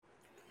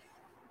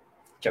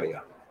Čau,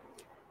 Ieva.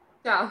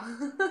 Čau.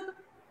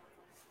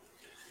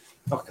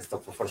 Kas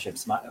tev par foršiem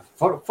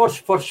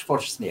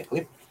forši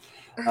smiekli.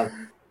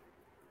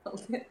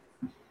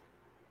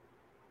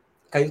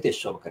 Kā jūties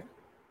šovakar?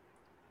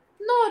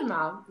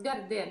 Normāli,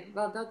 gara diena,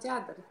 vēl daudz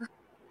jādara.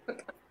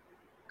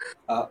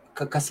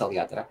 Kas vēl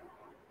jādara?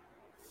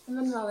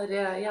 Man vēl ir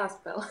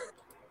jāspēlē.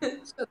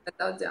 Šodien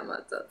daudz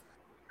jāmācās.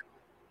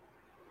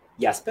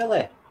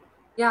 Jāspēlē?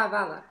 Jā,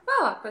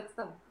 vēlāk pēc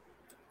tam.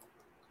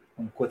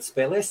 Un ko tu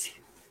spēlēsi?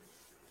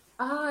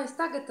 Es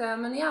tagad,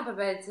 man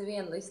jāpabeidz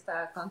viena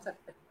listā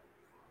koncerta.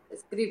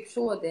 Es gribu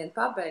šodien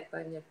pabeigt,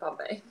 lai viņa ir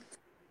pabeigta.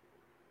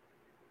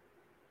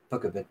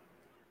 Pagaid,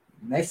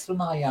 mēs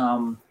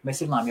runājām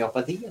jau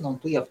pa dienu, un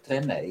tu jau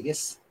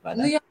trenējies, vai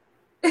ne? Nu jā,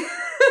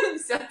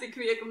 es jau tik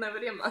viegli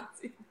nevar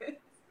iemācīties.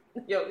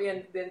 Jau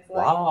vienas dienas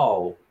laikā.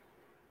 Wow!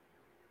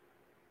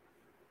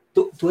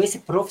 Tu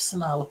esi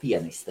profesionāla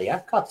pianiste,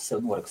 ja? Kā tu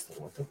sev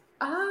noraksturotu?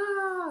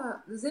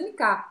 Zini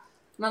kā?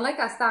 Man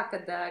liekas tā,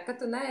 kad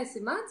tu neesi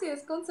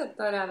mācījies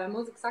konservatorijā vai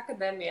mūzikas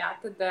akadēmijā,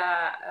 tad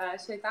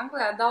šeit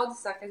Anglijā daudzi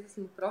saka, es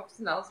esmu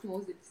profesionāls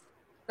mūziķis.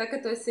 Tā,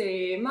 kad tu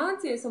esi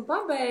mācījies un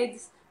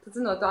pabeidzis, tad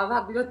no tā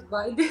vārda ļoti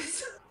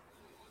baidies.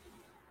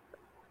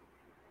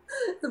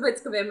 Tāpēc,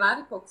 ka vienmēr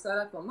ir kaut kas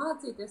vairāk ko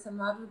mācīties,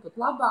 vienmēr var būt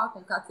labāk,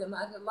 un kāds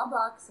vienmēr ir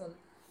labāks, un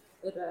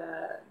ir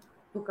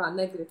kaut kā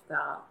negrib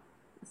tā,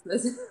 es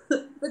nezinu.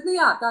 Bet, nu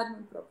jā, tā ir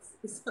man profesija,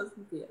 es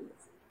esmu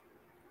pianists.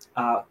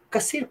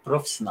 Kas ir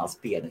profesionāls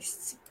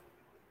pianists?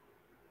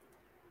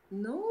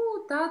 Nu,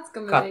 tāds,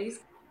 kam ir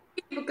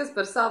izglītība, kas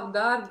par savu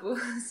darbu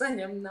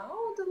saņem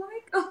naudu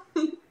laikam.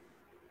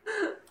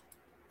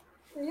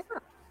 Jā.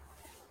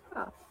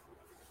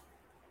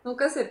 Nu,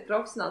 kas ir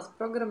profesionāls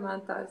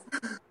programmētājs?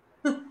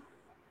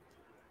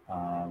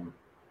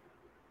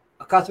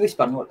 Kā tu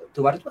vispār tu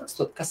vari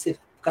rakstot,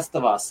 kas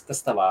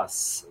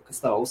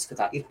tavā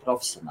uzskatā ir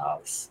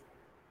profesionālis?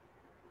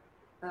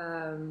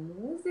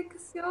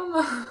 Mūzikas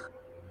jomā.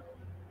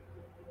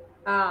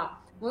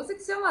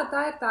 Mūzikas jomā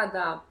tā ir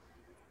tādā,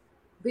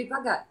 bija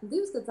 2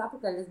 gadus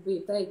atpakaļ, es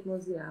biju teikt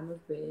muzejā,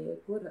 mums bija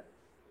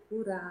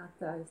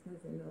kurētājs,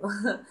 nezinu,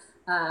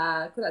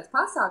 kurēts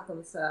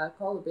pasākums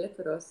Kolubu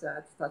ietvaros,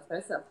 tas tāds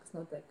festivāls, kas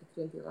notiek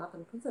Trinity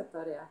Londonā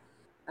konservatorijā,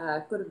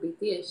 kur bija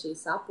tieši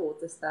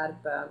sapulce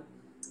starp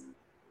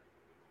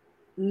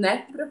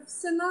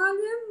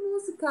neprofesionāļiem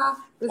mūzikā,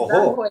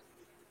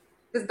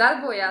 kas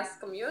darbojās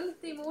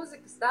community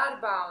mūzikas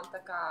darbā un tā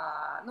kā,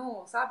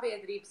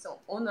 sabiedrības,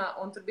 un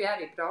tur bija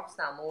arī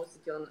profesionāli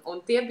mūziķi, un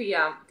tiem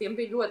bija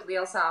ļoti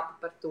liela sāpe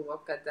par to,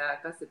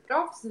 kas ir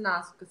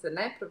profesionāls, kas ir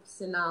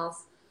neprofesionāls.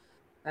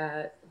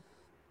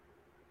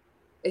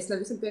 Es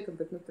nevisam piekam,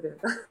 bet tur ir.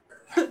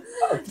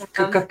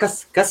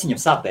 Kas viņam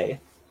sāpēja?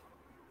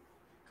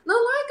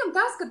 Laikam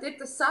tas, ka ir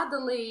tas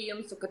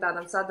sadalījums, un ka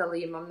tādam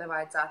sadalījumam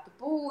nevajadzētu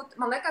būt.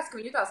 Man liekas, ka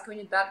viņi jutās, ka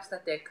viņu darbs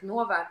netiek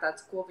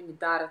novērtāts, ko viņi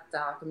dara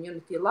tā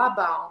community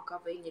labā, un ka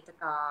viņi tā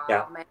kā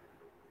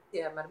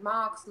mēģinām ar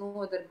mākslu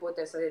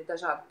nodarboties, vai ir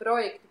dažādi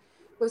projekti.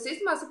 Ko es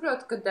īstenībā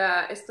saprotu, ka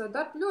es to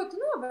darbu ļoti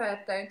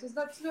novērtēju, un tas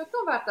darbs ļoti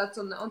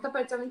novērtāts, un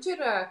tāpēc viņš ir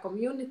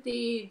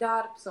community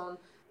darbs, un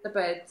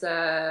tāpēc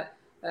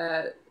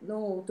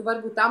tu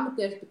vari būt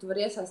amatieris, bet tu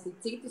vari iesaistīt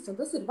citus, un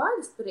tas ir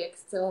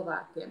vaļasprieks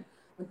cilvēkiem.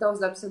 Un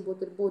tavs darbs varbūt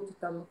ir būt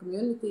tam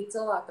community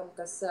cilvēkam,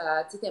 kas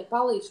citiem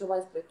palīdz šo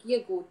vaļasprieku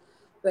iegūt,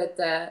 bet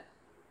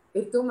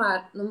ir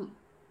tomēr,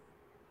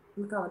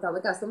 kā man tā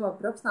likās, tomēr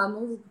profesionāla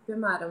mūzika,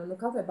 piemēram,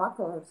 kaut vai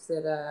bakalaurs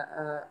ir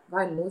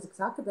vai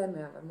mūzikas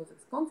akadēmijā vai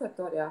mūzikas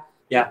konservatorijā,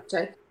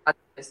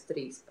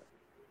 4-3.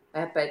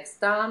 Pēc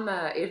tam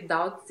ir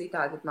daudz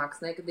citādi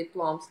mākslinieka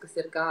diploms, kas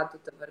ir gadu,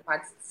 tad var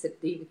mācīt, tas ir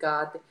 2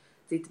 gadi.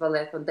 Citi vēl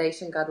ir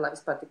foundation gadu, lai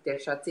vispār tik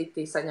tiekšā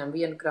citi saņem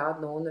 1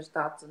 grādu no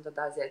universitātes un tad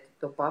aiziet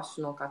to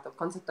pašu no kāda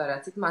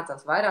konservatorijā. Citi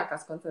mācās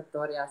vairākās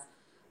konservatorijās,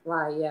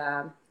 lai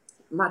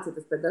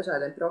mācītos pēc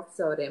dažādiem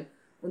profesoriem.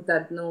 Un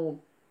tad,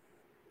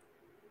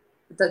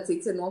 tad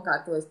cits ir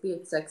nokārtojis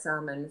 5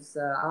 eksāmenus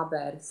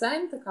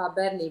ABRSM, tā kā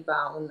bērnībā,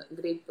 un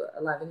grib,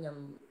 lai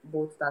viņam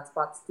būtu tāds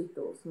pats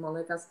tituls.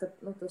 Man liekas, ka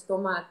tas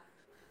tomēr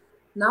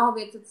nav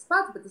viens tas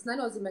pats, bet tas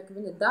nenozīmē,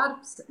 ka viņa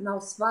darbs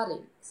nav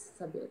svarīgs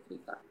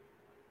sabiedrībā.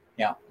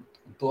 Jā,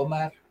 un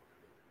tomēr.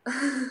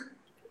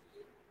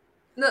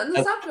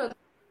 Saprotu,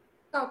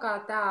 kaut kā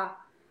tā.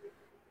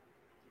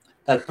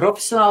 Tad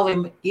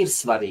profesionālim ir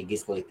svarīga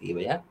izglītība,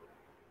 ja?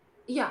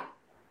 Jā.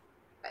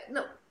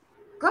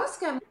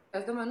 Klasiskajā mūzikā,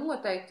 es domāju,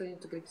 noteikti, un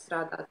tu gribi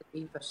strādāt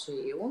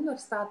īpaši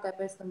universitātē,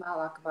 pēc tam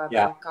vēlāk vai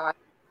kā.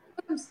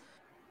 Protams,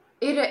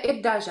 ir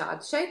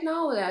dažādi. Šeit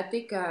nav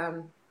tik,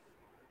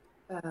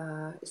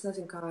 es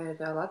nezinu, kā ir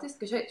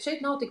latviski,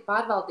 šeit nav tik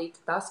pārvaldīta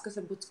tas, kas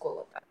var būt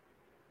skolotāji.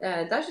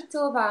 Daži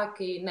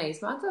cilvēki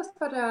neizmācās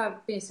par,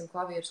 piemēram,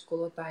 klavieru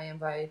skolotājiem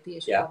vai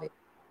tieši klavieru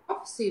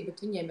profesiju,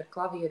 bet viņiem ir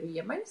klavieru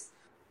iemaņas,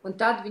 un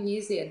tad viņi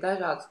iziet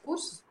dažādus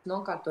kursus,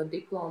 nokārto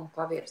diplomu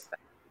klavieru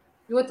spēku.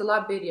 Ļoti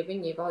labi ir, ja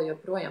viņi vēl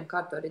joprojām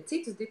kārto arī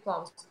citus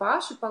diplomus,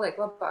 paši paliek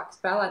labāki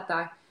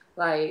spēlētāji,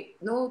 lai,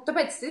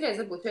 tāpēc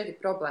citreiz varbūt šeit ir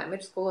problēma.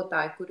 Ir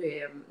skolotāji,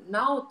 kuriem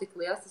nav tik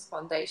liels tas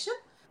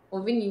foundation, un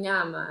viņi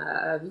ņēma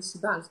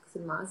visus bērnus, kas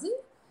ir maziņi,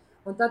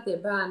 un tad tie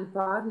bērni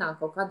pārnāk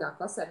kaut kādā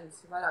klasē,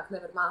 viņus vairāk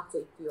nevar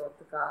mācīt, jo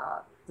tā kā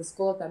tas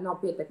skolotājiem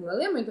nav pietiekami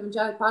liela iemaņa, tad viņš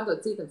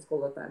jāpārdod citam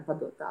skolotājiem,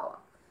 padod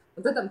tālāk.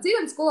 Un tad tam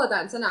citam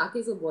skolotājiem sanāk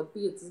izlabot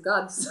 5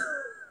 gadus,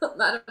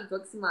 mēram to,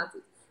 kas ir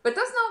mācīts. Bet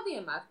tas nav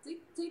vienmēr.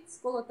 Citi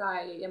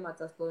skolotāji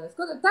iemācās klavieres.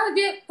 Tā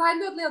ir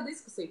ļoti liela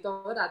diskusija. To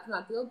varētu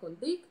runāt ilgi un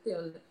dikti,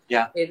 un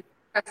ir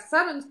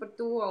sarunas par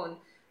to, un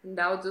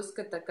daudz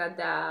uzskata, ka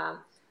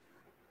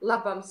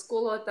labam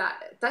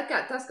skolotāji, tā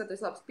kā tas, ka tu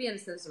esi labs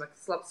pianists, nenozīmē, ka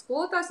tu esi labs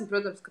skolotājs, un,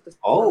 protams, ka tas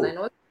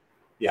nenozīmē.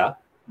 Jā.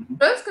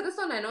 Protams, ka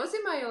tas to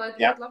nenozīmē, jo, lai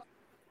tu būtu labs,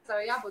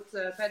 tev jābūt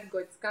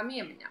pedagoģiskām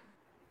iemaņām.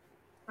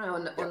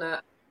 Un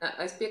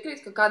es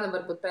piekrītu, ka kādam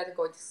var būt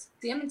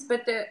pedagoģisks iemaņas,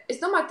 bet es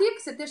domāju, tie,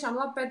 kas ir tiešām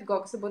labi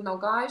pedagogi, kas varbūt nav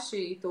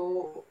gājuši tu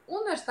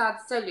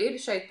universitātes ceļu, ir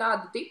šeit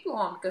tādi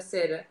diplomi, kas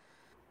ir,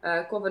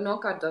 ko var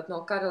nokārtot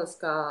no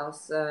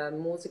Karaliskās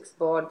mūzikas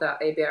borda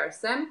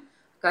ABRSM,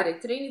 kā arī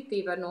Trinity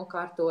var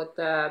nokārtot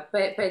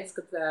pēc,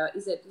 kad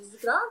iziet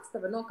visas grādas,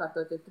 tad var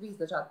nokārtot 3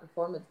 dažādi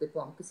performance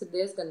diplomi, kas ir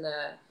diezgan,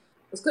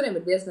 uz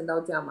kuriem ir diezgan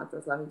daudz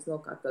jāmācās, lai viņas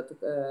nokārtotu.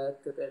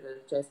 Tur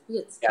ir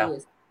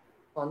 45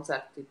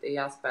 koncerti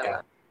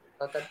jāspēlē.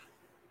 Tad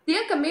tie,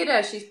 kam ir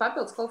šīs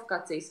papildus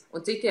kvalifikācijas,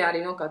 un citi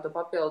arī nokārto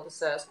papildus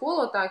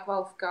skolotāju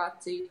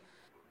kvalifikāciju,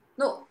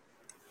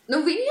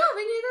 viņi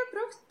ir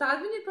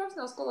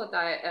profesionāli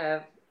skolotāji.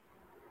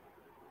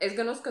 Es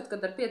gan uzskatu, ka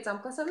ar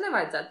 5 klasēm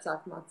nevajadzētu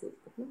sākt mācīt.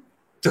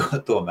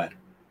 Bet, Tomēr.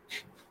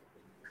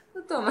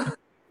 Tomēr.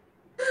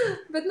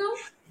 Bet,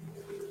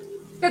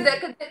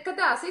 kad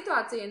tā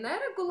situācija ir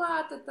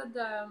neregulēta, tad,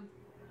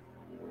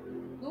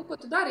 ko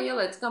tu dari,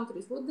 ieliec, kam tur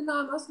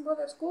izsludinājumu, esmu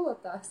klavieres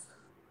skolotājs.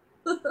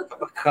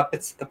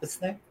 Kāpēc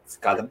ne?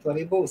 Kādam to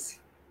arī būs.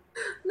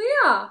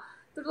 Jā,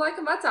 tur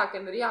laikam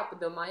vecākiem ir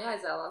jāpadomā,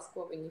 jāizvēlās,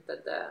 ko viņi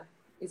tad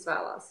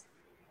izvēlās.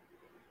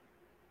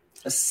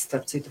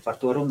 Starp citu par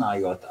to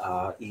runājot,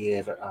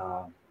 ir,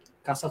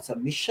 kā saucam,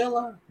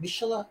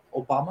 Mišela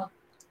Obama,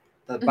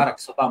 tad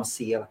Baraks Obamas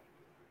sieva,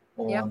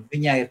 un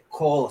viņai ir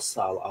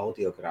kolosāla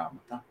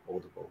audiogramata,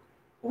 Audible.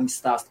 Un viņa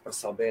stāsta par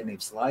savu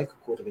bērnības laiku,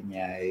 kur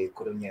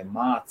viņai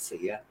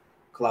mācīja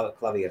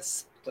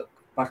klavieres,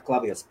 par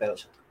klavieres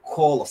spēlēšanu.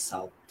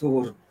 Kolosāli.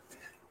 Tur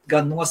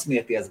gan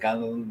nosmieties,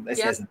 gan,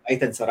 nezinu,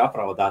 meitenes var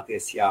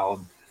apraudāties,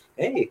 un,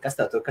 kas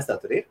tā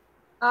tur ir?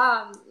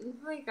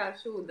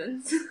 Vienkārši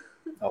ūdens.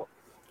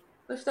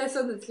 Štais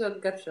ūdens ļoti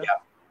garšo.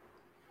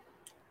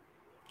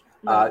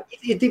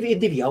 Ir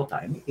divi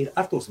jautājumi. Ir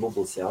Artūrs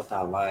Bubulis jautā,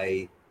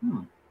 vai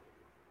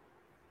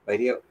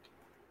ir...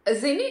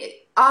 Zini,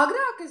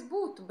 agrāk es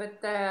būtu,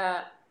 bet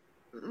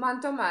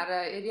man tomēr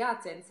ir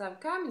jāciena savu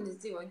kaimiņu, es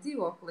dzīvoju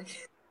dzīvoklī.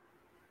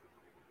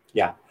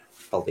 Jā,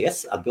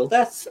 paldies,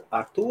 atbildēts,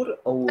 Artūr,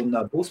 un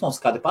būs mums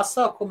kādi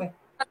pasākumi?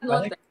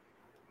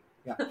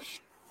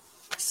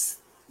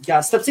 Jā,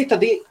 starp citu,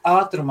 tad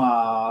ātrumā,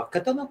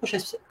 kad tev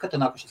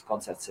nākušais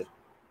koncerts ir?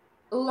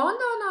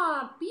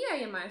 Londonā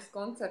pieejamais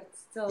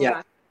koncerts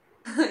cilvēki,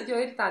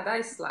 jo ir tāda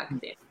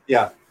aizslēgtie.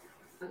 Jā.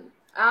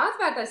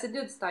 Atvērtais ir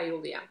 20.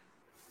 jūlijā,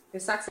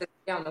 kas sāksies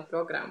jauno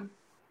programmu.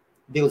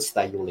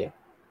 20. jūlijā?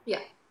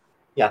 Jā.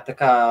 Jā, tā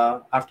kā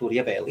Artūr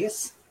ievēlies,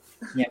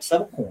 ņem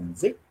savu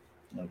kundzi,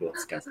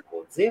 ļoti skaisti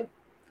kundzi.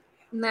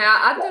 Nē,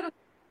 Artūr,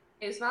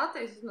 ja jūs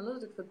vēlaties, man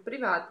uzraktot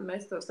privāti,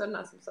 mēs to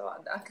sarunāsim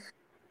savādāk.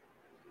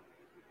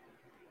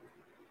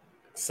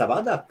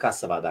 Savādāk? Kā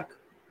savādāk?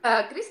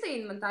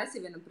 Kristīna man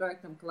taisīja vienam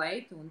projektam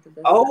kleitu.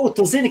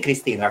 Tu zini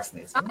Kristīnu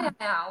rakstnieci?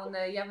 Jā, un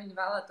ja viņi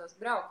vēlētos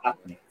braukt,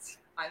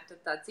 tad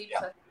tā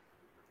cīpes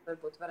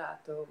varbūt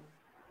varētu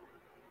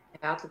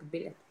atlikt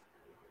biļeti.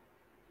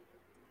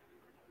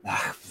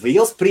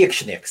 Liels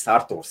priekšnieks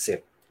Artūrs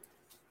ir.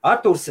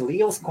 Artūrs ir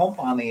liels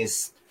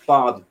kompānijas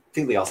pārdu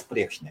filiāls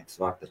priekšnieks,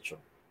 var taču.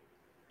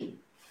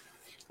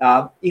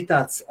 Ir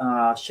tāds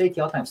šeit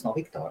jautājums no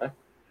Viktora.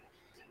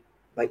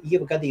 Vai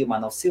Ieva gadījumā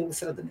nav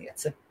Silvas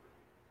radiniece?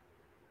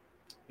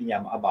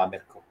 Viņām abām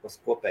ir kaut kas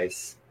kopējs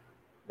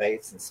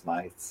veids un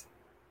smaids.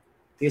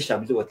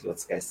 Tiešām ļoti,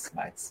 ļoti skaists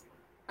smaids.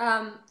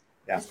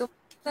 Es to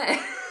nē.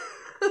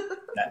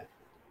 Nē.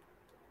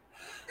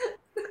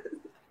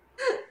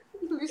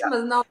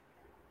 Vismaz nav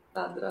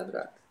tāda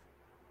radrāk.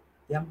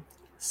 Jā.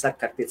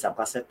 Saka, ka ar 5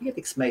 klasēm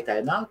pietiks,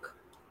 meitai nāk,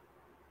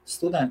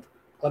 studentu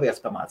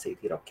klavieres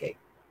pamācīt ir ok.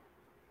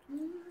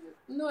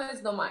 Es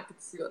domāju, ka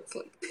tas ļoti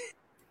slikti.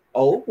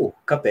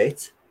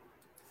 Kāpēc?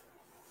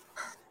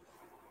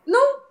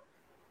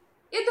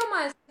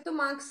 Iedomājies, ka tu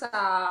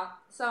maksā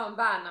savam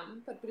bērnam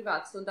par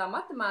privātu stundām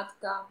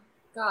matemātikā,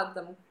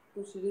 kādam,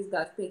 kurš ir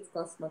izdājis 5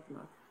 klases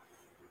matemātiku.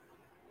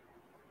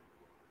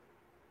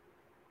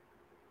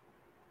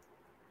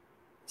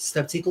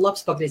 Starp citu,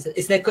 labs pagrieziens.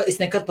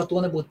 Es nekad par to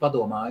nebūtu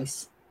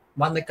padomājis.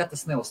 Man nekad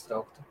tas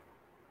neuztrauktu.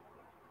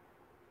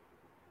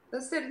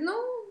 Tas ir,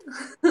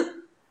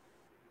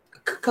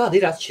 Kāda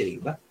ir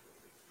atšķirība?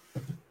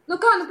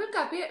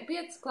 Pirmkārt,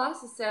 5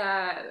 klases,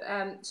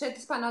 šeit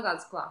vispār nav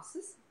tādas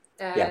klases.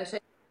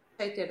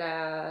 Šeit ir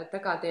tā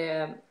kā tie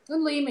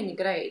līmeņi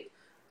grade.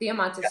 Tie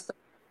mācīs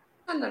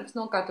standarts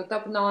nokārtot,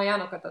 tāpēc nav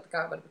jānokārtot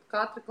kā varbūt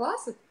katra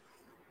klase.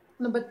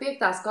 Nu, bet 5.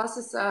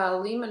 klases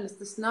līmenis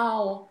tas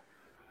nav...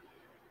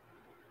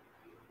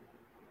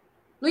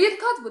 Nu, ja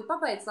kāds būtu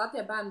pabeidzis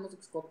Latvijā bērnu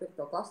mūzikas skolu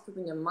 5. klasu, tad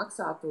viņam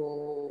maksātu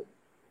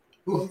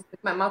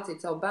mācīt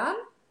savu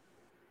bērnu?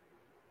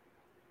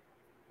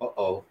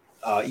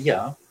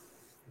 Jā,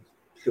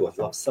 ļoti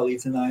labs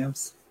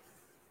salīdzinājums.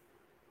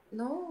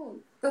 Nu,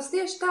 tas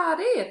tieši tā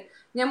arī ir.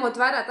 Ņemot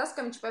vērā tas,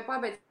 ka viņš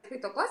pabeidz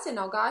 5. klasi,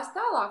 nav gājis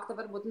tālāk, tad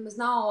varbūt nemaz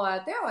nav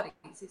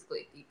teorijas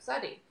izglītības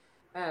arī.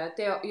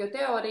 Jo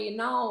teorija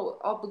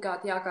nav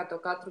obligāti jākārto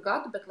katru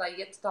gadu, bet, lai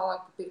iet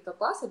tālāk pa 5.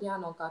 klasi, ir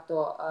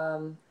jānokārto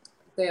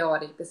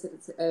teorija, kas ir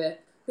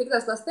 5.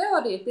 klases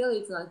teorija ir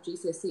pielīdzināta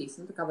GCSEs,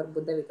 tā kā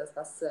varbūt 9.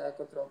 klases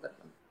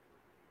kontroldarbam.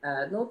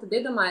 Tad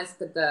iedomājies,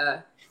 kad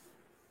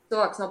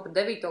cilvēks nav par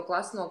 9.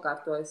 klasu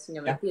nokārtojis,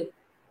 viņam ir 5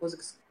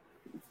 mūzikas,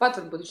 pat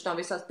varbūt viņš nav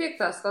visās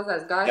 5.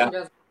 klasēs gājis,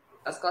 jau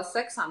 5. klases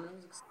eksāmenu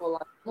mūzikas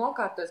skolā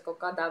nokārtojis kaut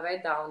kādā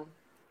veidā.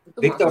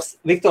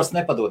 Viktors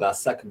nepadodās,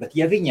 saka, bet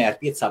ja viņai ar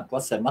 5.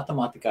 klasēm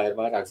matemātikā ir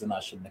vairāk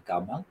zināšana nekā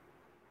man?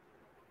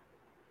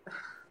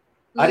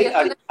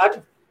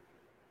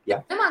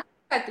 Nemāc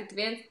skaitīt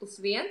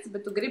 1+1,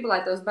 bet tu gribi,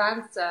 lai tavs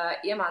bērns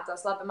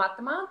iemācās labi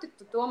matemātiku,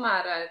 tu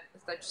tomēr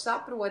taču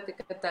saproti,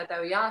 ka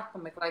tev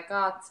jāpameklē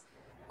kāds,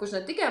 kurš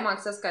ne tikai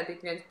māks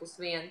saskaitīt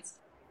 1+1,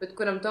 bet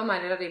kuram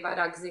tomēr ir arī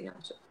vairāk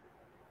zināšana.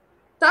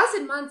 Tas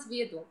ir mans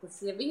viedoklis.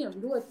 Ja viņam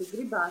ļoti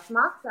gribās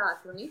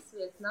maksāt un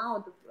izsviest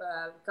naudu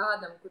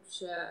kādam,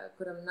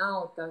 kuram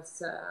nav tas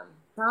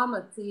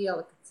pamats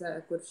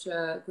kurš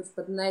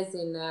pat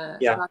nezina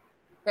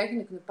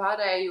tehniku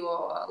pārējo,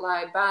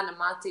 lai bērnam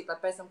mācītu,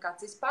 lai pēc tam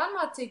kāds vispār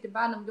mācītu,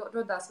 bērnam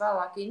rodās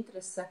vēlāk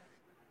interese.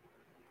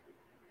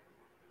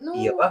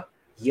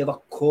 Ieva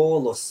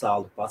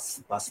kolosāli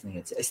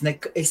pasniedz. Es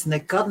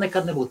nekad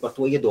nebūtu par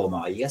to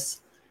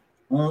iedomājies.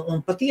 Un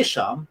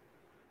patiešām,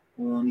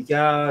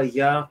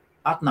 ja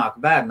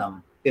atnāk bērnam,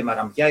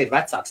 piemēram, ja ir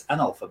vecāks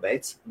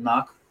analfabēts,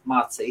 nāk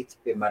mācīt,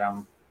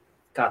 piemēram,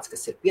 kāds,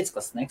 kas ir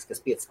 5-klasnieks, kas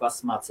 5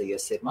 klases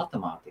mācījies ir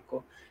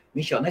matemātiku,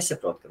 viņš jau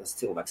nesaprot, ka tas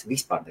cilvēks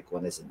vispār neko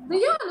nezina.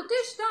 Jā,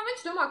 tieši tā,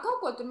 viņš domā, kaut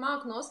ko tur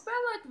māk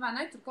nospēlēt, vai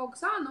ne, tur kaut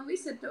kas,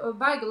 viss ir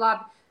baigi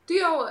labi. Tu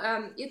jau,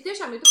 ja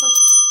tiešām, ja tu pat...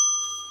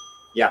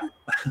 Jā,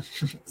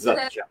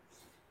 Zatiņš, jā.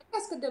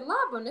 Tas, kad ir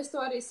labi, un es to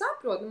arī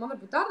saprotu, man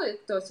varbūt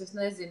atliektos, es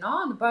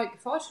nezinu, baigi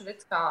forši,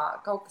 redz, kā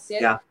kaut kas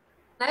iet.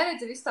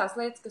 Neredzi visu tās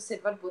lietas, kas ir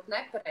varbūt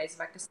nepareizi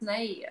vai kas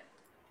neiet.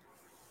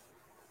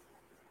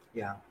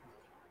 Jā.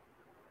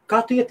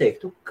 Kā tu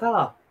ieteiktu,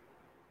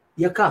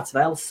 ja kāds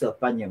vēlas sev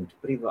paņemt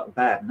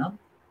bērnam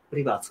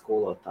privātu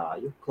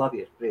skolotāju,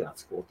 klavieru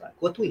privātu skolotāju,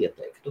 ko tu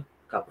ieteiktu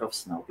kā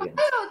profesionāli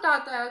pianists?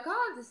 Pajautāt,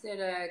 kādas ir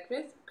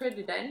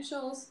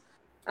credentials,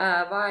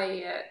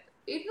 vai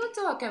ir,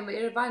 cilvēkiem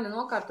ir vai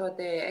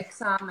nokārtotie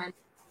eksāmeni,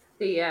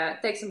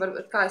 teiksim,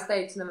 varbūt, kā es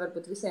teicu,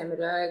 varbūt visiem ir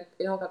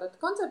nokārtoti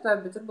koncertā,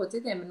 bet varbūt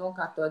citiem ir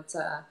nokārtots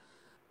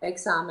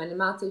eksāmeni,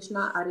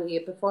 mācīšanā,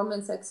 arī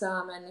performance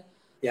eksāmeni.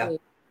 Jā.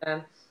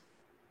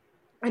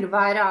 Ir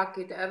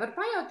vairāki, var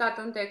pajautāt,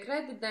 un tie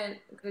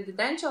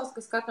credentials,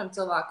 kas katram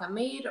cilvēkam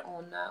ir,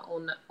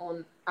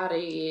 un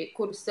arī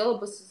kurus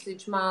syllabusus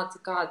viņš māca,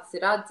 kādas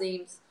ir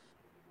atzīmes,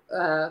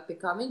 pie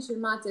kā viņš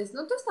ir mācījies.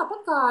 Tas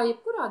tāpat kā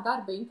jebkurā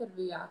darba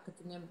intervijā, kad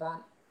tu ņem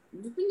bērnu.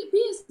 Viņa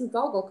 50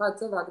 algo kādu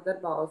cilvēku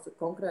darbā uz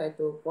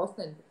konkrētu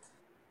posteni.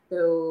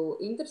 Tev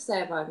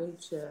interesē, vai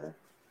viņš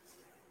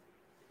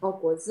kaut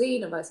ko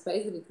zina, vai spēj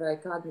izdarīt,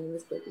 vai kādu viņa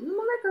vispēj.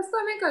 Man liekas, tā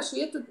vienkārši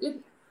arī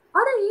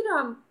ir,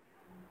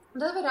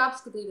 tad var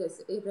apskatīties,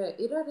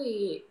 ir arī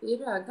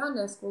gan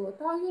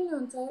skolotāju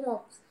unions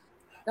Eiropas,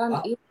 gan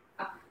ir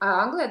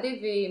Anglijā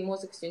 2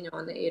 mūzikas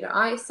unioni, ir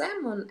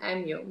ISM un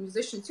MU,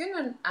 Musicians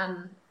Union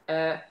and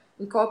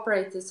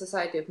Incorporated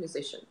Society of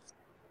Musicians.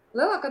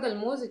 Lielākā daļa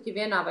mūziķi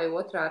vienā vai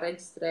otrā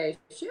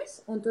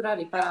reģistrējušies, un tur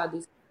arī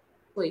parādīs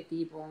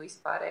izglītību un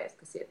vispārējais,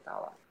 kas iet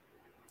tālāk.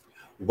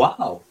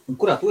 Wow! Un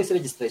kurā tu esi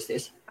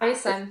reģistrējusies?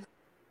 ISM.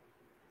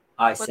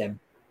 ISM.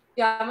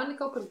 Jā, man ir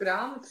kaut kur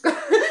grāmata,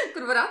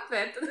 kur var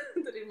atvērt,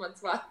 tur ir mans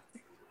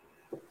vārds.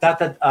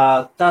 Tātad,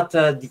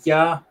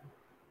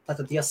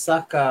 ja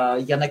saka,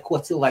 ja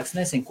neko cilvēks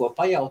nezin, ko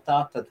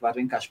pajautāt, tad var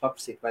vienkārši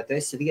paprasīt, vai tu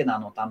esi vienā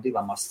no tām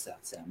 2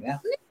 asociācijām, ja?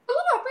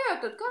 Labāk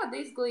pajautāt, kāda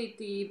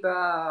izglītība,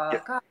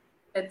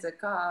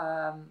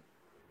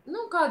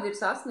 kādi ir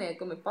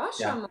sasniegumi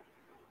pašam,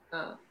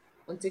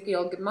 un cik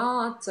ilgi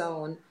māca,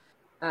 un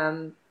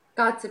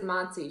kāds ir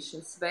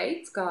mācīšanas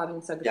veids, kā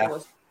viņi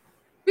sagatavos.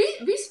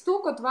 Visu to,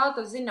 ko tu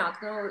vēlaties zināt,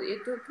 ja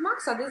tu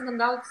maksā diezgan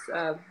daudz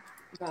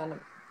bērnam.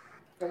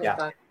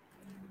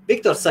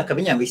 Viktors saka,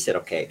 viņam viss ir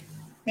ok.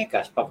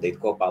 Vienkārši pavadīt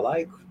kopā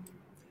laiku.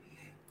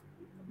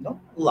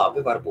 Labi,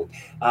 varbūt.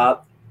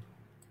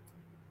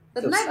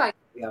 Tad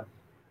nevajag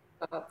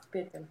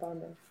 5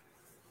 pāndiem.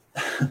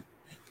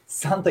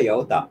 Santa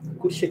jautā,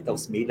 kurš ir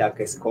tavs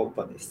mīļākais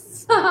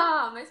komponists?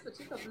 Mēs par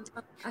šito.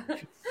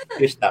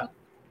 Tieši tā.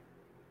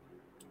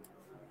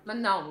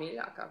 Man nav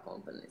mīļākā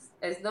komponista.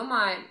 Es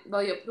domāju,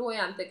 vēl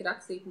joprojām tiek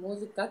rakstīt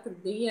mūziku katru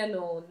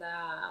dienu un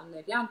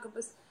ir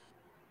jāmkapes.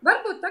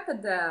 Varbūt tā, kad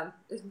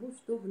es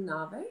būšu tuvu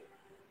nāvei,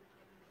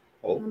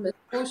 un es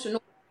būšu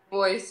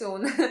piedzīvojis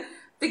un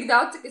tik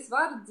daudz, cik es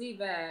varu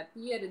dzīvē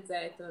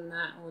pieredzēt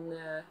un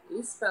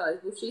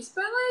izspēlēt, būšu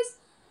izspēlējis,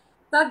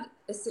 tad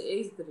es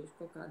izdarīšu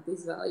kaut kādu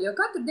izvēli. Jo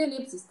katru dienu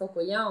iepazīst kaut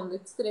ko jaunu,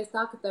 ir tas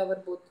tā, ka tev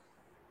varbūt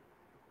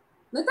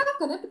ne tā,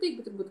 ka nepatīk,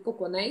 bet varbūt kaut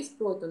ko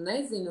neizprot un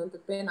nezinu, un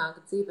tad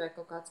pienāka dzīvē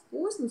kaut kāds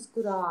posms,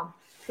 kurā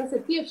tas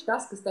ir tieši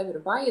tas, kas tev ir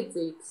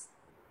vajadzīgs.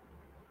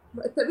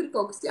 Tev ir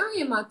kaut kas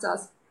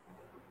jāiemācās,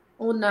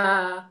 un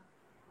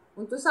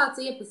tu sāc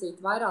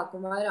iepazīt vairāk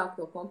un vairāk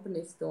to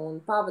komponistu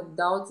un pavadi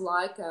daudz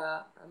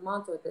laika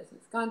mācoties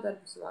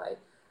skandarbus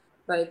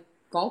vai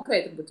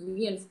konkrēti būt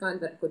vienu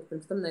skandarbu, kur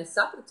pirms tam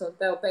nesaprats, un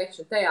tev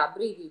pēkšņi tajā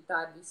brīdī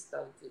tā ir visa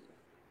tava dzīve.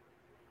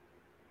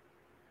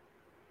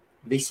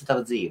 Visa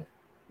tava dzīve?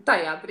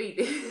 Tajā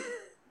brīdī.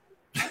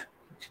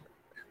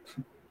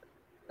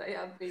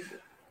 Tajā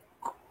brīdī.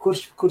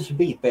 Kurš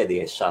bija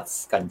pēdējais šāds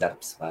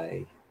skandarbs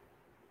vai?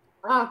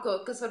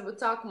 Kas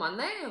varbūt sākumā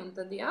nē, un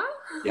tad jā?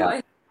 Jā.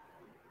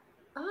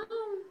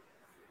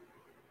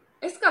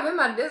 Es kā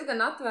vienmēr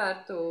diezgan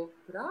atvērtu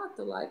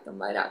prātu, laikam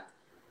vairāk.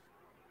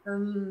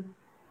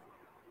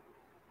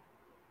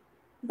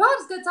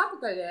 Pāris gadus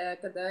atpakaļ,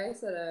 kad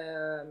es ar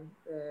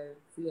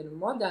vienu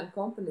modernu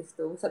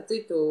komponistu, ar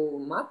citu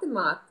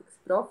matemātikas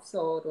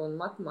profesoru un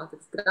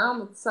matemātikas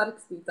grāmatu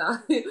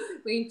sarakstītāju,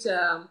 viņš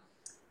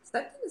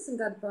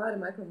 70 gadu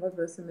pāri, Maiklam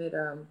Vazbēsam ir,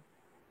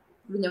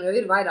 viņam jau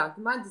ir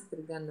vairāki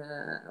maģistri gan,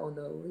 un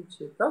viņš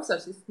ir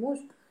profesors visu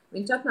mūžu,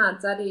 viņš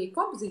atnāca arī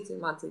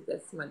kompozīciju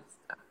mācīties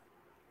maģistrā.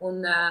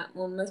 Un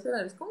mēs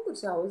piedalījāmies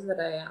konkursā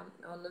uzvarējām,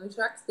 un viņš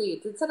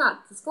rakstīja,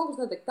 tas konkurs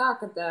notiek tā,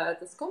 ka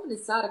tas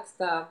komponists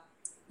sarakstā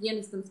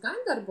pianistam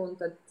skandarbu, un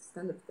tad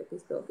skandarbs tiek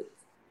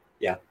izpildīts.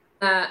 Jā.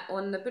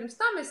 Un pirms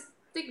tam es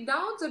tik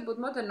daudz, varbūt,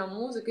 moderno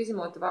mūziku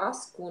izņemot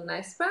vasku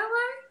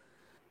nespēlēju.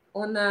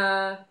 Un,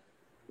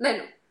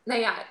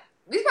 jā,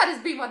 vispār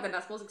es biju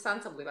modernās mūzikas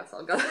ansamblī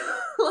veselu gadu.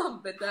 Labi,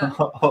 bet...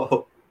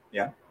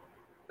 Jā.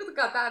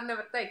 Kā tā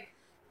nevar teikt.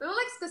 Bet man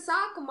liekas, ka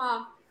sākumā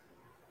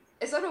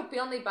es varu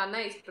pilnībā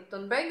neizprat,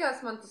 un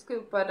beigās man tas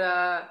kļuva par...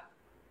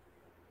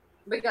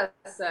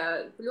 Beigās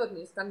ļoti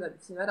mīļas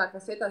skandarbus, viņa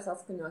vairākās vietās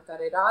atskaņot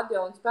arī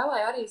radio un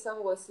spēlēja arī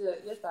savos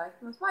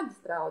iestāšanos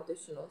maģistrā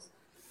audišanos.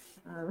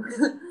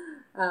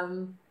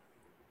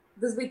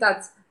 Tas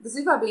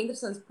vispār bija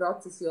interesants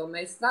process, jo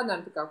mēs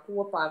strādājām tā kā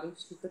kopā,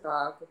 viņš tā kā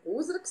kaut ko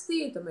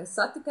uzrakstīja, tad mēs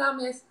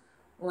satikāmies,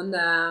 un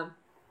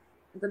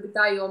tad bija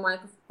tā jomā,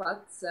 ka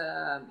pats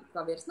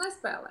klavieres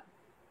nespēlē.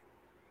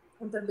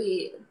 Un tur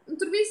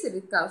visi ir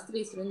kā uz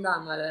 3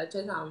 rindām ar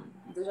 4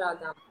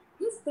 dažādām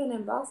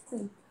izstieniem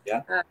balstīm. Jā.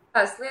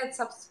 Tās lietas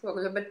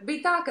apspoguļo, bet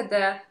bija tā, ka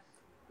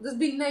tas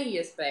bija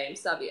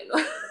neiespējams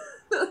savienot.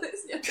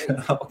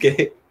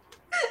 Okay.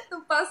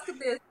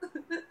 Paskaties,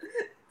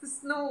 tas,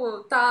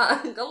 tā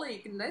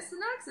galīgi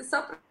nesanāks, es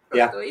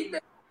sapratu to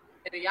ideju,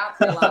 ir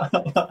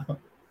jāpielāgo.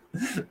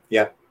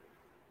 Jā.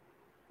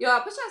 Jo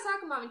pašā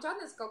sākumā viņš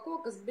atnesa kaut ko,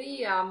 kas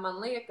bija,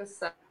 man liekas,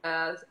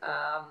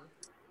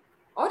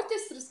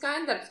 orķestra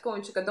skandarbs, ko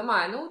viņš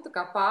domāja, tā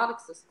kā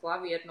pārliks uz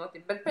klavieru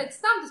notiek, bet pēc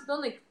tam tas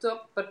pilnīgi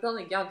top par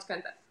pilnīgi jaunu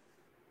skandarbu.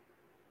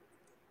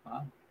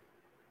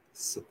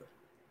 Super.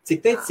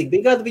 Cik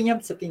bija gadu viņam?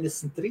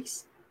 73?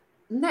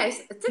 Nē,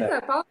 cik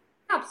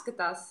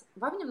jāapskatās,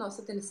 vai viņam nav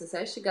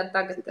 76 gadu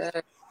tagad?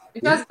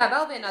 Viņš aizgāja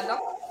vēl vienā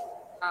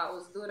doktorā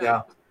uz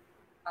durām,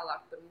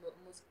 tālāk par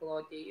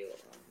musikoloģiju.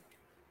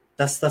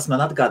 Tas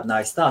man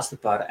atgādināja stāstu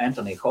par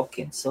Anthony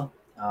Hopkinsu.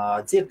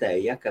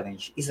 Dzirdēja, ka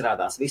viņš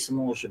izrādās visu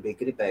mūžu bija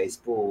gribējis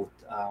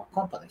būt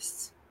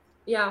komponists.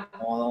 Jā.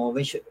 Un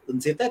viņš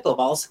dzirdēja to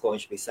balsi, ko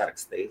viņš bija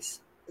sarakstījis.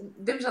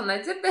 Diemžēl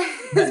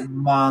nedzirdēju.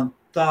 Man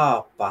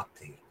tā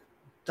patīk.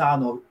 Tā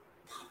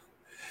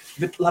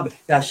Bet labi,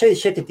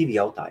 šeit ir 2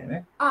 jautājumi.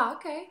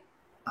 Okay.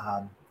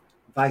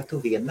 Vai tu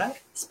vienmēr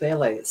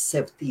spēlēji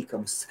sev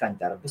tīkamus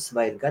skandarbus,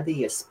 vai ir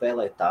gadījies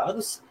spēlēt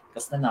tādus,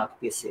 kas nenāk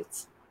pie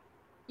sirds?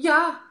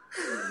 Jā.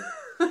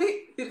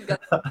 Ir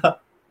gadījies.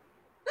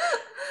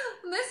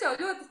 Un es jau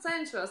ļoti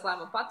cenšos, lai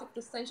man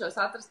patiktu, es cenšos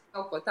atrast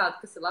kaut ko tādu,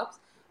 kas ir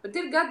labs. Bet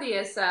ir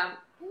gadījies,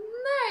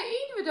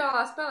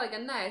 individuālā spēlē,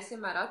 gan es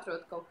vienmēr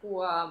atrodu kaut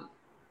ko.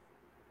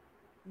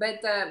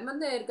 Bet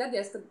man ir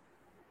gadījies,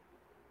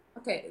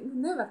 ka,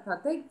 nevar tā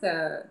teikt,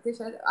 tieši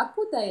ar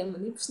putējiem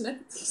man īpaši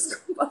nepatīk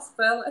kopā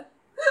spēlēt.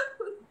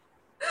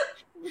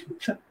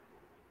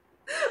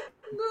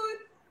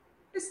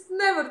 Es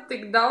nevaru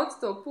tik daudz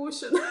to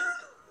pušu.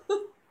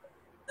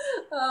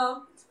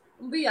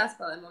 Bija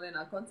jāspēlē man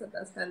vienā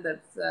koncertā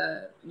skandarbs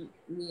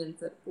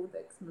viens ar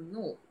putēks.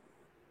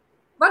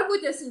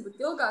 Varbūt, ja es viņu būtu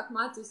ilgāk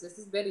mācījusies,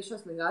 tas bija arī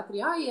šausmīgi ātri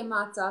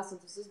jāiemācās,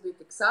 un tas bija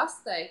tik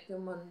sasteigti,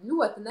 un man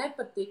ļoti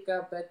nepatika,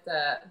 bet...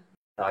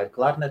 Tā ir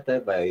klarnete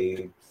vai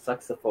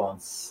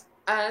saksofons?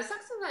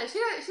 Saksofonē,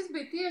 šis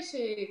bija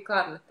tieši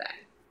klarnetē.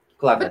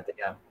 Klarnete,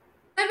 jā.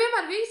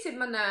 Vienmēr visi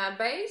man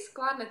beis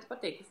klarnete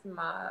patīk, tas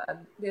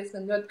man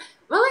diezgan ļoti...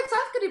 Man liekas,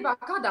 atkarībā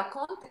kādā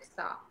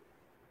kontekstā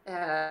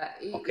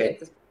ir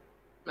tas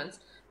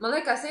mans. Man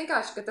liekas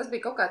vienkārši, ka tas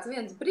bija kaut kāds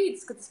viens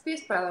brīdis, kad tas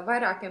piespēlē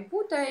vairākiem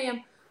putējiem,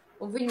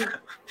 un viņi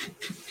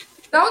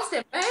daudz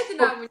tiem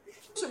mēģināja, viņi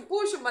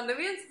pūšu, man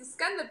neviens tas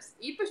skandarbs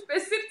īpaši pie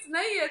sirds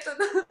neiet,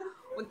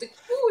 un tik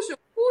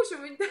pūšu,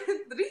 viņa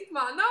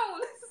ritmā nav.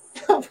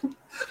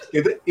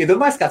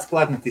 Iedomājies, kāds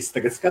klarnetists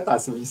tagad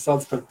skatās, un viņi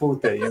sauc par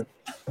pūtējiem.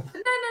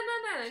 Nē,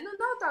 nu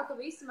nav tā, ka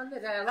visi man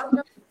ir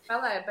labi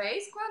spēlēja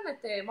beigas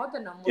klarneti,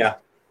 moderno mūziku. Jā.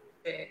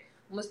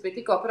 Mums bija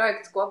tikko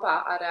projekts kopā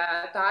ar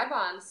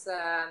Taivānas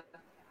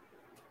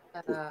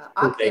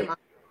aktiem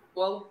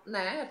skolu.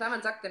 Nē, ar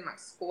Taivānas aktiem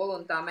skolu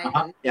un tā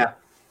meiteni. Jā.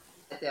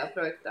 Tajā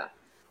projektā.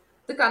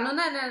 Tā kā, nu,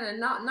 nē,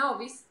 nav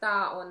viss tā,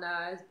 un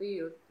es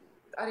biju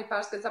arī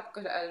pārskats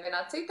apakaļ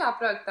vienā citā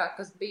projektā,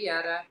 kas bija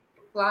ar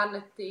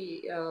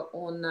klarneti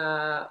un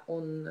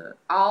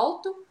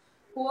altu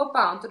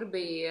kopā, un tur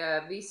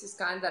bija visi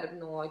skaņdarbi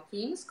no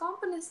Ķīnas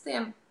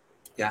komponistiem.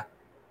 Jā.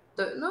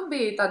 Nu,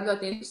 bija tāda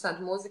ļoti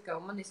interesanta mūzika,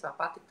 un man īstenībā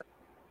patika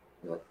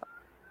ļoti patika.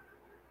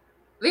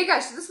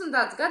 Vienkārši tas man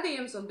tāds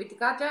gadījums, un bija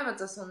tik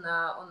āķēmacas, un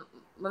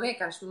man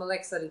vienkārši, man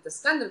liekas, arī tas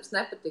skandarbs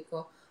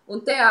nepatika. Un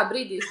tajā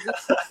brīdī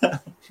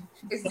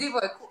es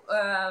dzīvoju,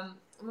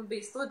 man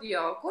bija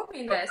studio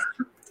kopīnēs,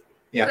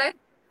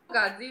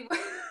 kā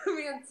dzīvoju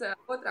viens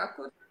otrā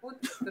kursa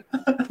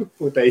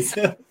Pūtējs.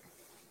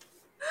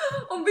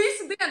 Un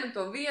visu dienu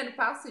to vienu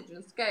passage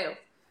un scale.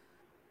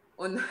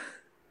 Un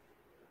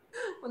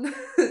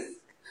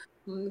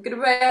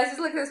gribējās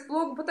izlikties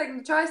plogu, pateikt,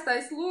 nu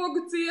čaistais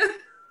logu ciet.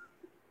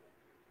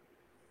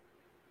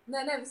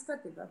 Nē, viss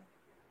kārtībā.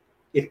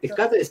 Ir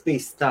kādreiz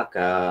bijis tā,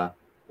 ka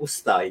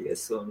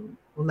uzstājies un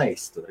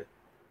neizturi?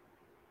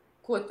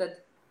 Ko tad?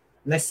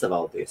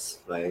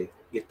 Nesavaldies, vai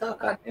ir tā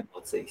kā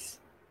emocijas?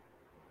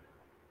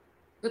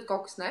 Tad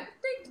kaut kas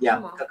nepatīk? Jā,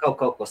 ka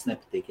kaut kas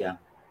nepatīk, jā.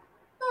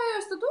 Jā,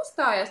 es tad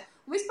uzstājies.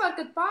 Un vispār,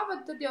 kad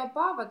pavadi, tad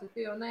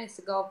jau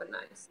neesi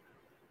galvenais.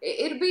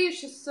 Ir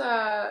bijušas,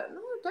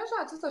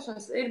 dažādas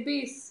uzstāšanas. Ir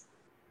bijis,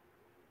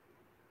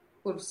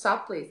 kur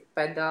saplīst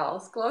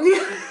pedāls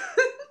klavieres.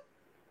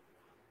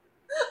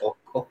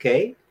 Ok.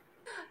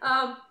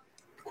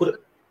 Kur?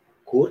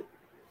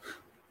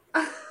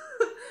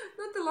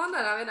 Nu, te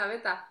Londonā vienā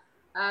vietā.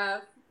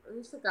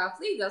 Viņš tā kā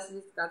flīgās,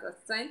 viņš tā kā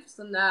tāds centrs,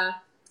 un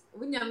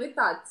viņam ir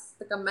tāds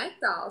tā kā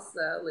metāls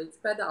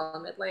līdz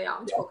pedālam iet lejā,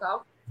 un viņš kaut kā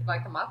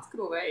laikam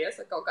atskrūvējies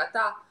vai kaut kā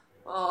tā.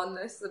 Un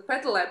es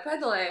pedalēju,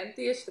 un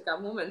tieši tā kā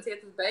moments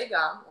iet uz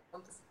beigām,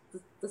 un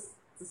tas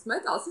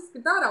metāls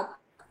izskat ārā,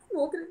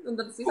 un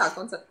tad tas visā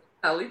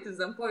koncertā līdz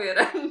zem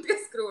klavierēm un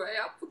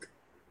pieskrūvēja apakaļ.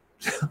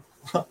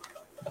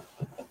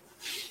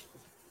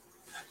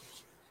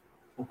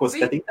 Un ko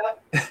skatītāji?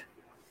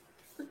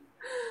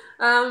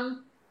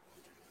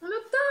 Nu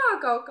tā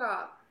kaut kā.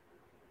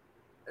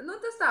 Nu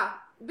tas tā,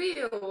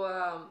 biju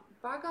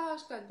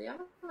pagājuši kādu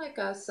dienu, man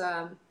liekas,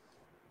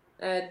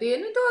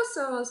 dienvidos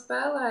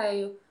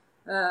spēlēju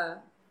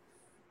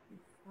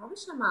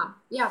Pavišamā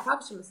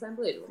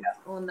semblīru.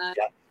 Un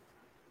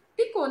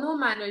tikko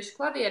nomainījuši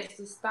klavieres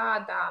uz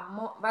tādām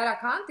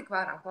vairāk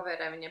antikvārām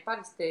klavierēm, viņiem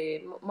parasti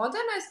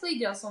modernais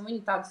flīģels, un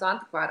viņi tādus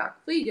antikvārāku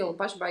flīģeli un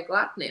paši baigi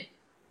lepnie.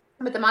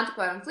 Bet tam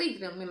antikvāram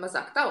flīģelim ir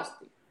mazāk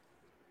taustī.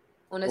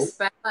 Un es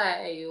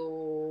spēlēju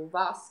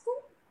vasku,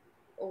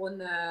 un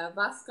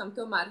vaskam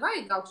tomēr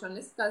vajag augšā, un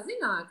es kā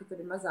zināju, ka tur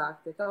ir mazāk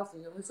tie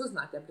taustiņi, un es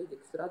uzzināju tie brīdī,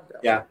 kas tur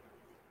atbrauc. Jā.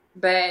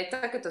 Bet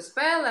tā, ka tu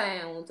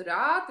spēlē, un tur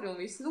ātri, un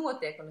viss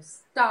notiek, un es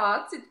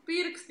tāds ir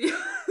pirksti.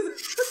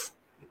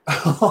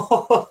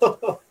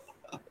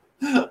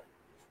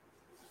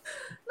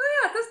 Nu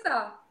jā, tas tā.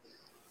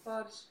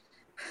 Forši.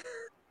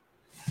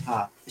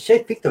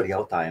 Šeit Viktora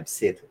jautājums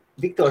ir.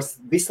 Viktors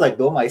visu laiku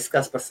domā,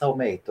 izskatās par savu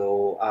meitu.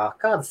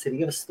 Kādas ir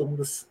Ievas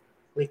stundas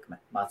likme,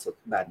 mācot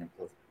bērniem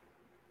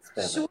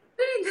spēlēt?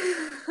 Šobrīd?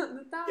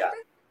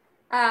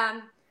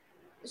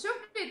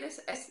 Šobrīd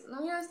es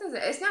nezinu,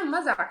 es ņemu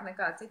mazāk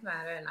nekā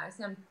citmērēnā. Es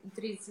ņemu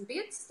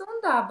 35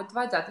 stundā, bet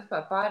vajadzētu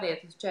vispār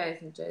pāriet uz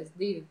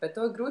 40-42, bet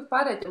to ir grūti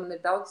pāriet, jo man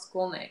ir daudz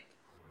skolnieki.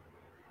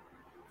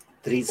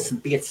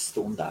 35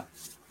 stundā.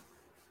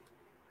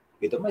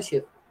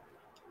 Iedomājies,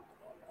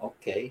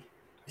 Ok.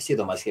 Es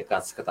iedomājos, ja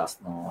kāds skatās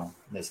no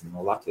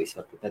Latvijas,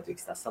 varbūt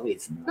nedrīkst tā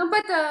salīdzināt. Nu,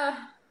 bet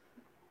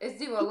es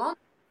dzīvoju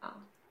Londonā.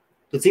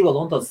 Tu dzīvo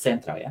Londonas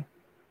centrā, ja?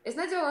 Es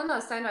nedzīvoju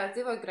Londonas centrā, es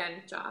dzīvoju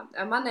Greenwichā.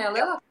 Man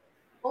lielākā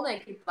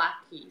skolnieki ir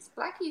Blackheath.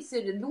 Blackheath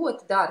ir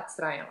ļoti dārgs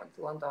rajons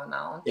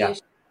Londonā. Un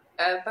tieši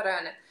par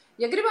rajoniem.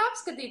 Ja gribu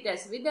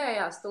apskatīties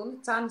vidējās stundu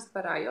cenas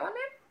par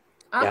rajoniem,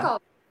 atkal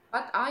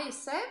pat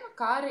ASM,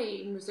 kā arī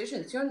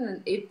Musicians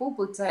Union ir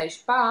publicējuši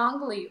pa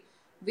Angliju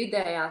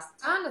vidējās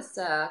cenas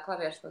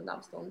klavieru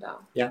stundām.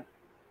 Jā.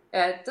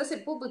 Tas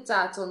ir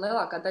publicēts un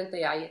lielākā daļa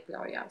tajā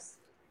iekļaujās.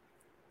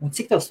 Un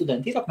cik tev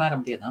studenti ir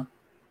apmēram dienā?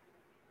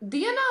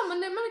 Dienā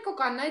man ir kaut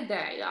kā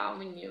nedēļā.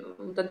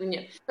 Tad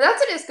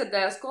atceries, kad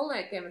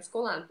skolniekiem ir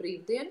skolēnu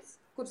brīvdienas,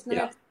 kuras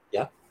nevar...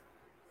 Jā.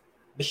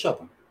 Bez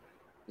šaubām.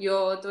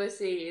 Jo tu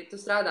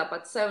strādā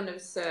pats sev,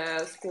 nevis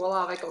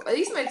skolā vai kaut kā.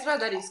 Īstenībā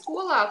strādā arī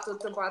skolā, tu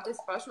pat esi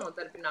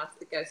pašnodarbināts,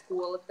 tikai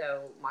skola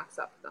tev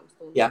maksā par tām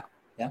stundām.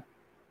 Jā.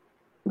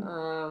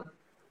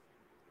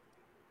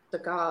 Tā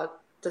kā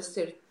tas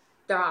ir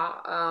tā.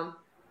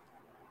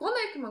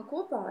 Skolnieki man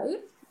kopā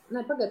ir.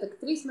 Pagaid, ka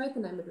 3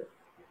 meitenēm ir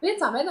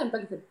 5 mēnešiem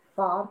tagad ir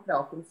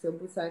pārtraukums, jo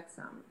būs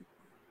eksāmeni.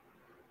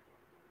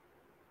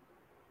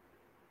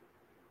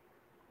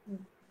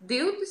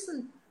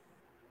 20.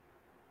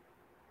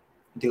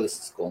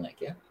 20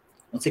 skolnieki, ja?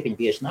 Un cik viņi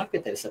bieži nāk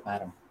pie tevis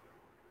apmēram?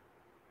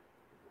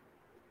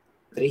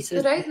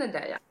 3 Reiz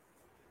nedēļā.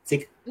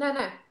 Cik?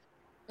 Nē,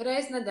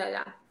 reiz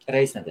nedēļā.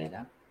 Reiz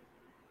nedēļā.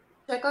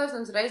 Šai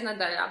klausās reiz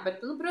nedēļā, bet,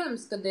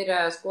 protams, kad ir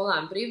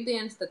skolēm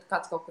brīvdienas, tad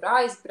kāds kaut kur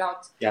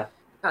aizbrauc, Jā.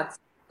 kāds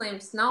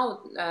slims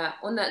nav,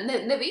 un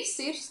ne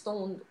visi ir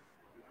stundu.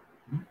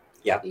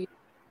 Jā.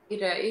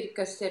 Ir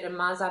kas ir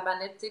mazā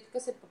bērni, ir citi,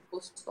 kas ir pa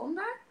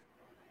pusstundai.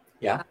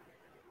 Jā.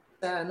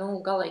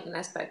 Galīgi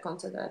nespēja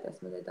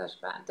koncentrēties, man ir daži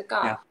bērni. Tā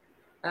kā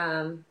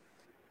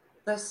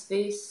tas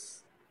viss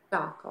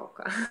tā kaut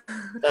kā.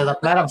 Tad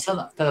apmēram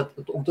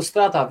un tu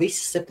strādā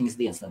visas 7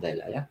 dienas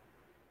nedēļā, ja?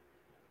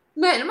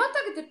 Nē, man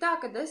tagad ir tā,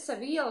 ka es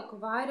sev ieliku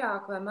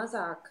vairāk vai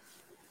mazāk.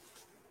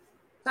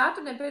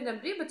 Ceturtdien, pēdējiem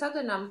brīv, bet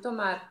ceturtdienām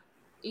tomēr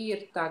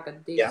ir tagad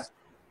 2. Jā.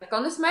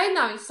 Un es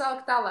mēģināju viņus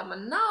salikt tā, lai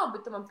man nav,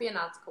 bet man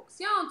pienāca kaut kas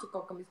jauns, un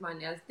kaut kam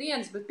izmainījās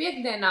dienas, bet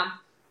piekdienā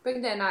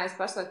es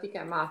pašlaik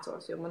tikai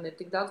mācos, jo man ir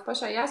tik daudz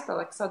pašai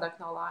jāspēlē, ka savādāk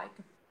nav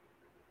laika.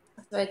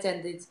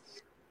 Sveicien, Dīdz.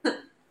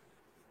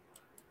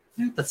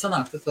 Tad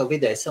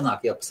vidēji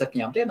sanāk jau pa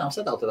 7 dienām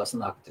sadala, tad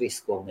sanāk 3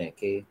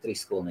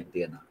 skolnieki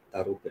dienā. Tā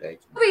rupi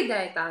rēķina.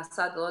 Vidēji tā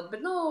sadalot, bet,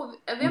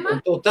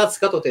 vienmēr... Un tad,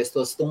 skatoties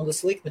to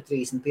stundas likmi,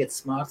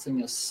 35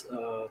 mārciņas,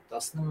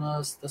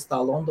 tas tā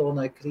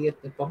Londonai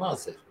krietni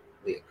pamaz ir,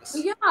 liekas.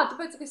 Jā,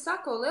 tāpēc, ka es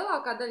saku,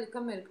 lielākā daļa,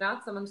 kam ir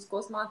grāts, man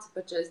skolas māca pa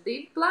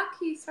 42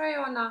 Blackheath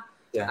rajonā.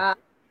 Jā.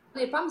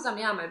 Ir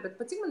pamazām jāmēr, bet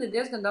cik man ir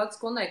diezgan daudz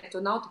skolnieku,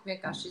 to nav tik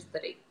vienkārši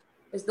izdarīt.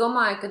 Es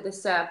domāju, ka es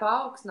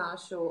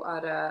paaugstināšu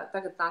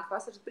tagad nāk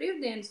vasaras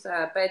brīvdienas,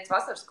 pēc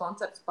vasaras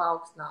koncerts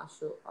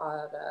paaugstināšu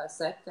ar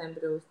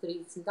septembri uz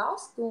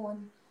 38,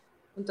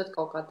 un tad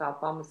kaut kā tā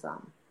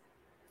pamazām.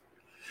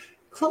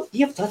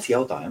 Ieva, tāds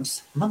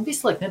jautājums. Man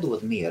visu laiku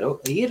nedod mieru.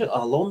 Ir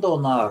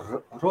Londonā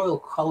Royal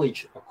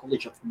College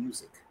of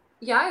Music.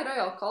 Jā, ir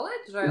Royal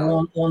College.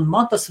 Un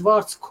man tas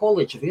vārds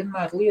college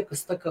vienmēr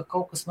liekas tā, ka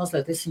kaut kas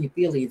mazliet es viņu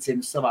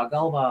pielīdzinu savā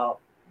galvā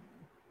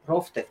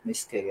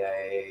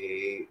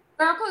proftehniskajai.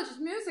 Royal College of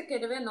Music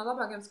ir viena no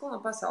labākajām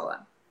skolām pasaulē.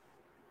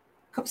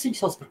 Kāpēc viņi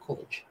sauc par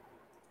college?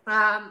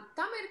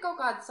 Tam ir kaut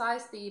kāda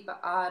saistība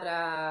ar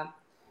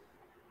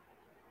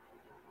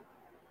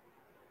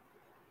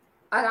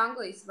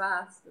Anglijas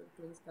vēsturi,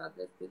 viņas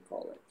kādreiz bija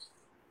college.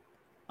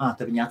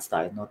 Tad viņi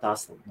atstāja no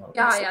tās.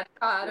 Jā,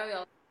 kā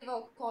Royal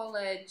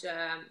College,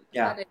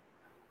 arī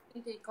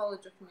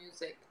College of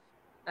Music.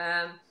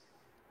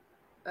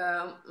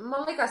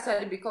 Man liekas,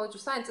 arī bija College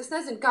of Science. Es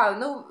nezinu, kā,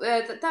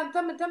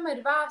 tam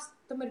ir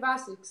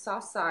vēsturiski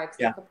sasaiks,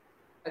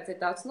 kāpēc ir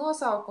tāds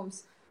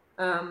nosaukums.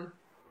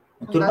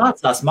 Tur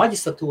mācās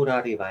maģistratūrā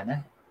arī, vai ne?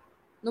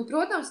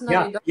 Protams, un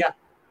arī jā.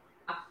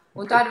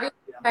 Un tā ir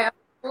vienkārši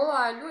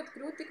skolā ļoti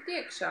grūti tikt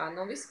iekšā.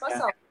 No visas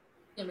pasaules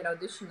viņiem ir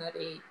audition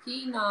arī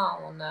Ķīnā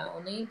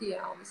un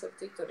Indijā un visur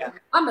citur.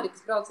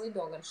 Amerikas brauc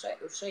lido gan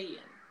uz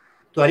šejienu.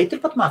 Tu arī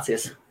turpat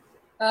mācies?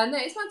 Nē,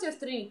 es mācījos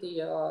Trinity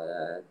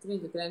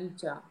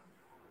Greenwichā.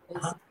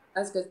 Es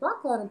aizgāju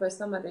bakalauru un pēc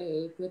tam arī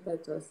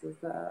pieteicos uz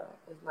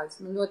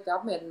maģistru. Man ļoti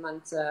apmierina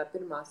mans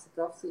pirmās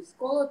profesijas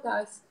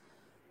skolotājs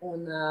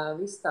un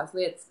visas tās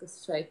lietas, kas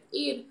šeit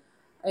ir.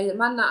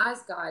 Man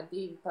aizgāja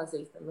 2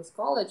 pazīstami uz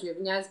koledžu, jo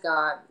viņi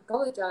aizgāja.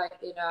 Koledžā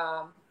ir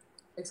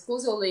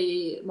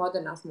ekskluzīvi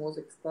modernās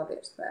mūzikas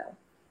klavieres spēle.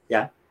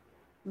 Jā.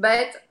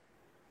 Bet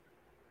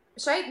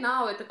šeit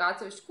nav tā kā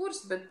atsevišķi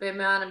kurs, bet,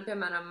 piemēram,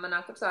 manā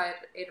kursā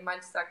ir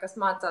maģistrā, kas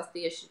mācās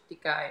tieši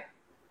tikai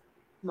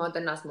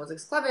modernās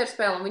mūzikas klavieres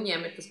spēle, un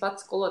viņiem ir tas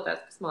pats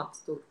skolotājs, kas mācās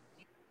tur.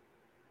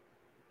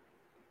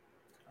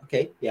 Ok,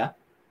 jā.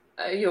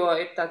 Jo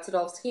ir tāds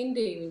Rolfs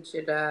Hindi, viņš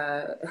ir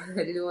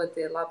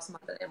ļoti labs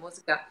modernajā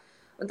mūzikā.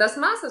 Un tas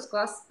mācās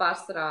klases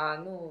pārstarā,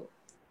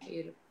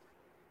 ir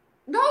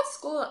daudz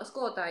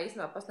skolotāji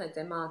īstenībā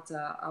pasniedzēji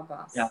mācā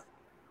abās. Jā.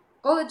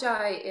 Koledžā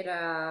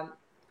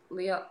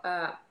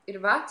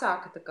ir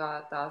vecāka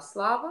tā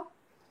slava,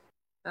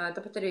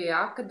 tāpat arī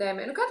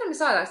akadēmija. Katram ir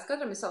savādāks,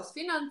 katram ir savs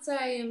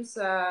finansējums,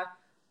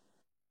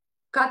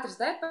 katrs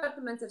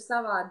departaments ir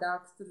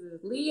savādāks, tur ir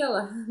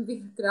liela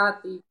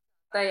birokrātija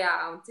tajā,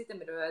 un citam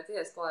ir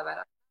citai skolai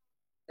vairāk,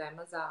 citai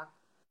mazāk.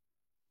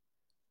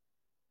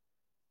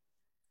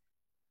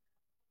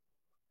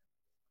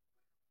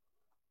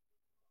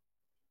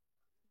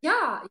 Jā,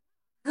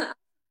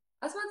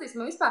 es mācījos,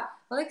 man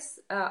liekas,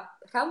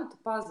 Helmuta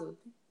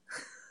pazudi.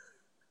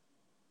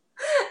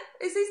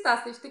 Es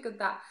izstāstīšu tik un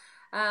tā.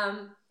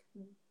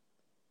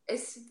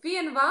 Es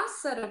vienu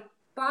vasaru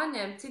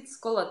paņēmu citas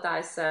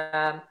skolotājs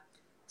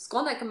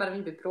skolniekam, ar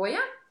viņu bija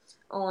projām,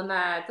 un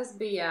tas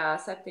bija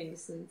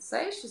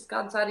 76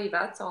 gadus arī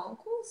vecs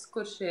onkulis,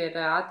 kurš ir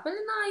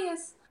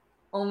atvaļinājies,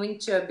 un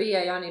viņš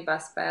bija jaunībā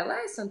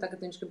spēlējis, un tagad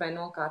viņš gribēja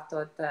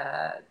nokārtot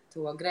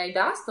to grade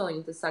 8,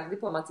 un tas sāk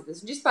diplomācīties.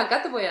 Viņš vispār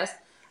gatavojās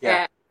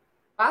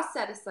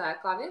vasaras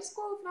klavieres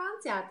skolu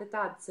Francijā, te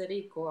tādas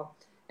rīko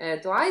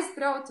tu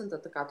aizbrauc, un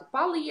tad tā kā tu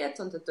paliec,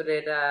 un tad tur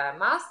ir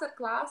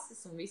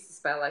masterclasses, un visi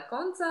spēlē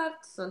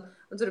koncertus, un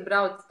tur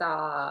brauc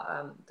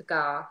tā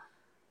kā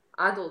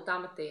adulta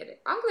amatieri.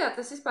 Anglijā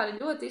tas vispār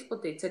ir ļoti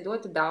izplatīts, ir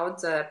ļoti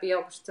daudz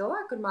pieaugušu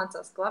cilvēku, kur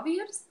mācās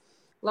klavieres.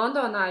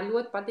 Londonā ir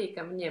ļoti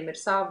patīkami, viņiem ir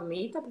sava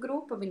meetup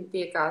grupa, viņi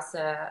tiekās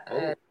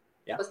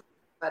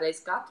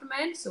reiz katru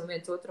mēnesi, un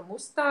viens otram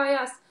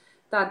uzstājās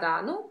tādā,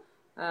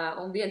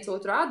 un viens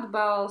otru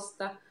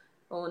atbalsta,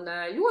 un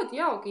ļoti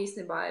jauki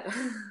īstenībā ir.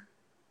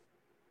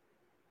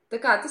 Tā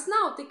kā tas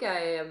nav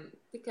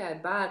tikai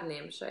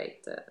bērniem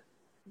šeit.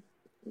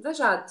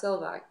 Dažādi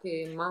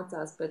cilvēki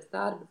mācās pēc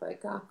darba vai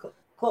kā.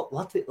 Ko,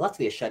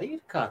 latvieši arī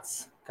ir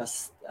kāds,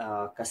 kas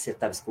ir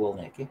tavi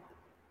skolnieki?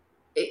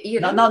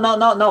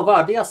 Nav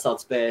vārdi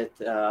jāsauc, bet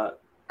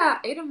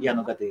ir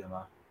nu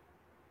gadījumā.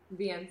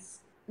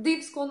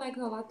 2 skolnieki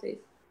no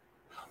Latvijas.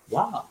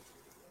 Wow!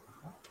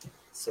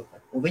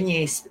 Super. Un viņi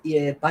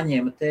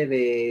paņēma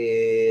tevi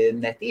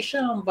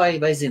netīšām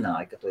vai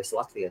zināja, ka tu esi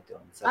latvieti?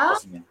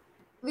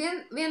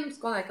 Vienam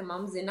skolniekam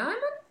mamma zināja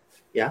mani.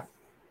 Jā.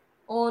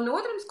 Un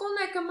otram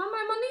skolniekam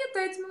mammai man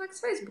ieteica, man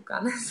liekas,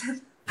 Facebookā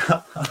nesen.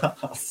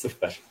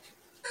 Super.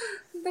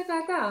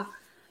 Tā.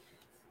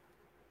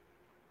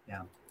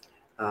 Jā.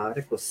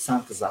 Rekus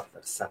Santa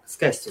Zatars saka,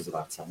 skaists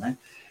uzvārds, ne?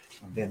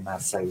 Un vienmēr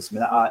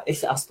sajūsmina.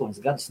 Es 8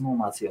 gadus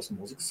nomācījos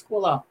mūzikas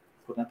skolā,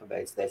 kur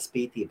nepabeidzu dēļ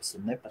spītības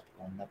un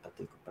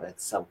nepatiku pret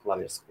savu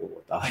klavieru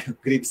skolotāju.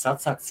 Gribas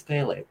atsākt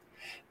spēlēt,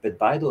 bet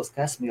baidos,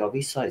 ka esmu jau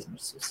visu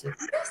aizmirsusi.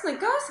 Tas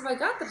nekas,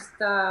 vajag atrast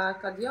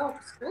kādu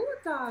jauku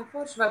skolotāju,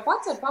 forši, vai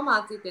pats var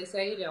pamācīties,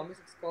 ja ir jau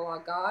mūzikas skolā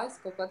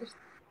gājis, kaut kā atrast.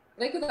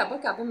 Reku tāpat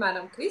kā,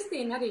 piemēram,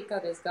 Kristīna arī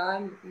kādreiz gāja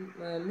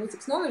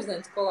mūzikas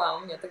novirzienu skolā,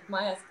 un viņa tagad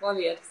mājās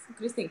klavieres.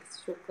 Kristīna,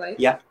 kas šuklēja.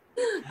 Jā.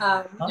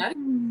 Viņa arī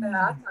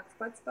atnāks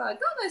pats spēlēt.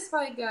 Galvenais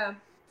vajag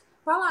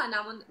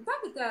palēnām, un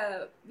tagad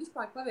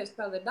vispār klavieru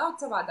spēle ir daudz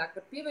savādāk,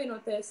 var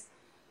pievienoties.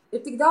 Ir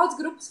tik daudz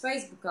grupas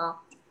Facebookā,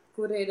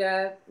 kur ir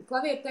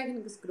klavieru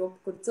tehnikas grupa,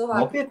 kur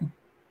cilvēki... Nopietni?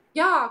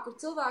 Jā, kur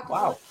cilvēki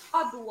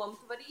padomu,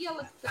 tu vari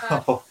ielikt...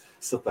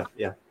 Super,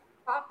 jā.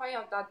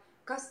 Pajautāt,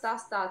 kas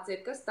tas tāds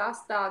ir, kas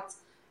tas tāds.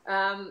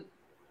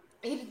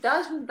 Ir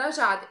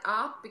dažādi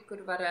api,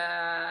 kur var...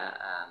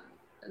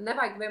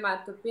 Nevajag vienmēr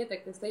tur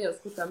pieteikties tajos,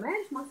 kur tā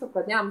mēneši maksā,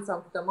 kad jāmaksā,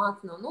 kur tā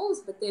māca no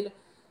nulles, bet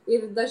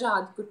ir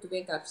dažādi, kur tu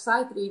vienkārši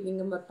sight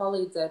readingam var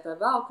palīdzēt vai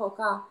vēl kaut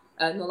kā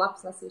no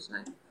lapas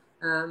lasīšanai.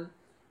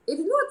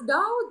 Ir ļoti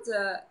daudz,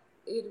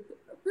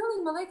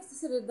 pilnīgi, man liekas,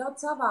 tas ir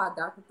daudz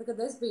savādāk.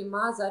 Kad es biju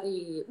maza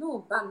arī,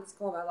 bērnu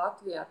skolā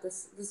Latvijā, tas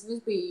viss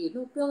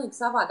bija, pilnīgi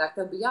savādāk.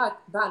 Tev bija jāiet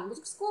bērnu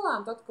mūzikas skolā,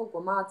 un tad kaut ko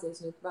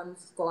mācījies, un ja tu bērnu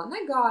mūzikas skolā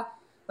negāja,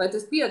 vai tu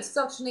esi pieaudzis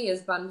celkšu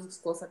neies bērnu mūzikas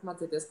skolā, sāk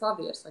mācīties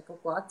klavieres vai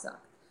kaut ko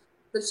atsākt.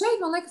 Tad šeit,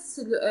 man liekas, tas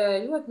ir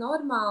ļoti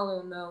normāli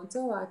un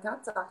cilvēki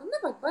atsāk. Un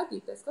nevajag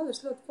baidīties,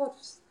 klavieres ļoti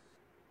foršas.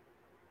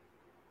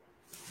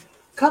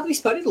 Kāda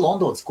vispār ir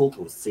Londonas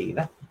kultūras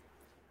dzīve?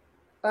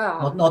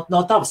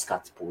 No tavas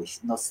skatu puses.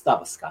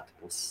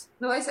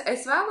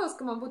 Es vēlos,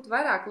 ka man būtu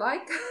vairāk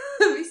laika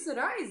visur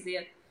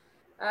aiziet.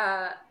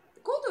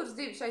 Kultūras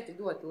dzīve šeit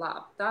ir ļoti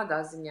laba.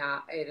 Tādā ziņā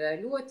ir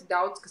ļoti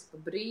daudz, kas pa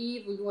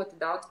brīvu,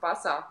 ļoti daudz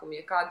pasākumu,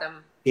 ja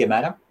kādam...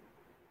 Piemēram?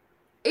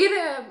 Ir,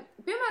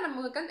 piemēram,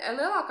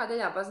 lielākā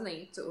daļā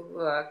baznīcu,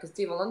 kas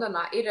dzīvo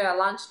Londonā, ir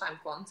lunchtime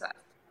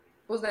koncerti.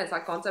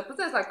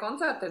 Pusdienslaiku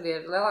koncerti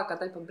ir lielākā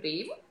daļa pa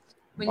brīvu.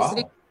 Viņas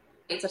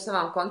rīkojas ar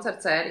savām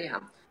koncertu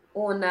sērijām.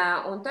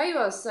 Un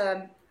tajos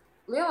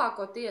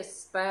lielākoties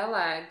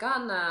spēlē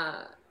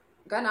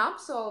gan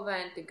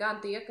absolventi, gan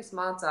tie, kas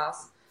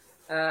mācās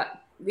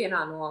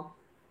vienā no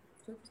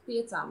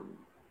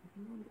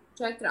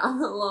 4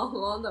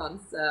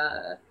 Londonas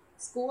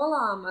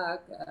skolām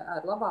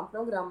ar labām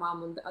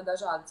programmām un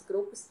dažādas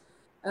grupas,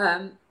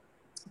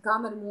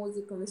 kameru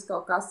mūziku un viss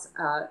kaut kas.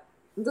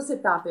 Tas ir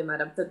tā,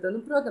 piemēram. Tad,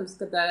 protams,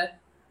 kad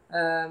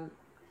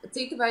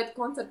cita veida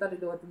koncerti arī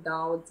ļoti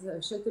daudz.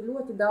 Šeit ir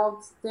ļoti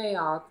daudz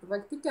teātru.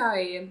 Vajag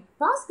tikai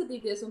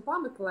paskatīties un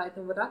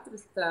pameklēt un var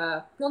atrast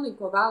pilnīgi,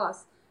 ko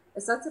vēlās.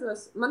 Es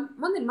atceros,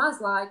 man ir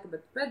maz laika,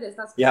 bet pēdējais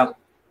tās,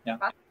 Jā.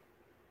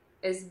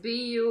 Es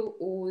biju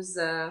uz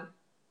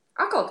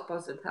Akaltu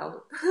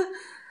Pozitēlu.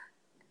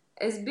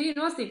 Es biju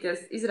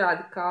nostīties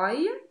izrādi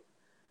kāja.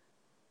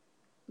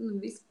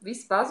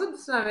 Viss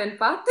pazudus vai vien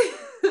pati.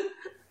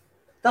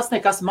 Tas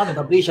nekas manu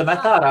no brīža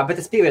met ārā, bet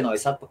es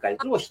pievienojos atpakaļ.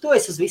 Droši, to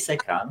es uz visu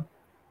ekrānu.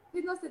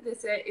 Biju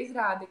nostīties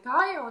izrādi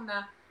kāja,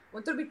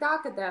 un tur bija tā,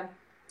 ka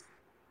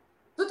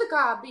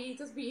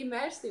tas bija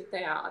imersīv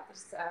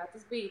teātris.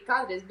 Tas bija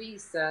kādreiz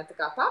bijis tā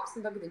kā pubs,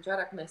 un tagad viņš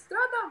vairāk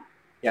nestrādā.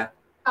 Jā.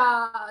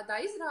 Tā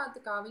izrāda,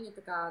 viņa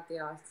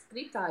tajā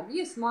skriptā ir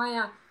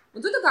viesmājā. Un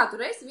tu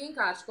tur esi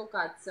vienkārši kaut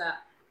kāds,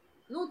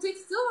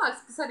 cits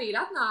cilvēks, kas arī ir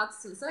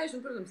atnācis un sēž,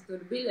 un, protams, tur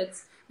ir biļets.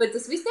 Bet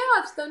tas viss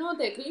teātris tev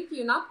notiek riņķī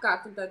un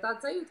apkārt, un tāda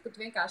sajūta, ka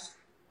tu vienkārši,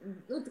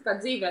 tā kā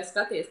dzīvē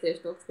skaties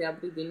tieši to, kas tajā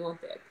brīdī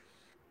notiek.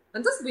 Un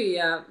tas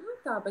bija,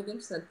 tā, bet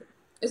interesanti.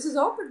 Es uz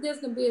operu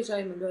diezgan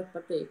bieži, man ļoti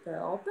patīk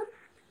opera.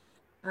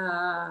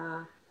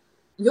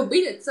 Jo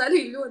biļets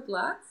arī ļoti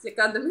lēts, ja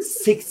kādam ir...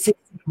 Cik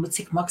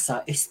Cik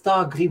maksā? Es tā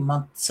gribu,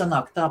 man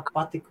sanāk tā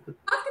patika.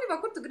 Atkarībā,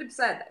 kur tu gribi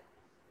sēdēt.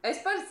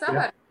 Es parasti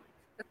savēru,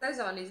 ka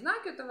sezona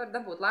iznāk, jo tu vari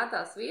dabūt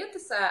lētās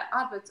vietas.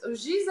 Ārpēc uz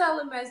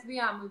Žizeli mēs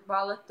bijām uz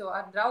baletu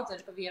ar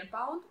draudzeni pa 1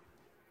 poundu.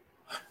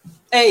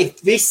 Ej,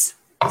 viss!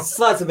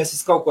 Slēdzamies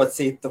uz kaut ko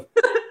citu.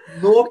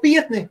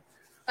 Nopietni!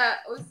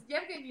 Uz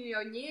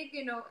Jevgeņu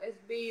Ņieginu es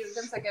biju,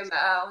 Ziemassvētkiem,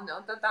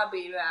 un tad tā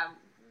bija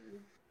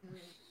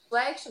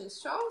plēkšanas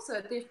šovs,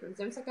 tieši pirms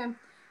Ziemassvētkiem.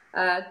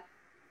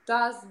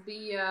 Tas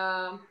bija,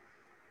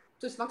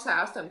 tas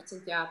maksāja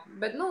 18, jā,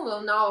 bet,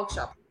 vēl nav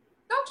augšā.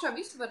 Augšā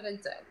visu var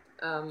redzēt.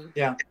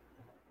 Jā.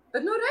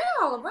 Bet,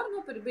 reāli var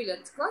nopirkt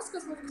biļetes.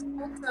 Klasiskās mūzikas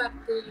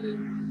koncerti,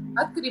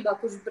 atkarībā,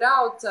 kurš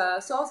brauc,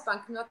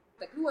 Solsbank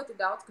notiek ļoti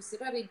daudz, kas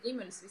ir arī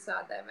ģimenes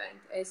visādi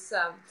eventi.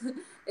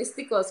 Es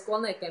tikko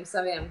skolniekiem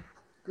saviem,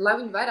 lai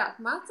viņi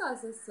vairāk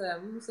mācās,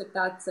 mums ir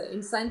tāds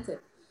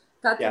incentive.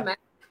 Katru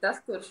mēnesi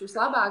tas, kurš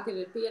vislabāk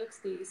ir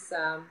pierakstījis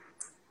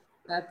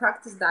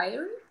practice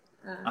diary,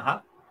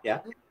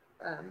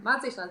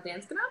 mācīšanās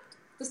dienas grāmatu.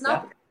 Tas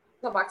nav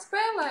labāk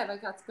spēlē vai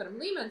kāds karam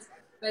līmenis,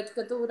 bet,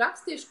 ka tu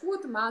raksti tieši, ko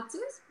tu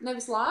mācies,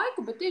 nevis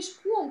laiku, bet tieši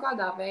ko un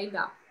kādā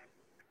veidā.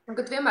 Un,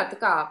 kad vienmēr tā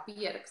kā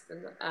pieraksti.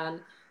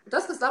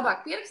 Tas, kas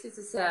labāk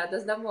pierakstīts,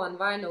 tas dabūna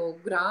vai nu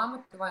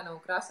grāmatu, vai nu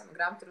krāsama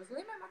grāmatu ar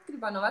uzlīmēm,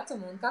 atkarībā no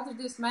vecuma, un katrs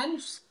 2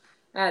 mēnešus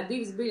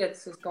 2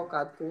 biļetes uz kaut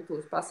kādu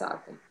kultūras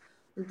pasākumu.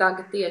 Un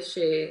tagad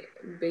tieši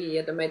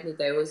bija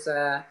mednītē uz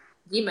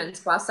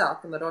ģimenes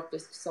pasākumu ar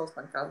orķestru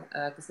Solsbankā,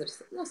 kas ir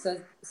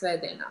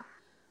svētdienā.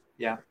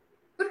 Jā.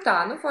 Tur tā,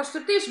 forši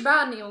tur tieši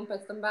bērni, un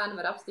pēc tam bērni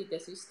var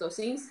apstīties visus tos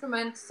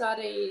instrumentus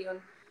arī, un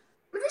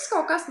viss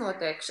kaut kas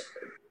notiek.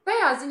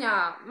 Tajā ziņā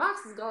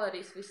mākslas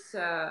galerijas viss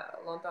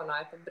Londonā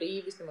ir pa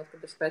brīvi, vismaz,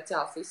 kad ir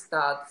speciāls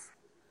izstādes.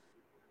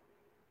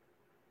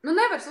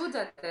 Nevar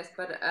sūdzēties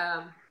par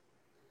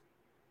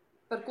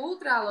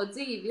kultūrālo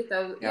dzīvi.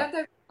 Ja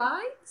tev ir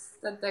laiks,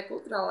 tad te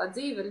kultūrālā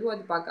dzīve ir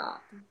ļoti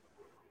bagāta.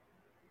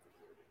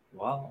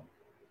 Wow.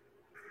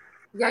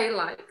 Ja ir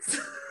laiks.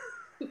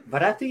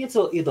 Varētu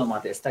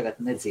iedomāties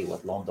tagad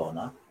nedzīvot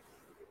Londonā?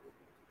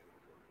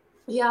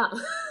 Jā.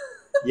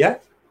 Ja?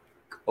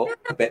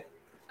 Kāpēc?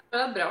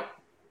 Atbraukt.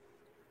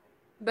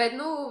 Bet,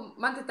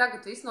 man te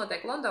tagad viss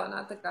notiek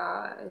Londonā, tā kā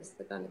es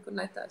nekur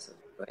netaisu.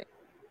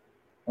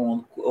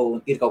 Un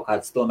ir kaut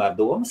kādas tomēr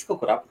domas,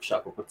 kaut kur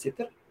apakšā, kaut kur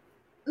citur?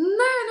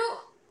 Nē,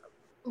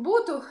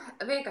 būtu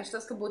vienkārši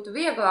tas, ka būtu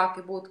vieglāk,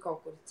 ja būtu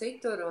kaut kur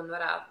citur un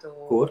varētu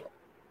Kur?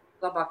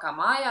 labākā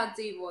mājā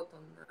dzīvot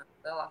un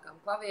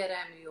lielākām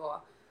klavierēm, jo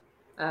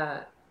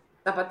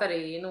tāpat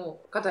arī,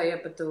 katā,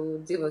 ja pat tu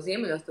dzīvo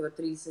ziemeļos, tu var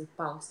 30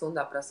 poundu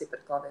stundā prasīt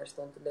par klavieru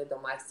stundu, tad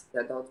iedomājies, cik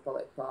daudz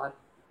paliek pāri.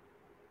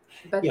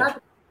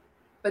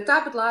 Bet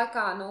tāpat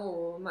laikā,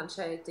 man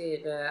šeit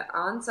ir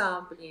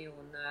ansambļi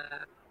un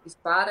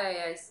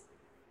vispārējais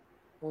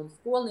un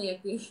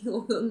skolnieki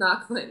un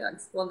nāk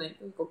vairāk skolnieki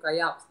un kaut kā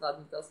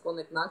jāapslādina tā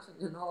skolnieku nākšana,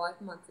 jo nav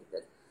laika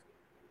mācīties.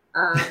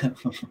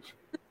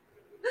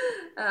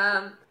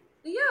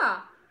 Jā,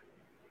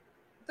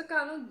 tā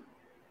kā,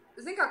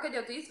 zin kā, kad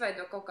jau tu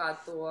izveido kaut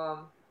kādu to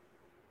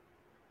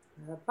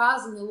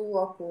paziņu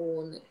loku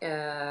un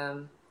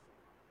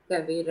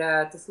tev ir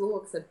tas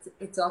loks ar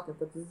cilvēkiem,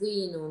 ko tu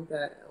zini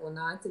un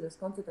aicini uz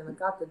koncertiem,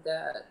 kā tad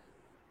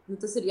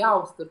tas ir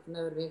jāuztur, tu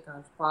nevar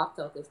vienkārši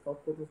pārcelties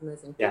kaut kur uz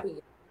nezinu kurī.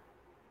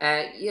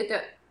 Ja te,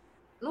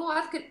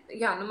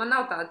 man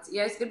nav tāds,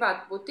 ja es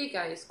gribētu būt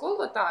tikai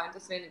skolotāji, un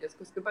tas vienīgais,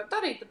 ko es gribētu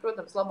darīt, tad,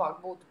 protams, labāk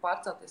būtu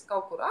pārcelties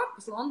kaut kur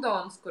ārpus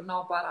Londonas, kur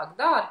nav pārāk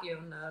dārgi,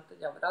 un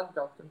tad jau var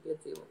atbraukt un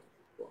piedzīvot.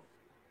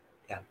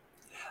 Jā.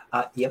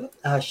 Ieva,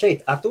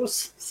 šeit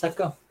Artūrs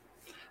saka,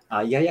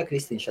 jā,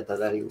 Kristīna šeit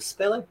tad arī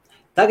uzspēlē.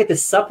 Tagad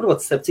es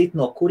saprotu, starp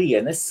citu, no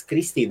kurienes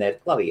Kristīna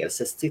ir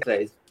klavieres. Es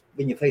citreiz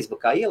viņa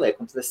Facebookā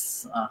ielieku, un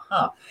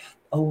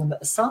Un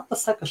Santa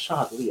saka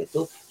šādu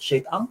lietu.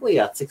 Šeit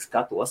Anglijā, cik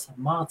skatos,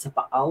 māca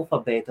pa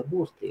alfabēta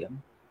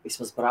burtiem.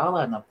 Vismaz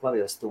brālēnam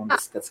klavieres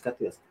stundas, kad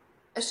skaties.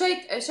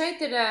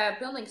 Šeit ir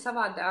pilnīgi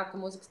savādāka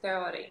mūzikas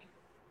teorija.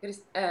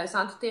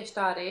 Santa tieši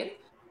tā arī ir.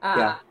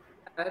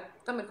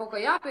 Tam ir kaut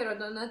ko jāpierod,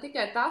 un ne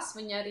tikai tas,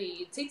 viņi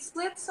arī citas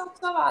lietas sauc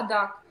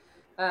savādāk.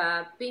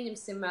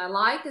 Pieņemsim,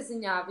 laika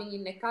ziņā viņi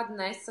nekad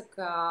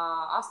nesaka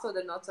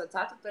 8. nots vai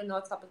 4.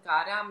 nots, tāpat kā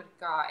arī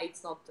Amerikā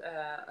 8 note,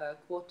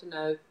 quarter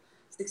note,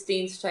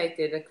 16 šeit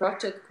ir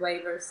crochet,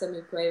 quaver,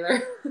 semi-quaver.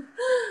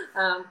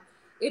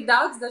 Ir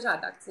daudz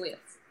dažādākas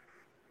lietas.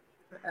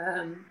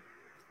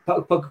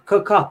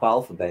 Kā pa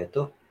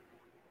alfabētu?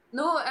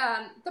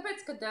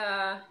 Tāpēc, kad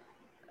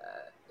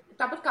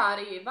tāpat kā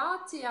arī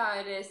Vācijā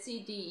ir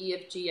C, D, E,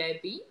 F, G, A,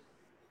 B.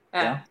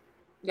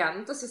 Jā,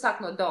 tas ir sāk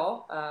no do.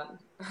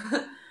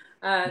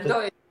 Do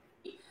ir.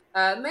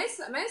 Mēs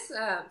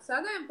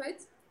strādājam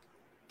pēc...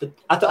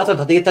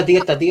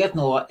 Tad iet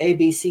no A,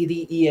 B, C,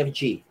 D, E, F,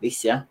 G.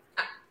 Viss, ja?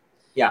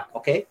 Jā,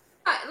 ok.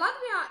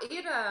 Latvijā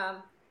ir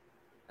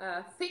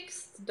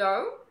fixed do,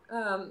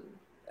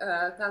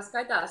 kā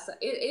skaitās,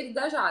 ir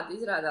dažādi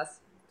izrādās,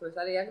 to es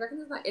arī agrāk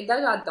nezināju, ir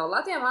dažādi do.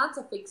 Latvijā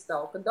māca fixed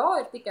do, ka do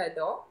ir tikai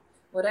do,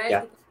 un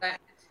reiz tikai.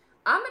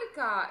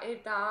 Amerikā ir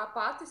tā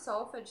pati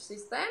solfeģa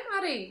sistēma,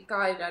 arī,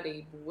 kā ir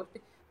arī burti,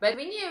 bet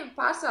viņiem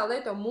pārsvarā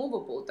lieto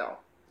movable do.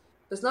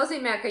 Tas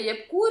nozīmē, ka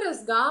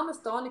jebkuras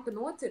gāmas tonika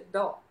nots ir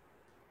do.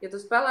 Ja tu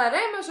spēlē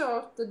re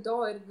mažoru, tad do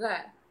ir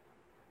re.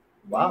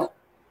 Wow.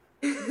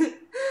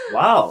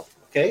 Wow,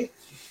 ok.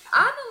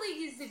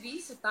 Analīzi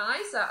visu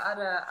taisa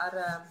ar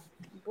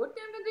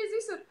burtiem gandrīz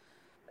visur.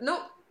 Nu,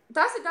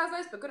 tas ir tās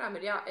lietas, pie kurām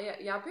ir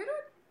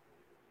jāpierod.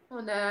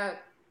 Un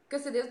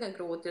kas ir diezgan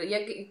grūti. Ja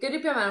ir,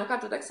 piemēram,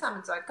 kārtot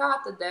eksāmenis vai kā,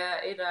 tad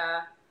ir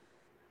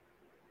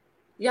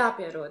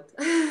jāpierod.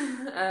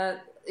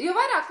 Jo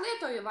vairāk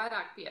lieto, jo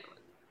vairāk pierod.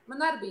 Man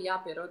arī bija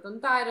jāpierod. Un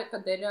tā ir,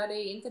 kad ir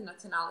arī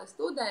internacionāli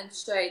studenti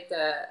šeit.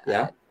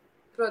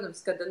 Protams,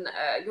 kad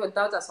ļoti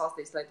daudzās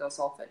valstīs lieto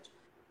solfeģu.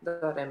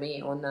 Doremi.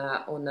 Un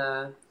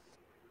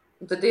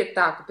tad ir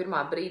tā, ka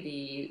pirmā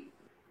brīdī,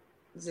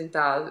 zin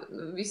tā,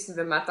 visi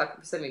vienmēr tā,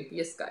 ka sevi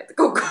pieskaita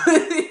kaut ko.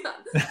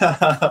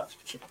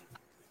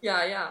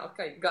 Jā, ok,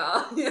 gā.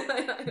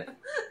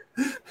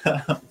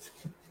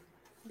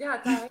 Jā,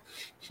 tā ir.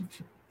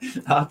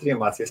 Ātri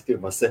iemācies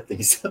pirmos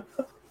 7.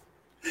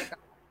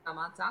 Tā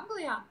māca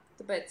Anglijā,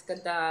 tāpēc,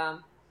 kad,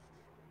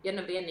 ja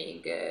ne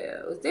vienīgi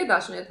uz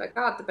dziedāšanu iet vai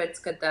kā, tāpēc,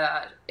 kad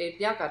ir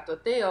jākārto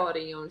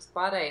teorija un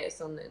pārējais,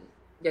 un,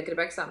 ja grib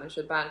eksāmenu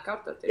šeit bērnu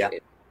kārtot,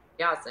 ir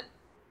jāzina.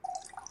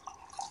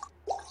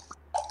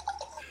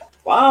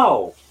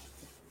 Wow!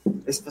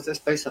 Es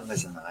pavisam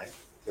nezināju.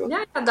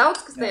 Jā,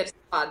 daudz, kas te ir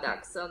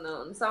savādāks.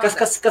 Un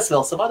savādāks. Kas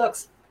vēl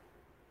savādāks?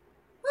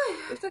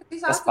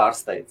 Kas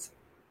pārsteidz?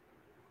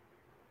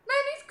 Nē,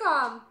 kā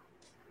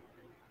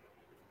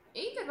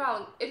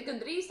intervāli ir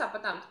gandrīz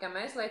tāpatām, tikai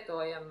mēs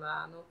lietojam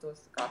tos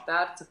kā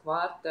tercu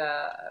kvarta.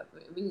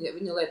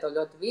 Viņi lieto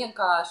ļoti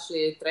vienkārši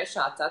 3,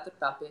 4,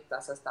 5,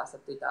 6,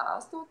 7,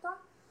 8.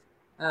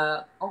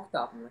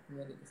 Oktāvu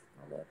vienīgas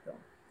lieto.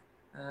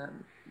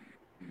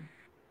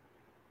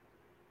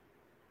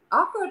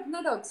 Akordi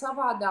nedaudz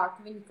savādāk,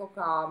 viņi kaut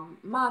kā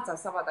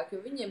mācās savādāk, jo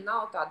viņiem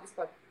nav tāda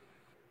vispār.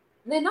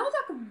 Ne, nav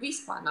tā, ka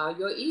vispār nav,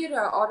 jo ir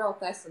oral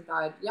test un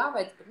tā ir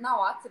jāveic, bet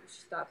nav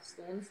atsevišķi tādas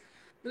stundas.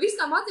 Nu, viss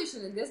tā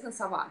mācīšana ir diezgan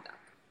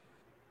savādāk.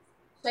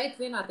 Šeit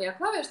vienā tajā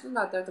klavieres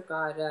stundā tev tā kā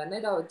ir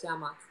nedaudz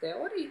jāmāc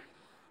teorija,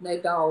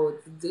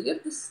 nedaudz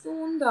dzirdes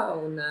stunda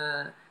un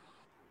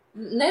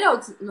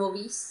nedaudz no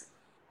visa.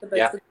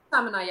 Tāpēc, ka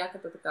eksāmenā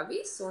jākārto tā kā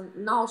viss, un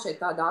nav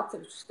šeit tāda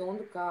atsevišķa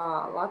stunda, kā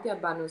Latvijā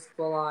bērnu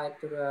skolā ir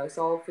tur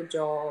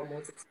solfeģo,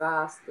 mūzikas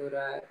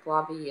vēsture,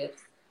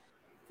 klavieres.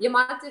 Ja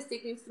mācies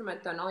tik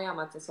instrumentu, tev nav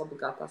jāmācies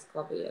obligātās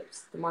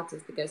klavieres. Tu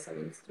mācies tikai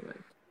savu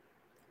instrumentu.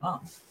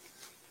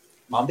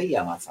 Man bija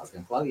jāmācās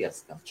gan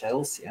klavieres, gan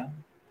čels, jā.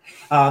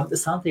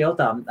 Santa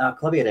jautā,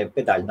 klavierēm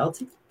pedāļi nav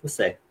cik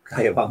pusē,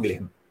 kā jau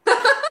angļiem?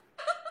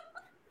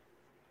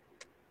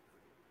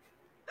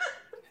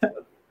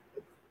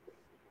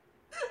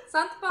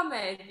 Santa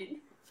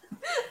pamēģini.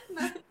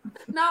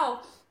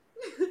 Nav.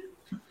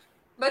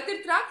 Bet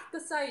ir traki, ka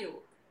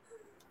sajūt.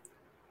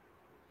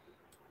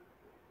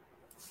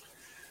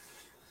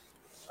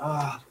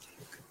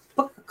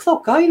 Klau,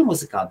 kā ir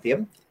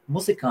muzikantiem?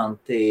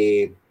 Muzikanti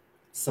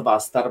savā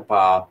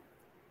starpā,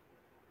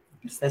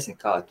 es nezinu,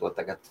 kā to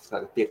tagad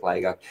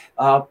pieklājīgāk.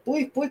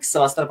 Puikas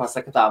savā starpā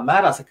saka tā,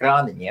 mērās ar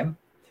krāniņiem.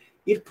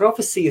 Ir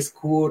profesijas,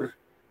 kur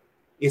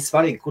ir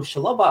svarīgi, kurš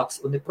ir labāks,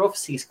 un ir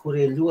profesijas, kur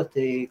ir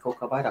ļoti kaut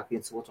kā vairāk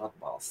viens otru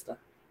atbalsta.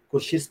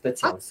 Kurš ir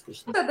speciālists?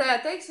 Kurš... Tad,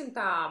 teiksim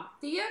tā,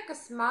 tie,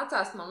 kas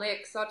mācās, man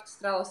liekas,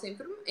 orķestrālos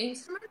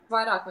instrumentus,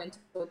 vairāk viens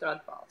otru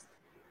atbalsta.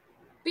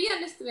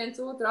 Pianisti viens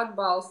otru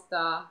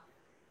atbalsta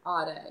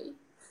ārēji.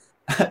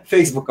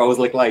 Facebookā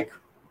uzliek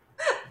laiku.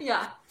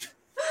 Jā.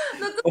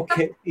 Nu, ok,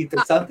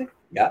 interesanti.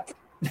 Jā.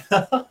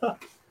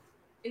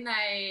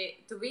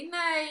 Tu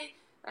vinēji.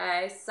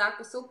 Es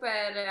saku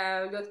super,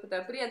 ļoti par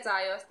tevi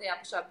priecājos, tajā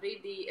pašā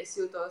brīdī es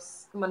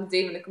jūtos, ka mana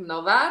dzīve nekam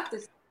nav vērta,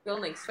 es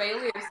pilnīgs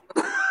failures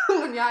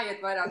un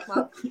jāiet vairāk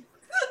mācīt.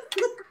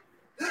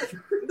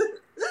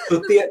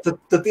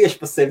 Tu tieši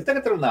par sevi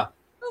tagad runā?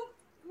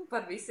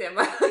 Par visiem.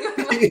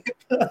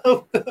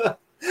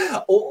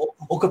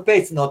 Un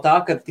kāpēc no tā,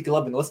 ka tik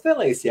labi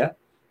nospēlējis, ja?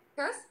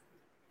 Kas?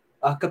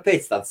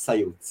 Kāpēc tāds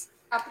sajūts?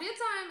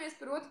 Priecājamies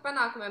par otru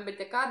panākumiem,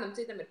 bet ja kādam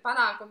citam ir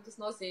panākumi, tas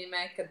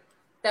nozīmē, ka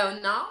tev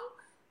nav.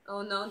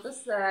 Un tas,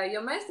 jo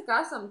mēs tā kā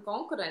esam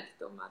konkurenti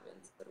tomēr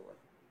viens par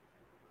otru.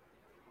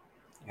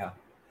 Jā.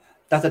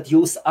 Tātad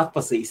jūs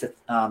atpazīstat,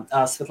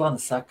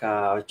 Svetlana saka,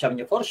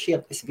 čaviņa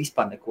foršiet, es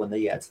vispār neko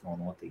nejēdzu no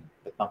notīm,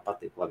 bet man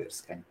patīk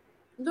klavieres skaņa.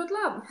 Dod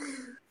labi.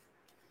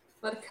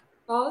 Var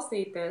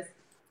klausīties.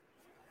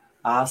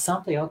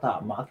 Santa jautā,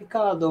 māki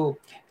kādu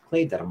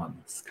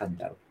Kleidermanu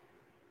skaņdaru?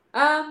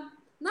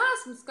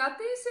 Neesmu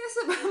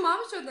skatījusies,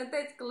 mamma šodien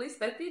teica, ka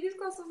Listetīdi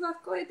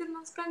izklausās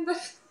Kleidermanu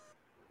skaņdaru.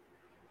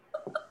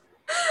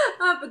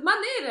 Bet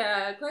man ir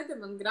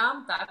Kleidermanu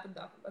grāmatā,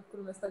 ar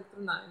kuru mēs tagad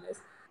runājamies.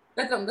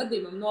 Katram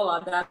gadījumam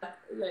nolādēt,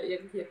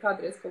 ja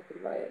kādreiz kaut kur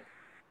vajag.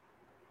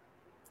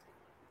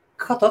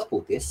 Kā tu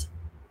atpūties?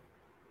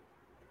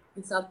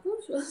 Es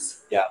atpūšos?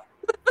 Jā.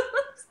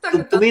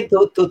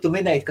 Tu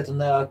minēji, ka tu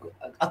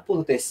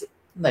atpūties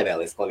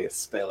nevēlies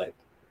klavieres spēlēt?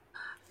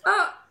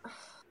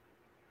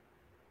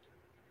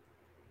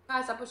 Kā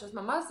es sapušos,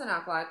 man maz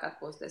sanāk laika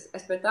atpūsties.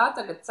 Es pie tā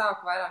tagad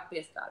sāku vairāk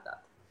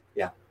piestrādāt.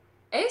 Jā.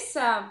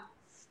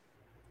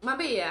 Man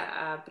bija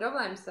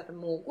problēmas ar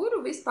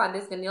muguru vispār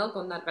diezgan ilgi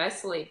un ar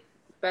veselību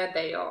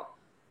pēdējo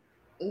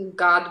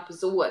gadu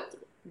pusotru.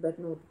 Bet,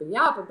 bija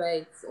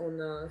jāpabeidz un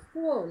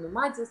skolu un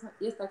maģis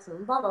iestāks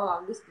un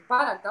vispār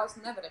pārāk daudz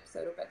nevarēja par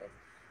sevi rūpēties.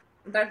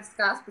 Un tagad es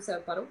kāds par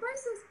sevi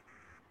parūpēsies.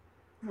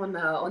 Un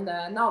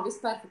nav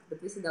viss perfekti, bet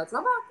viss ir daudz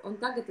labāk. Un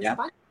tagad es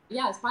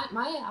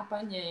maijā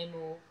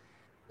paņēmu.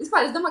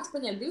 Vispār es domāju, ka es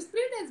paņēmu 2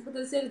 brīvdienas, bet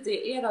es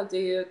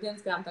ieraudzīju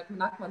dienas grāmatā, ka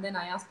man nākamā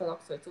dienā jāspēlē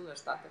Oksfordas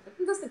universitātē. Bet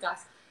tas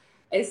nekās.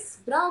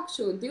 Es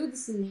braukšu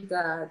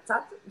 25.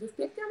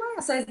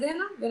 maijā,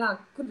 sestdienā,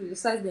 kur ir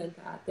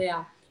sestdienā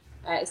tajā.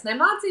 Es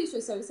nemācīšu,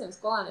 es jau visiem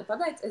skolēniem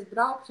pateicu, es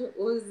braukšu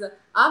uz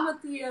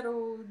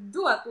amatieru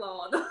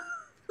duatlonu.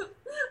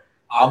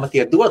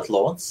 Amatieru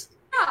duatlons?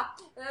 Jā,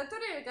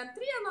 tur ir gan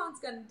triatlons,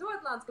 gan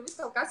duatlons, ka viss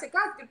kaut kas, ja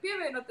kāds grib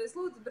pievienoties,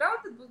 lūdzu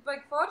braukt, tad būs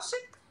baigi forši.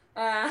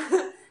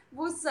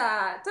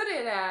 Tur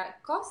ir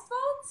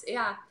Kostvalds,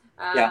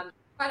 var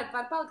palikt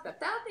ar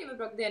teltīm, var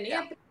braukt dienu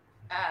iepriekš.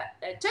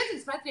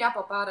 400 metri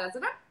jāpau pāri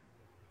ezeram.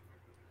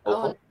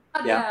 Un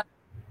tad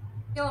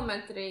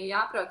kilometri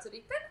jābrauc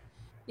riteni.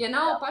 Ja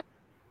nav paši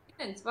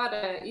ritenis, var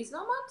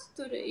iznomāt,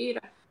 tur ir.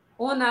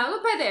 Un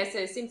pēdējais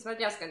 100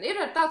 metri jāskan. Ir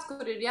tāds,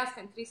 kur ir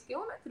jāskan 3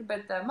 kilometri,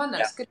 bet man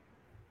ar skribi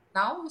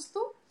nav uz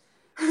tu.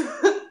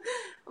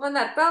 Man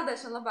ar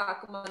peldēšanu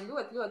labāk, un man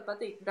ļoti, ļoti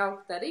patīk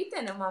braukt ar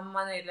riteni.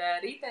 Man ir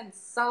ritenis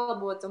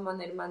salabots, un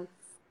man ir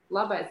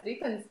labais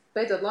ritenis.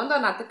 Beidzot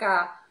Londonā, tā kā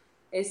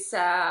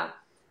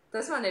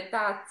tas man ir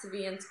tāds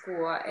viens,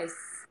 ko es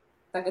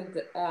tagad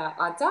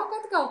atsāku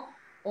atkal.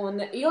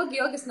 Un ilgi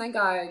es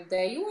negāju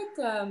dejot,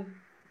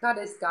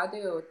 kādreiz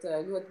gādījot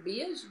ļoti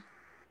bieži.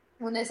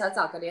 Un es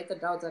atsāku arī iet ar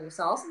draudzēm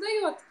salsu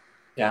dejot.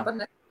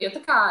 Jo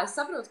tā kā es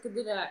saprotu, ka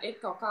ir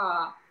kaut kā.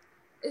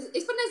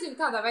 Es pat nezinu,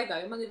 kādā veidā,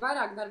 jo man ir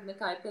vairāk darba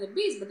nekā ir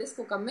bijis, bet es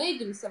kaut kā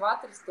mēģinu sev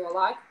atrast to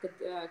laiku, kad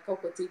kaut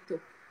ko citu.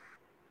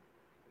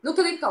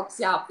 Kad ir kaut kas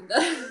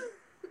jāpadara.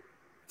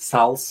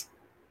 Sals.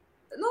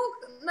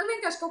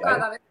 Vienkārši kaut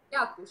kādā veidā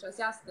jāatpūšās,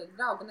 jāsatiek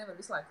draugu, nevar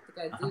visu laiku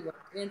tikai dzīvot.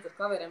 Viens ar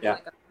klavieriem,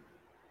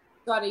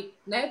 tu arī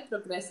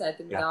neprogresē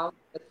tik daudz.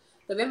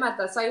 Tad vienmēr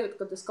tā sajūta,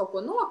 ka tu kaut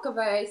ko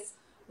nokavējis,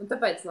 un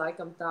tāpēc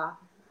laikam tā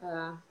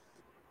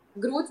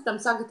grūti tam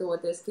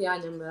sagatavoties, ka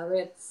jāņem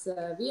lietas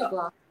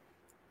vieglāk.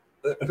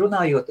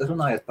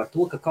 Runājot par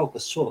to, ka kaut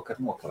kas šovakar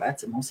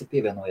nokavēts, mums ir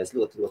pievienojies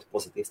ļoti, ļoti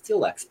pozitīvs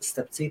cilvēks.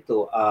 Starp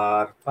citu,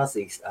 ar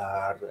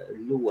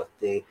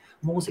ļoti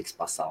mūzikas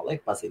pasaulē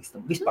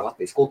pazīstam, vispār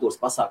Latvijas kultūras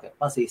pasaulē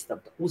pazīstam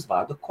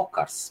uzvārdu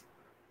Kokars.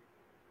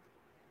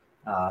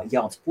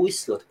 Jauns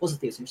puisis, ļoti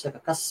pozitīvs. Viņš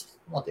saka, kas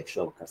notiek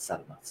šovakar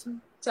sarunāts?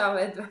 Čau,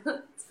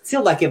 Edvards.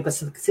 Cilvēkiem,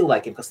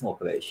 kas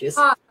nokavējušies.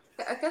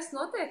 Kas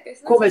notiek?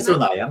 Ko mēs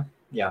runājam?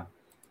 Jā.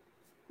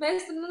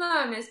 Mēs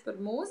runājamies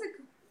par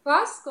mūziku.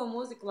 Klasisko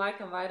mūziku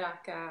laikam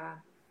vairāk,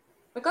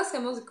 par klasisko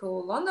mūziku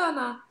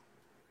Londonā,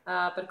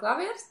 par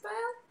klavieres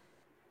spēli.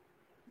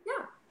 Jā,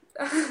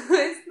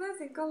 es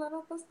nezinu, kā lai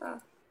vēl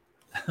pastāst.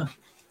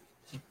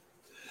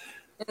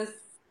 Es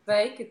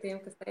sveiku tiem,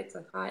 kas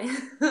teica hai.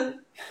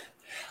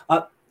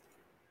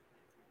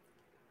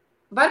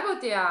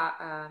 Varbūt,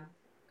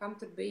 kam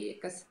tur bija,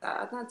 kas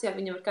atnāca,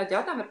 viņam ir kādi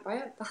jautājumi, var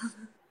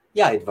pajautāt.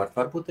 Jā, Edvard,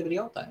 varbūt tev ir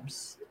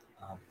jautājums.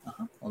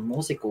 Un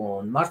mūziku,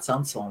 un Marts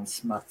Ansons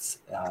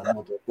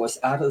nodarbojas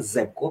ar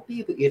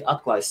zemkopību, ir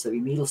atklājis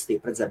savu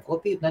mīlestību pret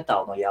zemkopību,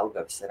 netālu no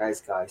Jelgavas ir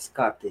aizgājis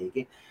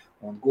kārtīgi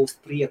un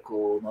gūst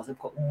prieku no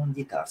zemkopību un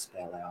ģitāru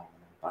spēlē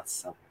un pats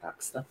savu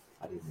raksta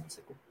arī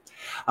mūziku.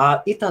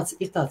 Ir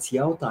tāds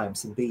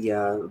jautājums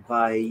bija,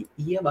 vai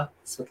Ieva,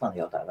 Svetlana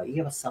jautāja, vai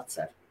Ieva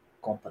sacer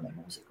komponē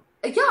mūziku?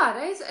 Jā,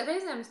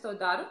 reizēm es to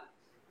daru.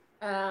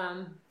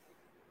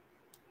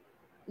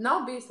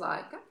 Nav bijis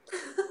laika.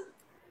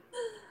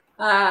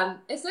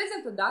 Es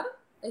reizēm to daru.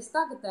 Es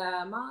tagad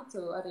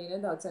mācu arī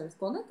nedaudz saviem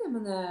skolniekiem.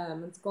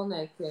 Man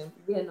skolnieki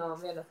viena no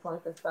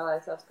skolniekiem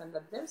spēlēja savu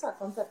skandarbu Ziemassvētku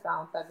koncertā,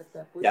 un tagad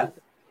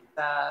puisīti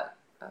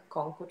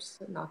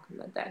konkursu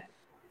nākamnedēļ.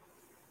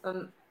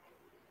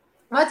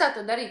 Vajadzētu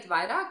to darīt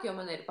vairāk, jo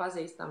man ir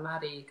pazīstami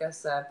arī,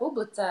 kas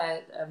publicē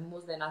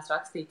mūsdienās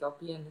rakstīto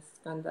pianistu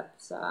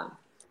skandarbus.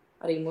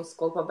 Arī mūsu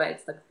skolu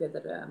pabeidz, tagad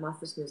piedara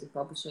Masters Music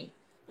Publishing.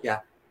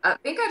 Jā.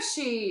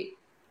 Vienkārši,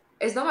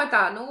 es domāju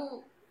tā,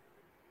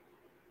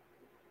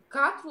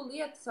 katru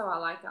lietu savā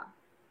laikā,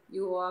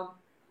 jo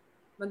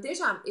man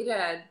tiešām ir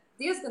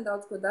diezgan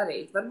daudz ko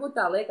darīt. Varbūt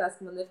tā liekas,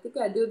 ka man ir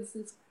tikai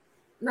 20,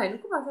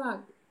 kopā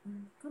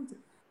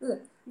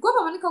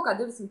man ir kaut kā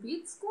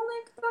 25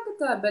 skolnieki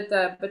tagad,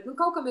 bet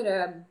kaut kam ir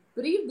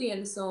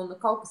brīvdienas un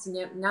kaut kas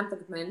ņem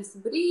tagad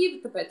mēnesi brīvi,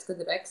 tāpēc, kad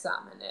ir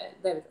eksāmeni,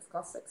 9.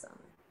 klases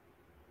eksāmeni.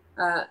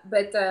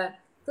 Bet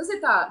tas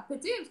ir tā,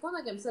 pēc dzīves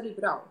skolniekiem es arī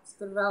braucu,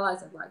 tur vēl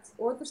aiziet laiks.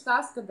 Otrs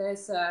tas, kad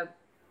es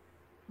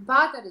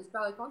Pāt arī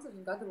spēlēju koncertu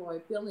un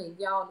gatavoju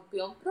pilnīgi jaunu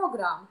pilnu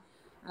programmu.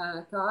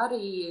 kā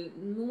arī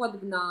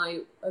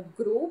nodibināju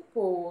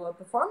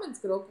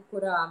performance grupu,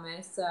 kurā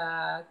mēs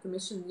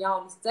commission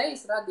jaunas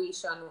dzejas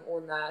radīšanu,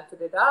 un tur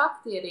ir ar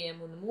aktieriem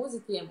un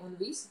mūziķiem, un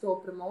visu to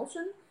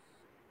promotion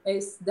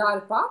es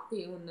daru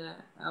pati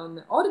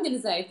un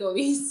organizēju to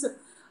visu,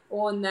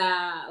 un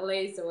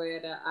līdzoju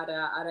ar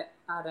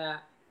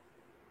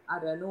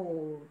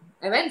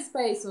event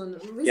space un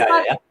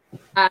vispār. Jā.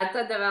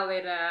 Tad vēl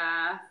ir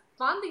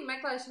funding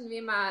meklēšana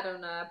vienmēr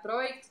un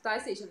projektu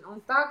taisīšana.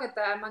 Un tagad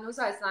man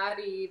uzaicināja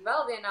arī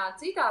vēl vienā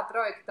citā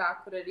projektā,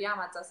 kur ir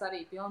jāmācās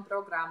arī pilna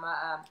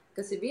programma,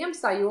 kas ir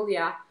 11.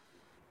 jūlijā,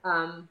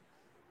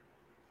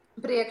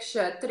 priekš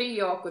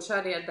trio, kurš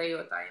arī ar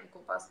dejotājiem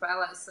kopā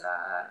spēlēs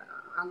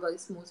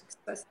Anglijas mūzikas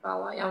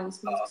festivālā, jaunas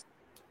mūzikas.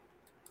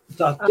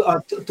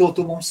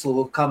 Tu mums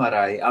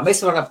kamerai. Mēs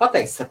varam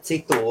pateikt, starp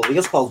citu,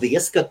 liels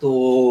paldies, ka tu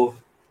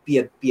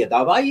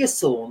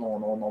piedāvājies un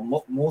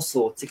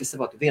mūsu, cik es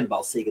saprotu,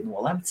 vienbalsīgi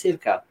nolemts ir,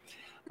 ka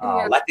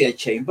Latvijas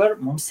Chamber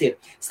mums ir,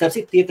 starp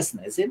citu, tie, kas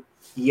nezin,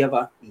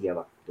 Ieva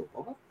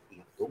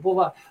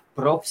Dubova,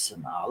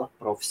 profesionāla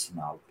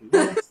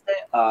pianiste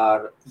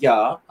ar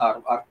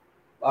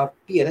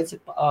pieredzi.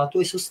 Tu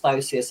esi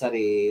uzstājusies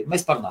arī,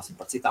 mēs parunāsim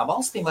par citām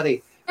valstīm arī.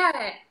 Jā.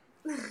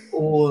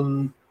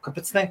 Un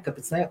kāpēc ne?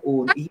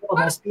 Un Ieva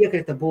mums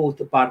piekrita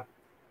būt par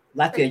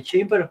Latvijas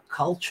Chamber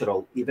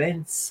Cultural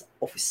Events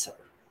Officer.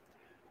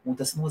 Un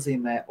tas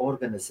nozīmē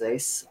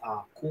organizēs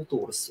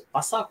kultūras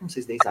pasākums,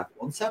 visdrīzāk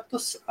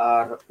koncertus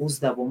ar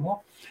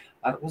uzdevumu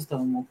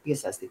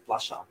piesaistīt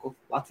plašāku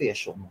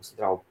latviešu un mūsu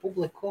draugu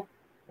publiku.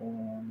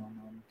 Un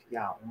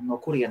no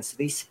kurienes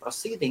visi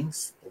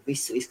proceedings,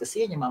 viss, kas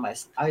ieņemamais,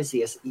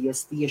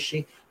 ies tieši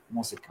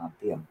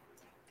muzikantiem.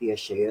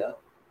 Tieši,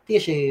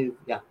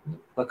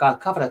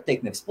 kā varētu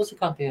teikt, nevis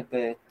muzikantiem,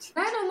 bet...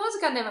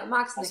 Muzikantiem,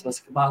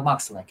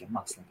 māksliniekiem,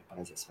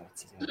 pareizies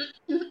vērts.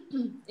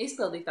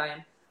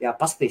 Izpildītājiem. Jā,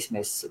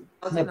 paskatīsimies,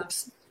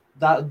 nebūs.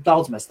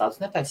 Daudz mēs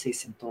tādus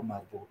netaisīsim,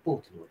 tomēr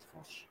būtu ļoti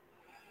forši.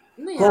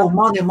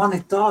 Man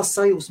ir tā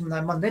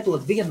sajūsma, man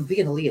nedod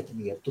viena lieta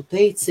mieru. Tu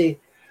teici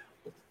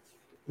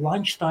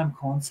lunchtime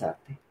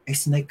koncerti.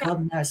 Es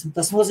nekad neesmu.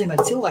 Tas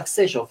nozīmē, cilvēks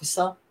sēž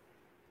ofisā,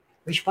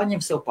 viņš paņem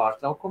sev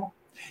pārtraukumu.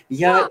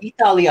 Ja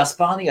Itālijā,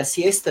 Spānijā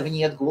siesta,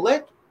 viņi iet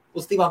gulēt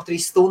uz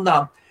 2-3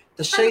 stundām,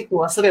 tad šeit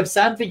no saviem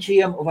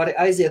sandvičiem var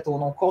aiziet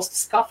un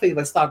Kostas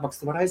kafiju vai Starbucks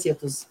tu var aiziet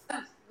uz...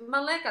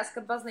 Man liekas,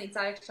 ka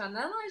baznīcā iekšā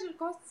nelaiž ar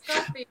Kostas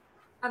kafiju,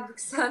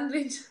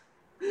 sandviču.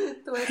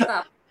 To es tā.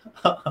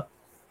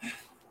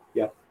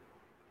 Jā.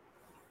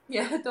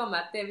 Jā,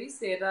 tomēr tie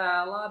visi ir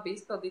labi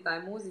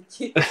izpildītāji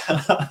mūziķi.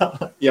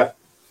 Jā.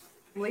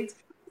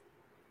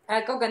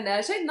 Kaut gan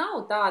šeit nav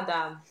tāda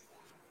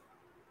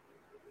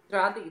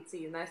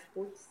tradīcija nes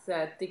puķis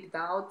tik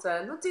daudz.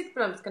 Citi,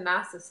 protams, ka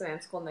nes ar saviem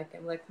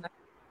skolniekiem liek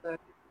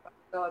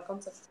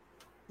koncerts.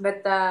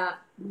 Bet,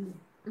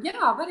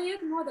 var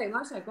iet noteikti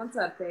mašai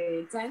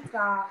koncerti.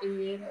 Centrā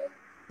ir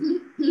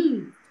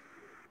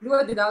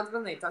ļoti daudz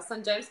baznīcās.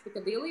 St. James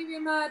Piccadilly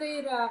vienmēr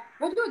ir.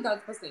 Vai ļoti daudz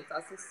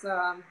baznīcās.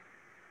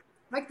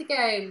 Vajag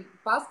tikai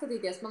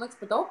paskatīties, man liekas,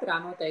 pat operā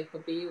noteikti pa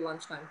brīvu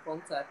lunchtime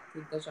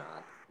koncerti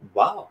dažādi.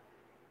 Wow!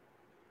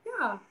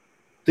 Jā.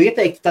 Tu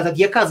ieteikti, tātad,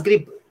 ja kāds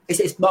grib,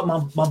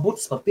 man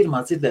būtis pirmā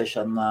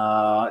dzirdēšana,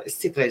 es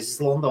citreiz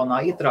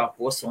Londonā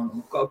ietrāpos,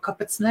 un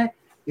kāpēc ne?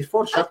 Ir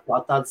forši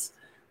atklāt tādas...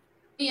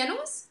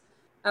 Vienos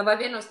vai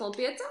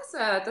 1:05,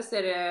 tas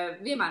ir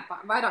vienmēr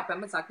vairāk vai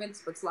mazāk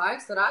viens pats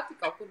laiks, rāti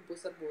kaut kur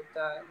būs varbūt,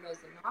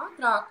 nezinu,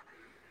 ātrāk.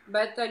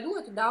 Bet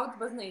ļoti daudz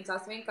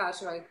baznīcās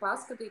vienkārši vajag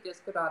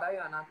paskatīties, kurā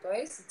rajonā tu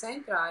esi.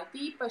 Centrā ir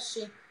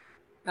īpaši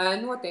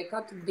notiek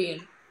katru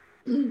dienu.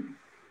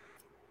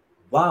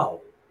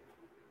 Wow!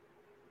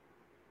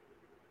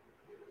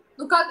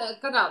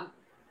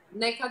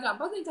 Ne katrā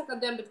baznīcā katru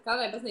dienu, bet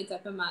kādai baznīcā,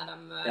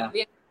 piemēram,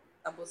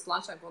 vienā būs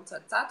lunchtime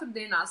koncerts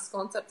ceturtdienās,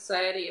 koncertu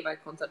sērija, vai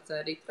koncertu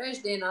sērija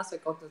trešdienās,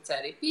 vai koncertu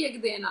sērija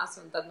piekdienās,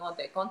 un tad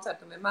notiek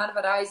koncerti, un vienmēr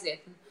var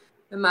aiziet, un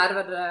vienmēr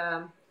var...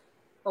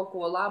 kaut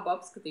ko labu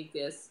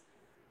apskatīties.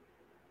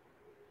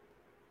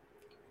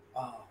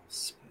 Wow,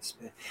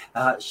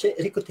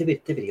 Riku, tev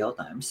ir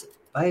jautājums.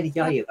 Vai ir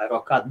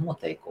jāievēro kādi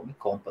noteikumi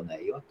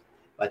komponējot,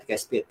 vai tikai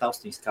spied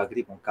taustiņus, kā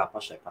grib un kā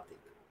pašai patīk?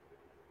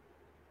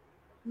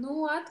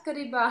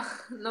 Atkarībā,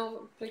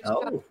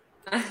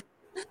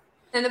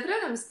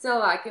 protams,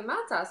 cilvēki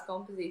mācās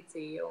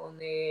kompozīciju un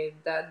ir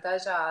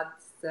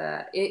dažādas,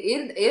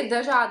 ir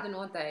dažādi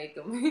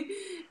noteikumi.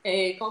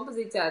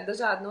 Kompozīcijā ir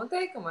dažādi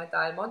noteikumi, vai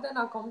tā ir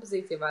modernā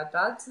kompozīcija vai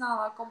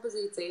tradicionālā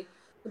kompozīcija.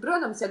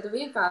 Protams, ja tu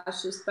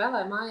vienkārši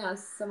spēlē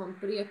mājās savam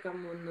priekam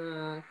un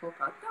kaut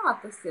kā tā,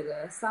 tas ir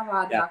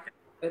savādāk.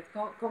 Bet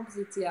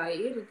kompozīcijā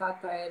ir tā,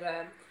 ka ir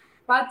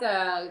pat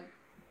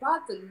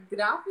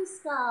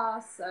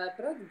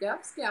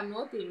grafiskajām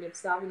notīm ir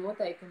savi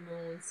noteikumi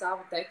un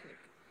sava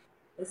tehnika.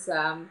 Es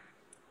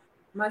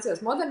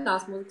mācījos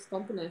modernās mūzikas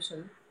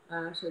komponēšanu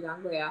šeit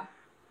Anglijā.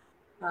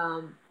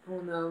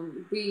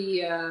 Mums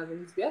bija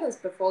arī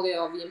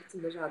portfolio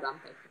 11 dažādām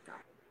tehnikām.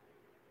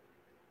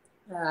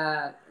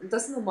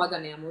 Tas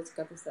modernajā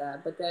mūzikā,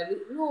 bet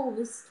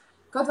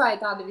kaut vai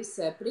tādi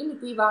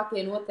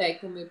primitīvākie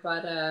noteikumi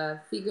par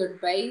figured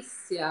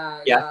bass,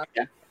 Jā.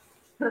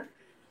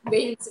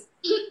 Viņas,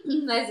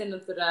 nezinu,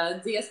 tur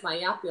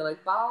dziesmai jāpieliek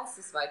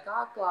balsis vai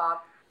kā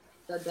klāt,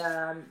 tad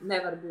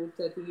nevar būt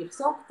tīras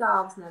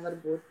oktāvas, nevar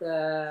būt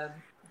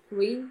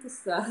kvintas,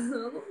 tā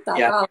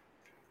kā.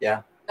 Jā.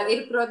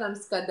 Ir,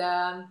 protams, kad,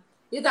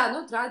 ja tā,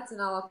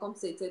 tradicionālā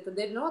kompozīcija, tad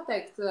ir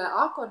noteikti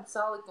akordu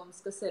salikums,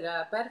 kas ir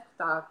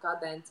perfektā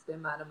kadence,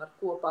 piemēram, ar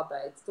ko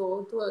pabeidz.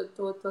 To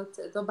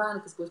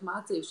bērni, kas būs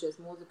mācījušies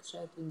mūziku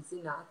šeit, viņi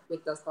zināt,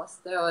 5.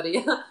 klases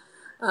teorija.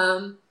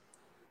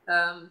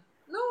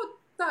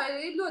 Tā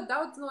ir ļoti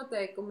daudz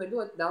noteikumu, ir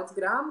ļoti daudz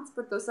grāmatas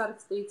par to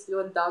sarakstīts,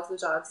 ļoti daudz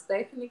dažādas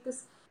tehnikas.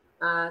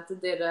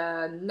 Tad ir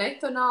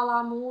netonālā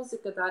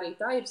mūzika, tā arī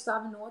tā ir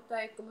savi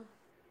noteikumi.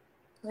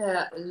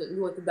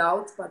 Ļoti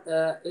daudz pat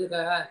ir,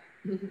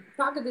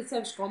 tagad ir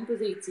sevišķi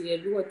kompozīcija,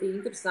 ir ļoti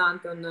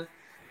interesanti un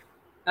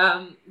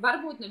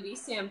varbūt ne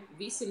visiem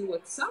visi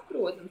ļoti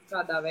saprotams,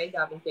 kādā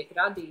veidā viņi tiek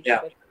radīti,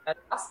 bet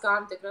tas, kā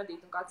viņi tiek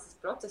radīti un kāds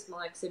tas process,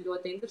 man liekas, ir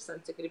ļoti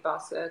interesants, ja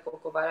gribās kaut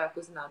ko vairāk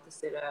uzzināt,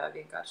 tas ir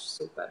vienkārši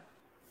super.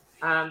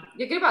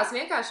 Ja gribās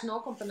vienkārši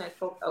nokomponēt,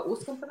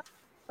 uzkomponēt,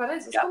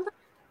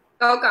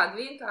 kaut kādu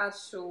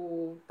vienkāršu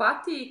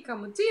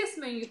patīkamu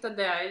dziesmiņu,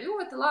 tad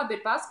ļoti labi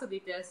ir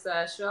paskatīties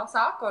šos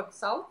akordu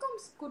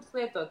salikums, kurus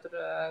lieto tur,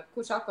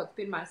 kurš akords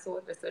 1,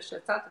 2,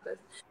 3, 4.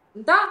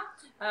 Tā,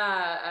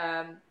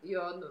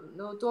 jo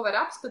to var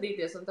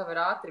apskatīties un tā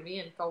var ātri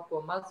vien kaut ko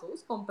mazu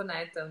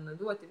uzkomponēt un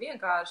ļoti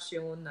vienkārši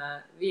un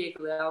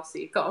viegli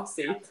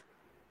klausīt.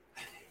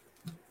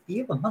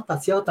 Ieva, man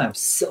tāds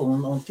jautājums,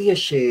 un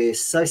tieši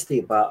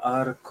saistībā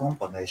ar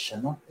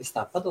komponēšanu, es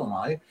tā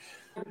padomāju,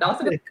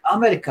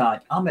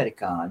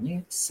 amerikāņi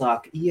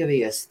sāk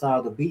ieviest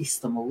tādu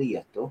bīstamu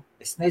lietu.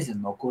 Es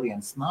nezinu, no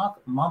kurienes nāk.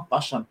 Man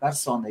pašam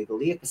personīgi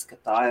liekas, ka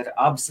tā ir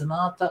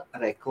apzināta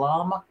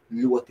reklāma,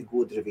 ļoti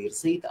gudri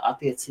virzīta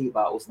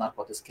attiecībā uz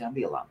narkotiskajām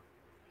vielām.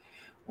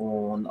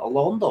 Un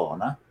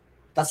Londona,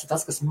 tas ir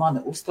tas, kas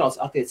mani uztrauc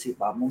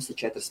attiecībā. Mums ir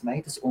 4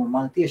 meitas, un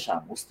mani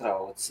tiešām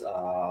uztrauc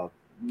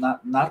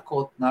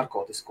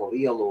narkotisko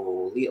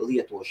vielu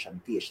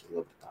lietošana tieši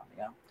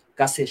Lielbritānijā.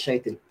 Kas ir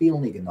šeit ir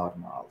pilnīgi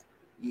normāli.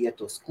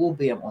 Iet uz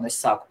klubiem, un es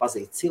sāku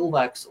pazīt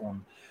cilvēkus,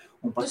 un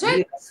pat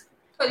liekas...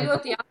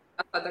 Ļoti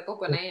jāsaka, kaut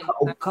ko neiem.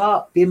 Un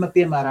kā,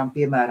 piemēram,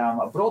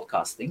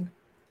 broadcasting,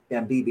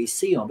 piemēram,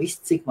 BBC, un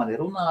visi, cik man ir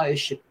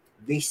runājuši,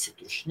 visi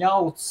tur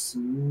šņauts,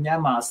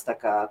 ņemās tā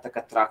kā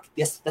traki.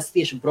 Tas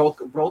tieši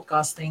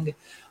broadcasting,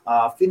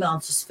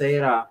 finansu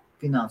sfērā,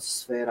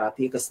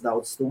 tie, kas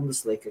daudz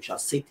stundas liek iekšā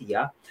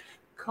Cityjā.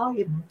 Kā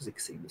ir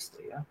mūzikas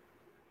industrijā?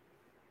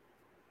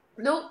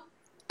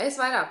 Es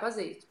vairāk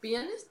pazīstu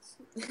pianistus.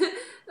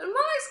 Man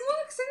liekas,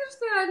 mūzikas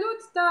industrijā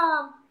ļoti tā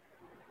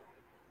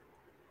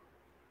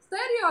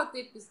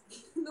stereotipiski.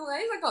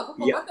 Es atkal kaut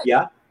ko pateicu.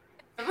 Jā.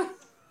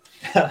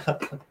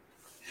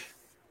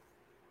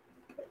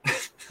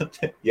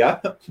 Jā.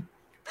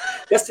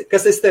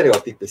 Kas ir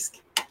stereotipiski?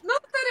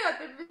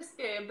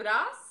 Stereotipiski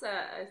brāse,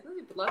 es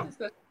nezinu, pat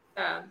latviski,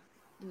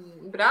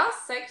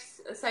 brāse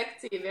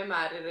sekcija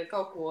vienmēr ir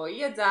kaut ko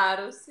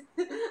iedzērusi.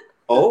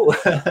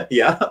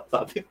 Jā,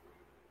 labi.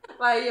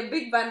 Vai ja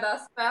Big Bandā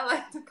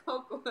spēlētu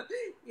kaut ko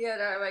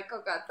ierāja vai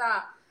kaut kā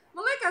tā.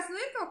 Man liekas,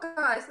 ir kaut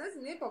kā, es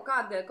nezinu, ir kaut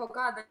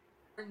kāda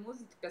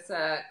muzika, kas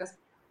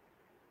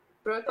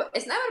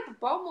es nevaru par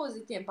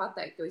popmūziķiem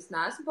pateikt, jo es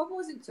neesmu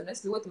popmūziķis, un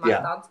es ļoti maz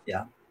tādus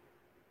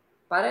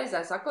pareizā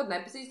sakot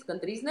nepazīstu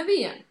gandrīz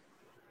nevienu.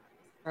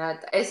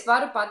 Es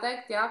varu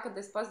pateikt, kad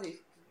es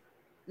pazīstu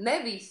ne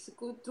visu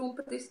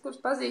trumpetistu,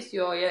 kurus pazīstu,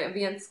 jo ja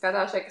viens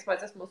skatās šeit, kas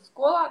pēc esmu mūsu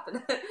skolā, tad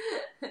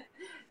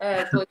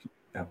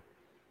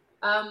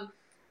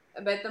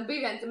bet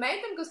bija viena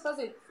meitene, kas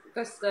pazīst,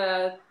 kas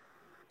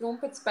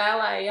trumpeti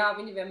spēlēja,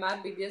 viņa vienmēr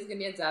bija diezgan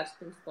iedzērs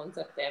pirms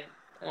koncertiem.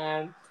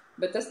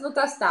 Bet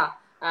tas tā.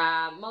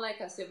 Man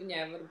liekas, ja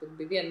viņai varbūt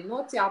bija viena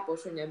nots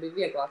jāpuš, viņai bija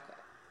vieglāk.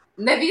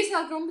 Ne visi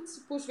nav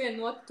trumpetis puš vienu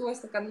notu, to es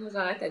nekad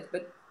neteicu,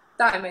 bet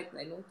tā ir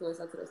meitenei, to es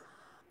atceros.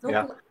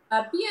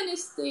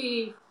 Pianisti,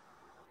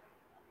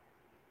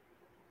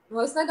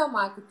 es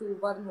nedomāju, ka tu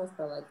vari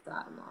nospēlēt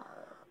tērmā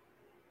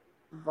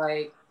vai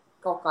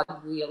kaut kādu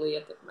vielu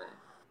ietekmē.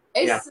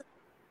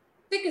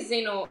 Tik es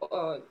zinu,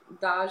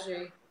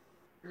 daži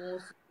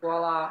mūsu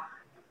skolā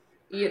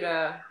ir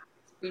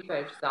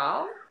spīpējuši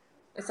zāli.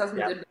 Es esmu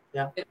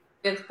dzirdējis,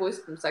 viens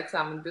puisis pirms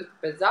eksāmena bija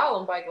pēc zāli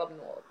un baigi labi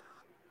nolikt.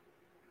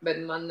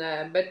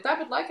 Bet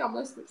tāpat laikā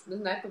man liekas, ka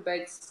viņš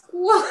nepabeidz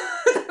skolu.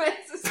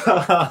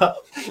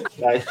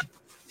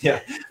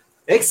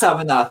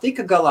 Eksāmenā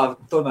tika galā,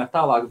 tomēr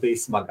tālāk bija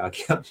smagāk.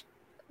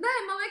 Nē,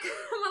 man liekas,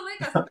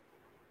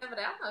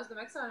 nevarēja atnākt no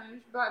eksāmena.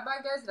 Viņš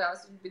baigi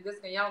aizrāvās. Viņš bija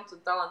diezgan jauns un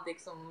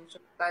talantīgs, un viņš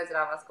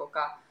aizrāvās kaut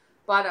kā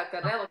pārāk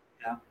ar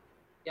relatīvi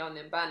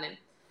jauniem bērniem.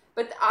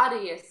 Bet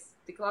arī es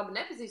tik labi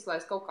nepazīstu, lai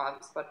es kaut kā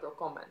vispār to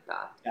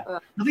komentētu.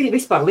 Viņi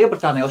vispār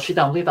Lielbritānijā uz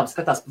šitām lietām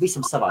skatās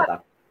pavisam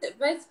savādāk.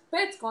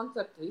 Pēc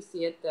koncerta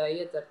visi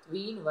iedzert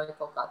vīnu vai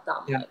kaut kā tā.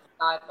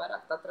 Tā ir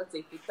vairāk tā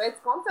tradīcija. Pēc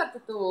koncerta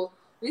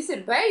viss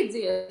ir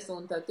beidzies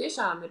un tev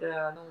tiešām ir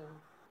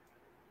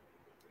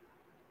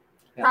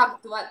Tā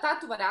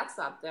tu vari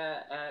atstāt.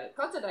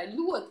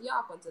 Ļoti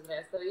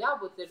jākoncentrējas. Tev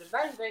jābūt ir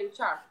very, very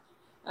sharp.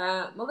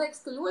 Man liekas,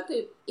 ka ļoti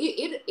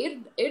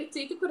ir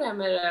citi,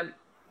 kuriem ir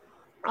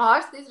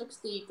ārsti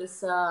izrakstītas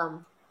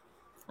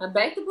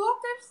beta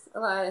blockers,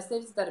 lai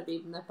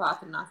sirdsdarbību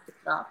nepātrinās tik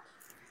trāpti.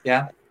 Jā.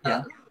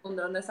 Un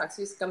nesāks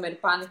visu, kam ir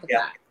panika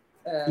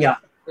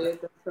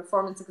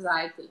performance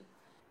anxiety.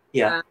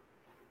 Jā.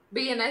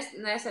 Bija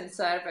nesen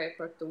survey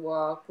par to,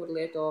 kur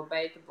lieto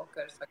beta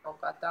blockers vai kaut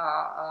kā tā.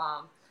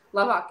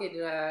 Labāk ir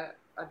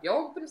ar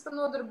jogu pirms tam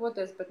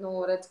nodarboties, bet,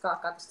 redz, kā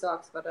katrs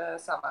cilvēks var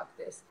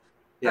savākties.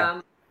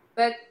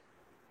 Bet,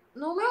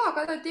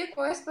 lielākā daļa tie,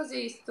 ko es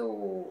pazīstu,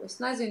 es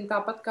nezinu,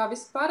 tāpat kā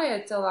visi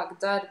pārējie cilvēki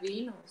dzer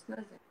vīnu, es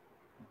nezinu,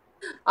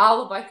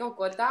 alu vai kaut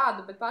ko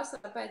tādu, bet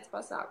pēc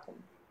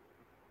pasākumu.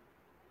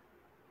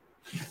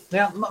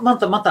 Jā, man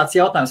tāds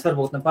jautājums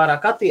varbūt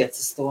nepārāk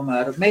attiecas,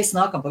 tomēr mēs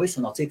nākam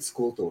pavisam no citas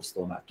kultūras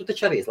tomēr. Tu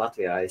taču arī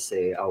Latvijā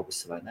esi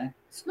augusi, vai ne?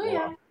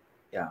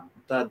 Jā.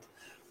 Tad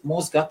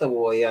mūs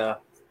gatavoja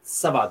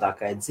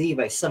savādākai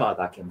dzīvei,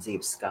 savādākiem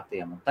dzīves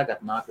skatiem, un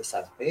tagad nāk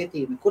visādi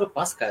pētījumi, kura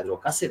paskaidro,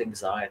 kas ir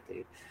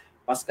anxiety,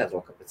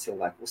 paskaidro, kāpēc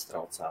cilvēki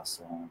uztraucās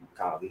un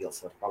kā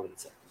vielas var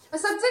palīdzēt.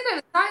 Es atceru, ka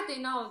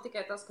anxiety nav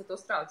tikai tas, ka tu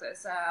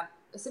uztraucies.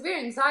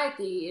 Severe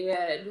anxiety ir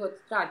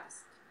ļoti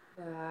traģiski.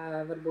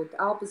 Varbūt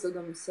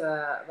elpazudums,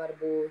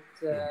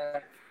 varbūt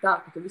tā,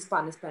 ka tu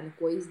vispār nespēji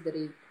neko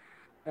izdarīt.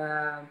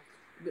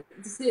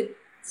 Tas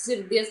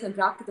ir diezgan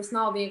traki, tas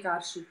nav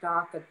vienkārši tā,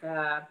 ka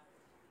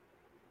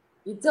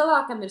ja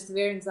cilvēkam ir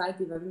severe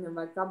anxiety vai viņam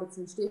vajag tāpēc,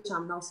 viņš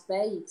tiešām nav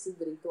spējīgs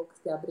izdarīt to, kas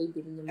tajā brīdī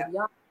viņam ir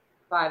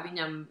vai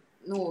viņam,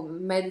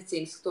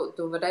 medicīnas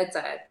tu var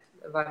redzēt,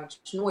 vai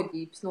viņš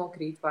noģības,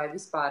 nokrīt, vai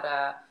vispār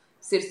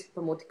sirds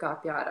pamuti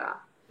kāpj ārā.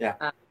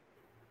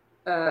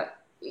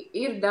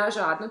 Ir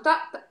dažādi.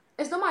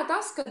 Es domāju,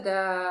 tas,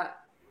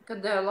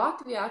 kad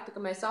Latvijā, kad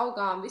mēs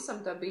augām,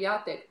 visam tā bija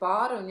jātiek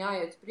pāri un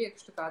jāiet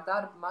priekš tā kā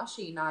darba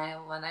mašīnai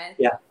un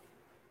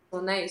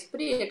ne uz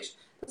priekšu,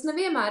 tas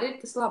nevienmēr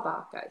ir tas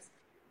labākais.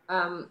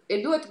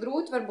 Ir ļoti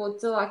grūti varbūt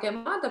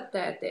cilvēkiem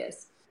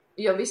adaptēties,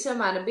 jo viss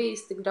vienmēr ir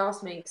bijis tik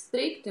drausmīgi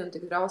strikti un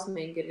tik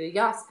drausmīgi ir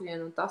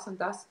jāskrien un tas.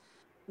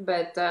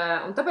 Bet,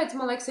 un tāpēc,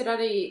 man liekas, ir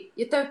arī,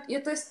 ja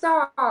tu esi tā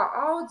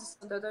audzis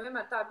un tev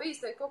vienmēr tā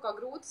bijis, tev kaut kā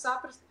grūti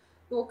saprast,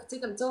 to, ka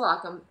citam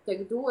cilvēkam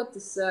tiek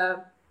dotas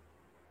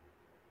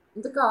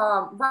tā kā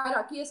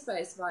vairāk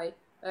iespējas vai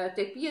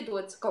tiek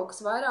piedots kaut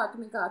kas vairāk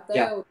nekā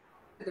tev,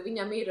 kad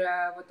viņam ir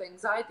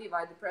anxiety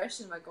vai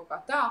depression vai kaut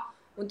kā tā.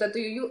 Un tad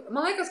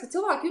man liekas, ka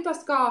cilvēki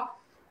jūtas kā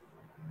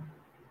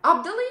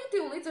apdalīti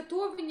un līdz ar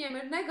to viņiem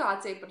ir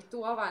negācija par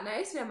to, vai ne?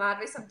 Es vienmēr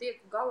visam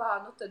tieku galā,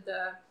 tad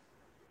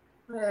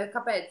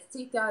kāpēc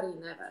citi arī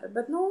nevar.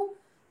 Bet,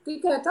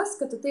 tikai tas,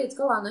 ka tu tiec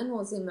galā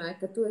nenozīmē,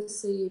 ka tu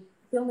esi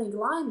pilnīgi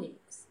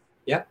laimīgs.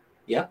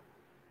 Jā.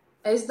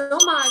 Es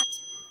domāju...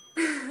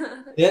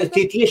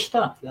 Tieši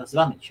tā,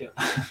 zvaniņš,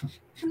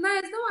 Nē,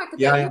 es domāju, ka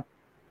tev ir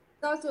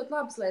daudz ļoti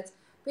labas lietas.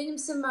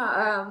 Pieņemsim,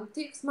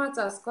 tie, kas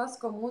mācās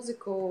klasisko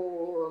mūziku,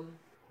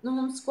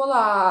 mums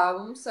skolā,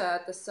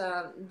 tas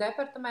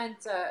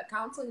departaments,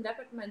 counseling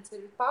departaments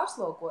ir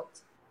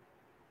pārslogots.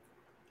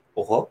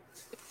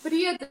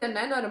 Spriedze ir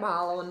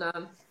nenormāla un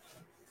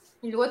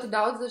ļoti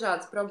daudz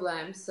dažādas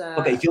problēmas.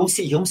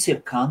 Jums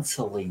ir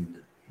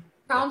counseling.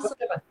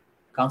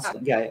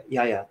 Counseling,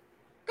 jā.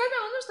 Katrā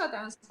universitātē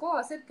un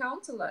skolās ir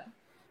counseleri.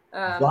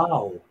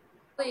 Wow!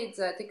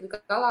 Līdz tik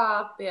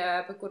galā, pie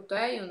kur tu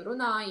ej un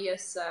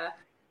runājies,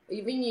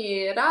 viņi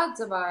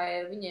redza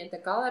vai viņiem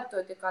tiek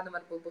alertot, ja kādam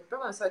varbūt būtu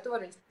problēmas, vai tu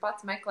vari viņus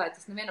pats meklēt.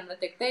 Tas nevienam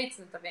netiek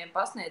teicis, ne taviem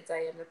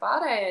pasniedzējiem, ne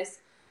pārējais,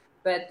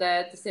 bet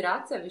tas ir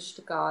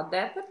atsevišķi kā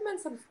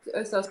departaments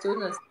savas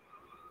studijas.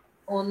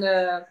 Un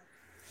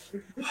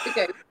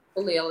tikai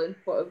lielina,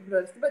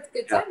 protams, tāpēc,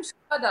 ka ceļš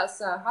kādās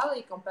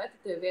highly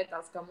competitive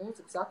vietās, kā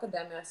mūzikas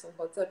akadēmijās un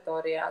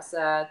konservatorijās,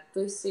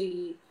 tu esi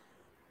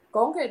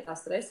konkrētā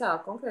stresā,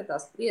 konkrētā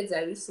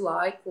spriedzē visu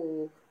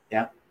laiku.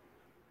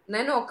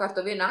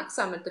 Nenokārto vienu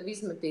eksāmenu, tad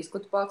izmetīs,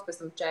 ko tu paliksi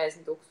pēc tam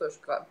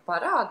 40,000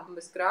 parādu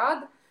bez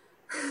grāda.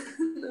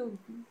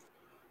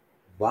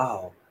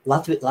 Wow!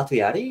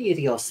 Latvijā arī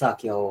ir jau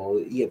sāk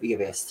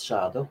ieviest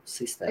šādu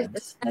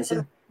sistēmu.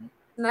 Nezinu.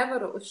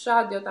 Nevaru uz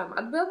šādu jautājumu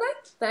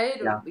atbildēt. Te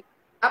ir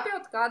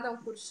apjaut kādam,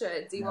 kurš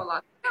dzīvo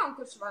Latvijā un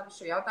kurš var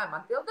šo jautājumu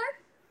atbildēt.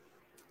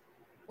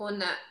 Un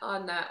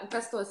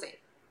kas to zina?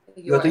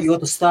 Jo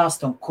tu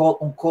stāsti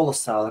un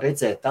kolosāli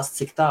redzēt tas,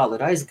 cik tālu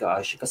ir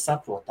aizgājuši, ka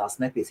saprot tās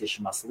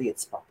nepieciešamās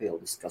lietas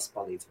papildus, kas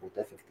palīdz būt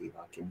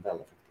efektīvākiem,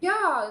 vēl efektīvākiem.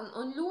 Jā,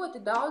 un ļoti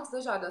daudz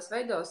dažādos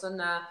veidos,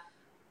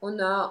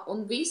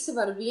 un visi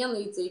var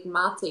vienlīdzīgi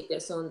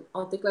mācīties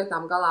un tik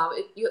lietām galā.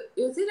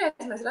 Jo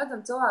citreiz mēs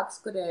redzam cilvēkus,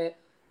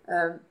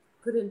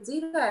 kuri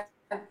dzīvē,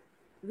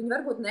 viņi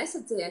varbūt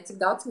nesacīja, cik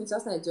daudz viņi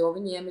sasniedz, jo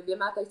viņiem ir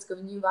vienmēr teikts, ka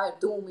viņi vai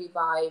ir dūmi,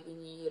 vai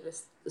viņi ir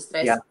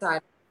stresā,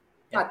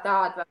 kā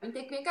tādi, vai viņi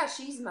tiek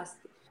vienkārši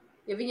izmesti.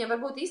 Ja viņiem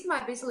varbūt īstenībā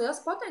ir bijis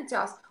liels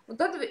potenciāls, un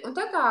tad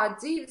tā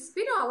dzīves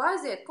spirāla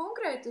aiziet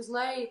konkrēti uz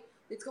leju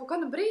līdz kaut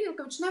kādam brīdim,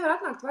 ka viņš nevar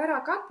atnākt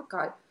vairāk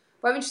atpakaļ.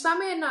 Vai viņš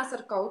samierinās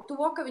ar kaut to,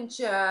 ka viņš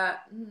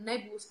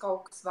nebūs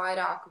kaut kas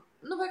vairāk?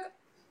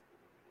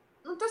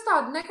 Tas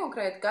tāda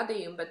nekonkrēta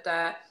gadījuma, bet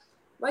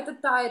vai tad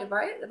tā ir,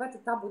 vai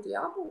tad tā būtu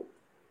jābūt?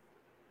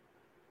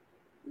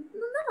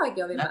 Nevajag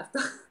jau vienmēr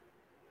tā.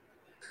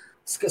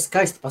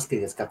 Skaisti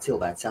paskatīties, kā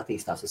cilvēks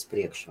attīstās uz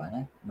priekšu, vai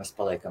ne? Mēs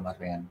paliekam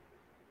arvien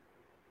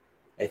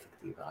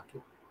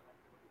efektīvāki.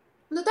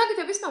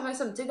 Tagad jau vispār mēs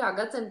esam citā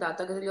gadsimtā,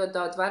 tagad ir ļoti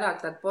daudz vairāk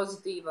tāda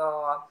pozitīva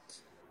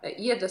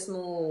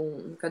iedvesmu,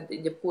 kad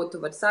jebko tu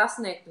vari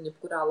sasniegt un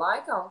jebkurā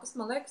laikā, un kas,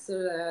 man liekas,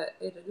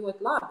 ir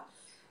ļoti labi.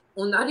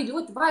 Un arī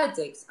ļoti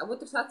vajadzīgs.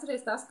 Otrs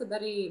atceries tas, kad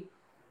arī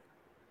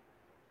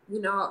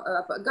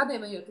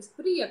gadiem ejot uz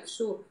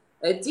priekšu,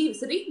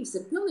 dzīves ritms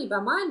ir pilnībā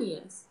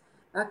mainījies.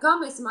 Kā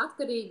mēs esam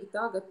atkarīgi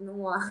tagad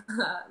no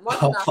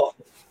modernās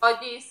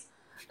tehnoloģijas,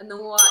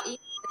 no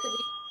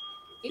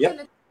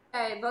interneta,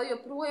 vēl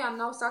joprojām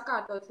nav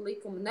sakārtot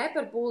likumi ne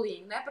par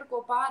bullying, ne par ko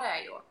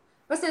pārējo.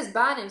 Pasties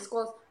bērniem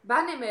skolas.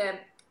 Bērniem,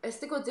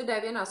 es tikko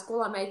dzirdēju vienā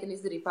skolā meiteni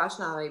izdarīja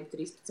pašnāvību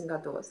 13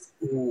 gados.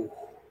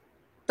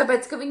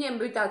 Tāpēc, ka viņiem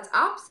bija tāds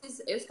apsis,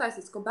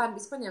 uztaisīts, ko bērni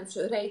bija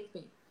paņēmuši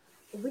reitmi.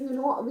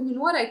 Viņi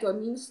noreito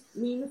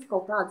mīnus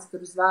kaut kādas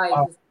tur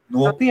zvaigznes.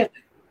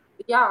 Nopietni?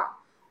 Jā.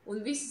 Un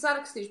visi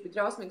sarakstījuši bija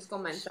drausmīgus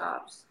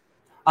komentārus.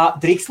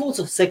 Drīkst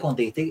lūdzu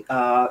sekundīti,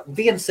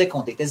 vienu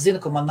sekundīti. Es zinu,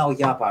 ka man nav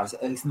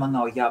jāpārtrauc.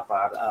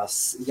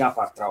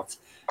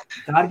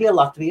 Dārgie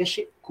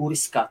latvieši, kuri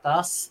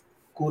skatās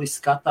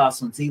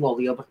un dzīvo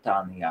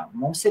Lielbritānijā.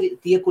 Mums ir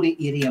tie, kuri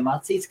ir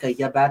iemācīts, ka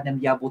bērniem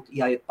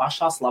jāiet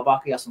pašās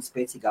labākajās un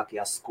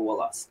spēcīgākajās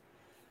skolās.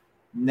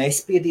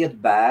 Nespiediet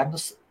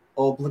bērnus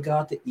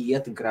obligāti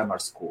iet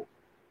grammar school.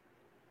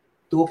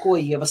 To,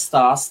 ko Ieva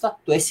stāsta,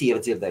 tu esi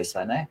iedzirdējis,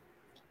 vai ne?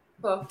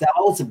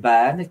 Daudzi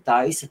bērni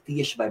taisa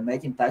tieši vai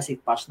mēģina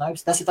taisīt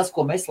pašnāvības. Tas ir tas,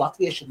 ko mēs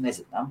latvieši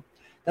nezinām.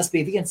 Tas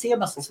bija viens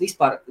iemesls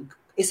vispār.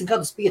 Es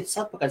gadus 5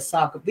 atpakaļ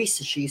sāku,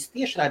 visi šīs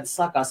tiešraides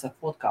sākās ar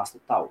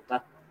podcastu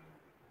Tauta.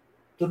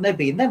 Tur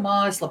nebija ne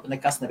mājaslapa,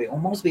 nekas nebija.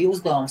 Un mums bija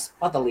uzdevums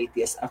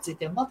padalīties ar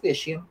citiem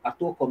latviešiem ar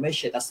to, ko mēs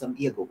šeit esam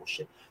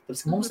ieguvuši.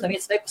 Tāpēc, ka mums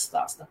neviens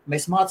nepastāsta.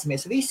 Mēs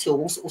mācāmies visi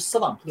uz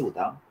savām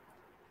kļūdām.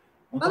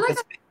 Un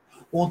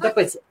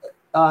tāpēc,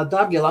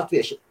 dārgie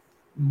latvieši,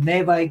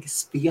 nevajag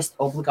spiest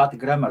obligāti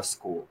grammar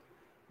school.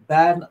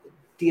 Bērni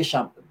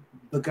tiešām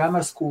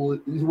grammar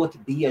school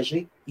ļoti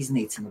bieži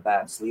iznīcina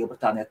bērnus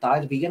Lielbritānijā. Tā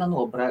ir viena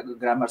no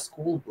grammar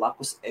school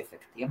blakus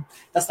efektiem.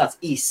 Tas tāds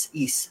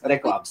īs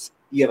reklāmas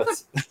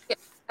ievads.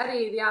 Arī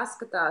ir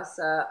jāskatās,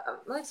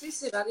 man liekas,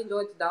 viss ir arī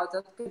ļoti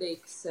daudz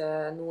atkarīgs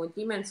no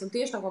ģimenes un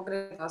tieši no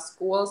konkrētās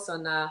skolas.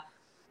 Un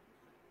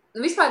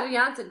vispār ir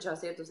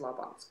jācenšās iet uz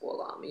labām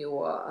skolām,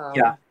 jo...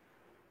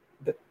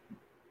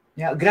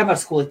 Jā, grammar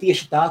school ir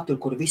tieši tā,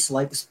 tur, kur visu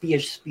laiku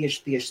spiež,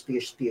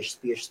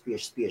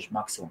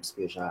 maksimums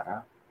spiež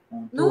ārā.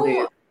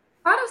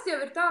 Parasti jau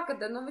ir tā, ka,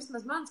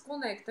 vismaz mani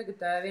skolnieki, tagad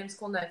viens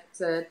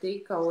skolnieks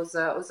tika uz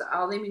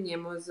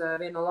līmeņiem uz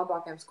vienu no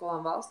labākajām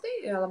skolām valstī,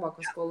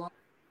 labāko skolu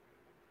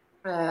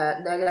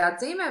dēļ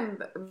atzīmēm,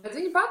 bet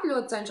viņa pat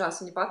ļoti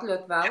cenšas, viņa pat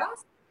ļoti vēlās,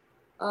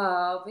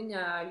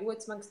 viņa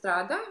ļoti smagi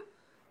strādā,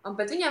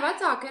 bet viņai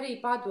vecāki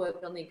arī padod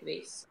pilnīgi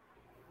visu.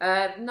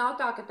 Nav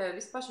tā, ka tev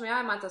viss pašam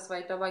jāiemācās,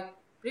 vai tev vajag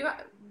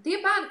Tie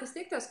bērni, kas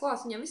tiek tajā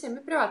skolās, viņiem visiem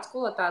ir privāti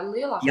skolotāji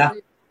lielākā.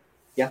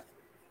 Jā.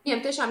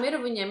 Viņiem tiešām ir,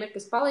 viņiem ir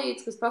kas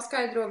palīdz, kas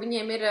paskaidro,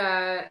 viņiem ir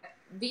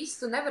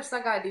visu, nevar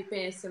sagaidīt,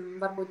 piemēram,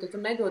 varbūt, ja tu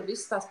nedod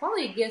visas tās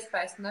palīgi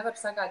iespējas, tu nevar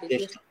sagaidīt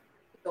tieši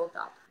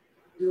rezultātu.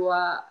 Jo,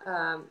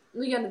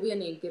 ja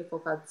vienīgi ir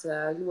kaut kāds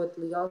ļoti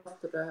liels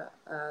tur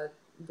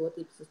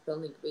dotības uz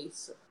pilnīgi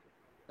visu.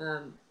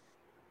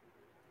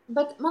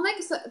 Bet man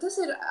liekas, tas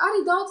ir arī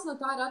daudz no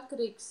tā ir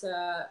atkarīgs.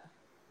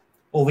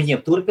 Un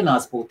viņiem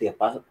turpinās būt tie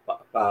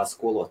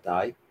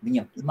skolotāji.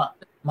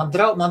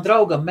 Man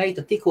draugam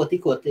meita tikko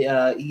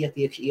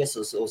ies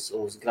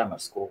uz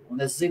grammar school, un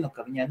es zinu,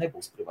 ka viņai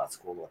nebūs privāti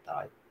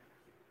skolotāji.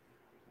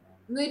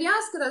 Ir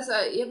jāskatās,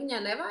 ja viņai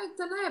nevajag,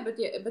 tad nē,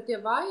 bet ja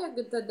vajag,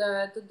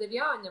 tad ir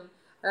jāņem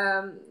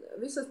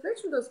visos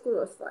priekšmetos,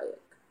 kuros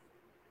vajag.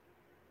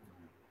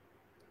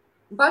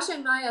 Pašiem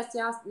mājās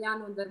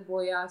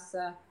jānodarbojās.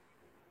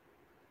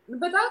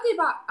 Bet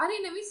attiecībā arī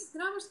ne visas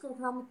grammar school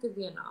grāmatas ir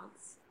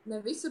vienādas. Ne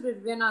visur ir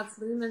vienāds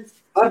līmenis.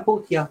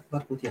 Varbūt jā.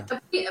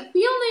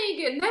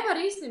 Pilnīgi nevar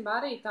īstenībā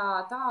arī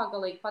tā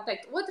galīgi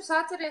pateikt. Otrs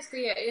atceries, ka,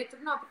 ja tur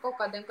nav par kaut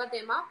kādiem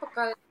gadiem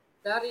apakaļ,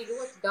 arī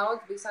ļoti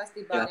daudz bija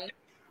saistībā arī.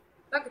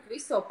 Tagad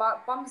visu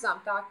pamazām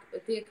tā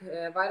tiek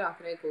vairāk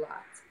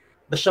regulēts.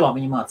 Bet šabā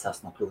viņi mācās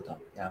no kļūdām,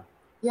 jā.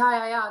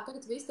 Jā,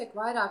 tagad viss tiek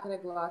vairāk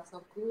regulēts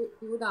no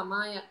kļūdām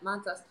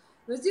mācās.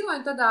 Mēs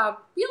dzīvojam tādā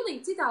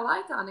pilnīgi citā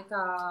laikā nekā...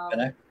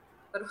 Ne?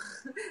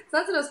 Es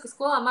atceros, ka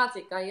skolā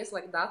mācīja, kā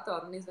ieslēgt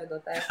datoru un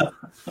izveidot ēstu.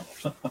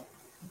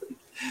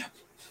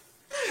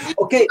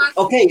 Ok,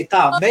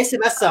 tā, mēs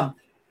jau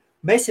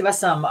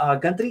esam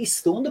gandrīz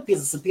stundu,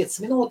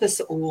 55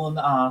 minūtes, un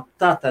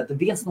tātad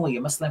viens no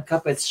iemesliem,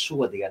 kāpēc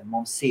šodien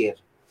mums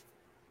ir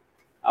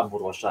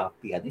apburošā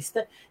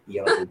pianiste,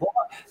 Ieva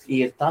Dubova,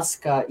 ir tas,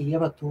 ka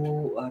Ieva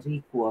tu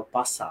rīko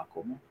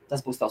pasākumu Tas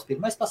būs tavs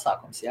pirmais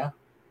pasākums, jā?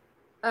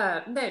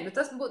 Nē,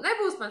 tas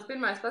nebūs mans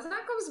pirmais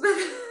pasākums, bet...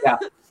 Jā,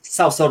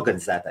 savs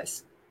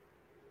organizētais.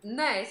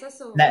 Nē, es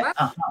esmu... Nē,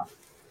 aha.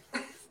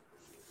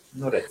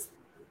 Nu, redz.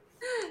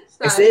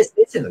 Es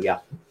nezinu, jā.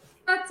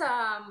 Tāds,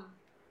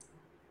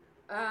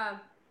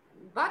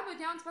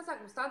 varbūt jauns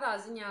pasākums tādā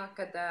ziņā,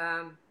 kad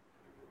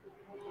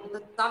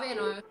tas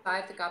savienojums tā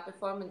ir tā kā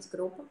performance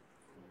grupa.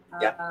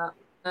 Jā.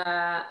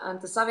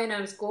 Un tas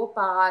savienojums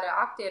kopā ar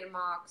aktieru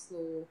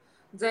mākslu,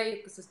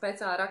 dzeju, kas ir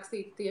speciāli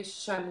rakstīta tieši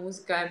šai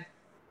mūzikai,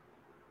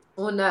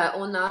 un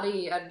arī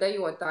ar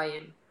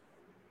dejotājiem.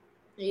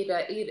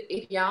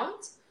 Ir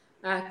jauns,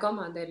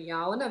 komanda ir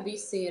jauna,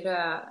 visi ir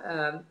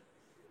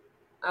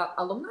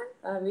alumni,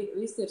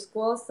 visi ir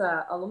skolas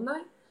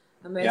alumni.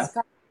 Mēs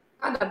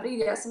kādā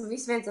brīdī esam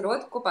visi viens ar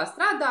otru kopā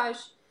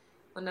strādājuši,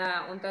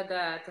 un tad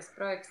tas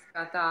projekts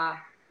kā tā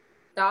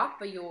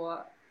tapa, jo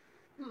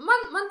man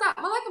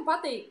laikam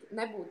patīk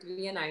nebūt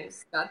vienai uz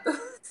skatu.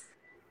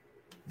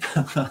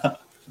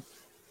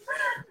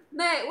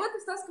 Nē,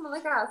 otrs tas, ka man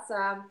likās,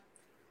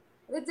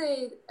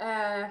 redzēji,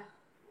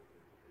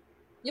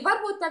 ja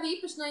varbūt tev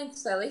īpaši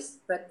neinteresē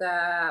lists, bet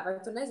vai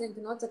tu nezini,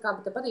 tu nocekā,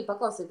 bet tev patīk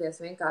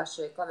paklausīties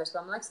vienkārši klavieres.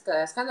 Man liekas, ka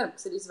skaņdarbi,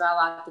 kas ir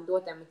izvēlēti,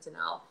 dot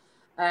emocionāli.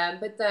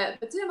 Bet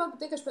citiem varbūt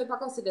tieši pēc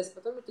paklausīties,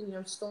 pat varbūt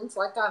viņam stundas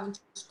laikā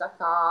viņš tā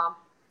kā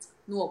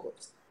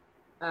nogurst.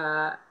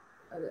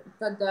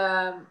 Tad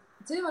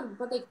citiem varbūt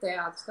patīk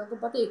teātris, kam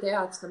patīk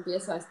teātris, kam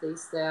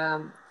piesaistīs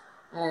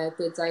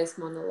tie dzejas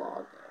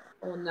monologi.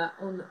 Un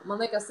man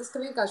liekas, tas,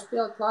 ka vienkārši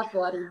pielikt klāt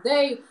vēl arī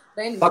deju.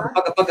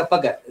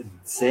 Paga.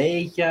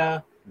 Dzeja,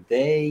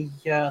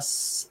 dejas,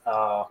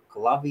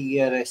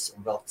 klavieres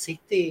un vēl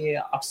citi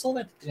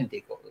absolventi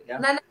Trinitī.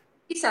 Ja? Nē,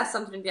 visi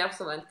esam Trinitī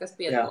absolventi, kas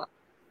piedalās.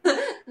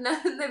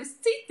 Nevis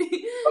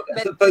citi.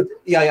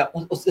 Jā.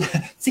 Un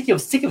cik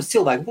jums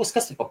cilvēki būs?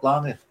 Kas ir pa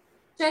plānu?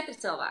 4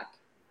 cilvēki.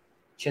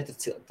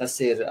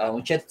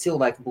 4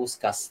 cilvēki būs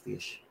kas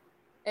tieši?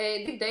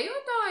 2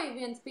 dejotāji,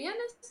 1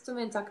 pianists un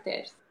 1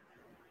 aktieris.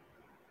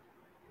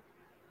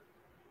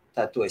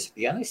 Tā tu esi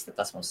pianiste,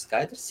 tas mums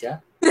skaidrs, jā?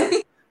 Es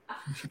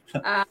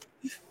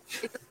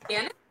esmu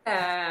pianiste.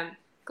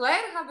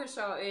 Klēra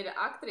Haberšo ir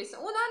aktrise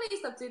un arī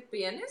starp citu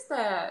pianiste.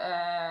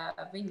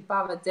 Viņa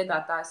pavada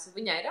dziedātājs.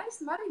 Viņai ir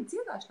arī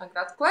dziedāšanā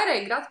grāts. Klērai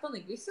ir grāts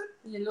pilnīgi visur.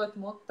 Viņa ir ļoti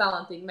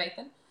talantīga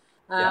meitene.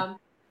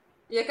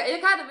 Ja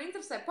kādam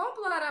interesē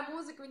populārā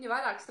mūzika, viņa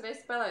vairākas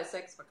reizes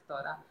spēlējusi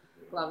X-faktorā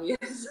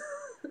klavieres.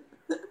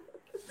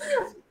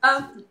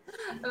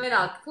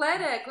 Vienalga,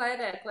 Klēra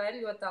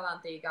ļoti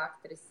talantīga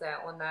aktrise,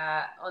 un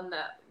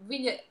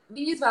viņa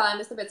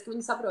izvēlējamies tāpēc, ka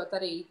viņa saprot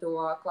arī to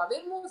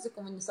klavieru mūziku,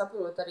 un viņa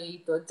saprot arī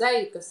to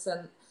dzeju, kas,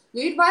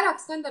 jo ir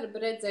vairāk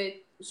skaņdarbi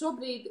redzēt,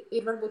 šobrīd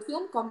ir varbūt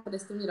filmu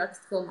komponisti, viņi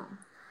raksta filmām.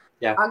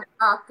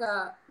 Agrāk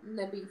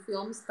nebija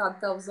filmas, tāda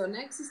televizora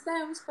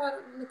neeksistēja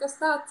vispār nekas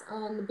tāds,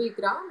 un bija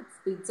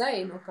grāmatas, bija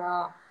dzeja, no kā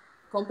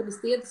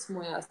komponisti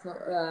iedvesmojās,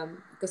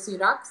 kas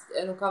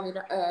viņu kā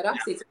viņa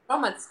rakstīts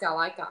romantiskā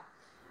laikā.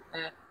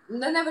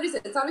 Nevar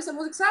iziet caur visam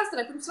mūzikas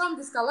vēsturē. Pirms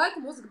romantiskā laika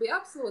mūzika bija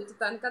absolūta,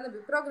 tā nekad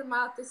nebija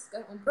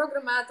programmātiska un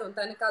programmēta, un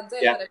tā nekāda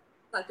dzēja varēja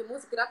zināt, jo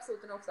mūzika ir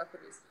absolūta un augstāk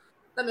par visu.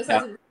 Tad mēs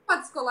aizim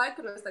romantisko laiku,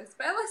 kur mēs tagad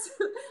spēlēsim,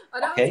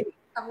 un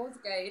kā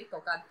mūzikai ir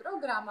kaut kāda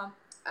programma,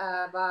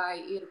 vai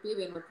ir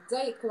pievienota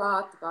dzeja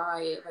klāt,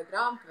 vai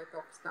grāmata, vai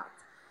kaut kas tāds.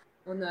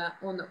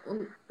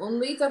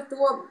 Un līdz ar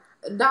to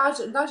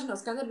daži no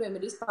skaņdarbiem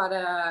ir vispār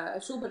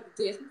Šuberta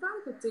dziesmu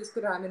transkripcijas,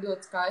 kurām ir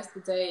ļoti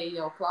skaista dzeja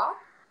jau klāt.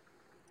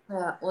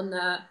 Un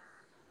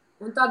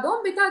tā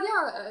doma bija tāda,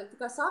 tā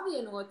kā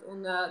savienot,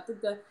 un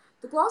tad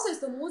tu klausies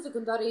to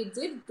mūziku un arī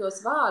dzirdi tos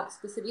vārdus,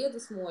 kas ir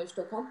iedvesmojuši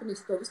to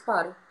komponistu to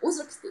vispār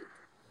uzrakstīt.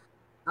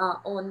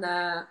 Un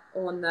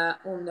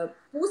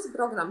pusi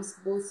programmas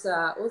būs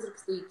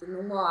uzrakstīta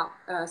no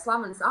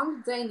slavenas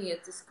angļu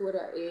dzejnieces,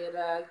 kura ir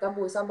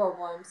dabūjusi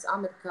apbalvojums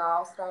Amerikā,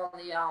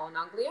 Austrālijā un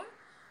Anglijā,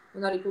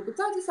 un arī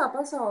publicēts visā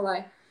pasaulē.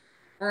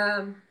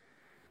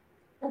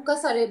 Un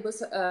kas arī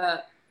būs,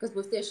 kas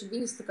būs tieši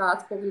viņas tā kā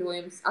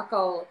atspoguļojums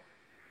atkal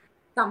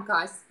tam,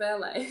 kā es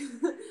spēlēju.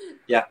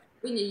 Jā.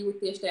 Viņa jūt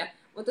tieši tajā.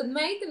 Un tad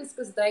meitenes,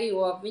 kas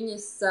dejo,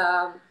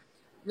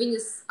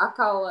 viņas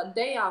atkal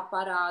dejā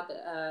parāda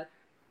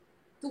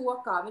to,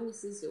 kā viņas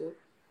izjūt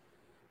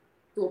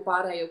to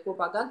pārējo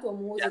kopā, gan to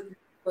mūziku,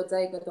 to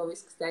dzeju, gan to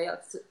visu, kas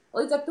dejāts.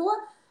 Līdz ar to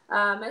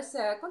mēs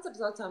konceptu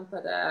saucam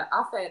par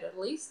afēru ar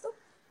listu,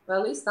 vai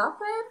lista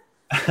afēru.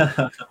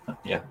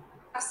 Jā.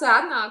 Kas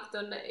atnākt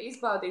un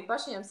izbaudīt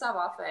pašiem savu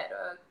afēru,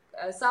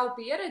 savu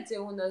pieredzi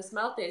un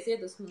smelties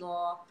iedvesmu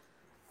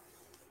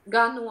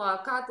gan no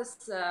kā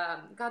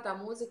tā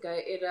mūzika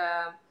ir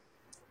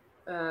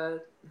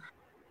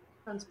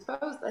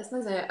es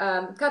nezinu,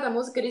 kā tā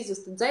mūzika ir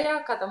izjusta dzejā,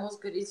 kā tā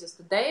mūzika ir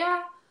izjusta dejā,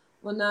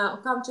 un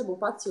kā viņš būtu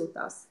pats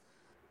jūtās.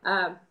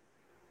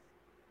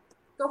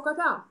 Kaut kā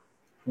tā.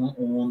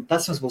 Un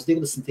tas mums būs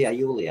 20.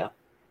 jūlijā.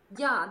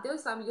 Jā,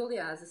 20.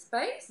 jūlijā The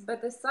Space,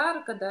 bet es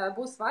ceru, ka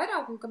būs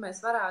vairāk un ka mēs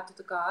varētu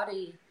tā kā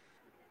arī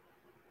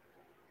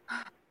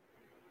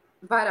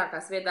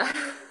vairākās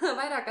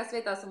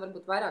vietās un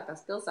varbūt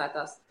vairākās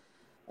pilsētās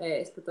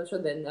Es par to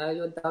šodien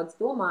ļoti daudz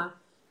domāju,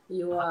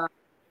 jo,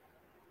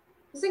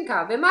 zin kā,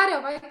 vienmēr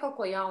jau vajag kaut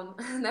ko jaunu.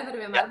 Nevar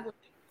vienmēr būt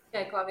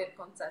tikai klavieru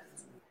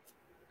koncerts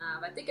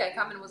vai tikai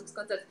kameru mūzikas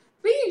koncerts.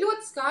 Bija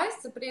ļoti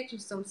skaists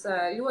priekšnesums,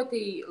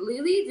 ļoti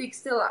līdzīgs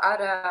stila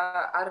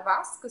ar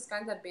vaska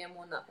skandarbiem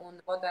un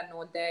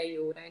moderno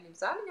dēju Reinim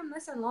Zāriņam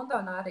nesen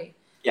Londonā arī.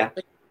 Jā.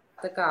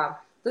 Tā kā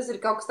tas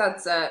ir kaut kas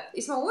tāds,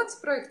 ismā otrs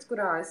projekts,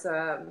 kurā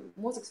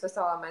mūzikas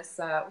festivālā mēs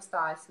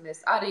uzstājamies,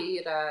 arī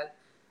ir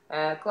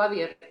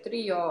klavieru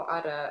trio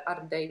ar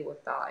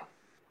dejotāju.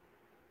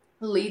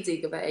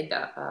 Līdzīga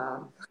veida.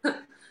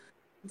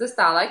 Tas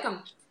tā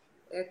laikam,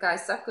 kā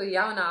es saku,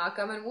 jaunā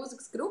kameru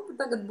mūzikas grupa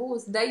tagad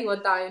būs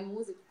dejotāji un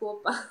mūzika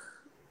kopā.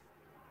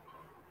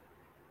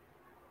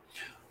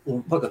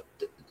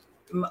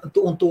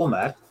 Un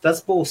tomēr tas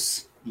būs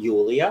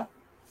jūlijā.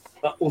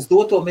 Uz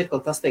doto mirkli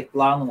tas tiek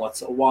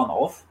plānots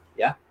one-off,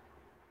 ja?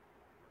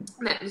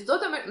 Nē, uz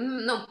doto mirkli,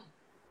 nu.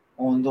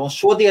 Un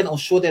šodien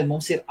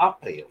mums ir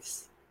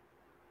aprīlis.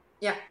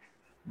 Jā.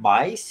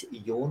 Maijs,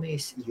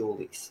 jūnijas,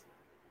 jūlijs.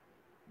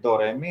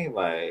 Doremi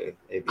vai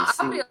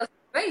ABC? Aprīlis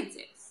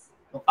beidzies.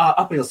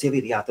 Aprīlis jau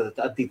ir, jā, tad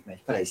 2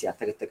 mēneši, pareizi, jā,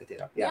 tagad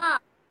ir. Jā.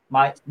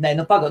 Nē,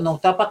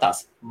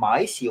 tāpatās.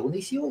 Maijs,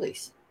 jūnijas,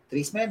 jūlijs.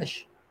 3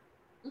 mēneši.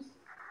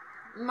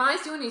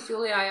 Maijs, jūnijas,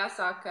 jūlijā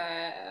jāsāk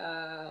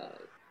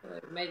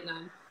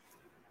mēģinājumi.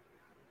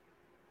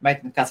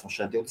 Kāds mums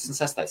šeit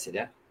 26. ir,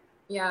 ja?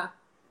 Jā.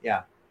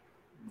 Jā.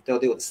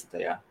 Tev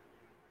 20. jā.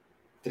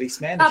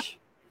 3 mēneši.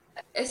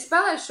 Es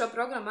spēlēšu šo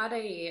programmu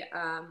arī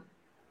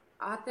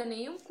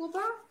Atenijum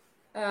klubā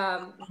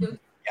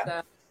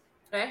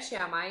 23.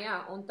 maijā,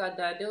 un tad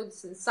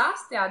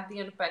 26.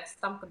 dienu pēc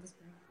tam, kad es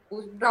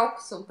būšu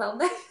braukus un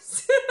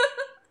peldējus.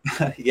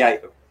 Jā.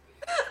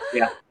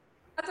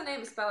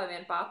 Atenijum spēlē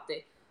vien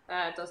pati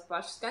tos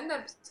pašus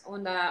skandarbus,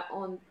 un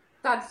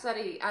tādus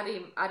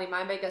arī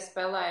maija beigās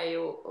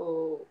spēlēju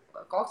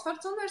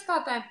Oksfordas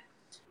universitātē,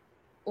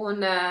 un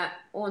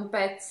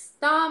pēc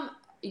tam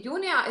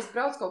jūnijā es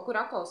braucu kaut kur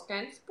atkal uz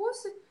Kentas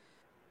pusi.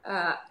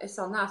 Es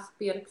vēl neesmu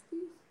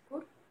pierakstījis,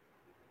 kur?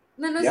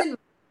 Nezinu.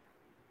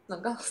 No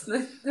galas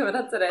nevar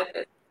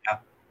atcerēties. Jā.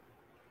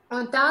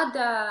 Un tad,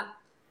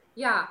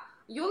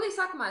 jūlijas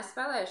sākumā es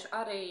spēlēšu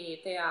arī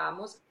tajā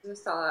mūzikas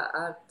festivālā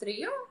ar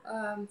trio,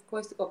 ko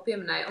es tikko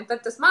pieminēju. Un tad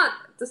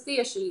tas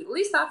tieši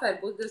līdz afēra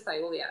būs 20.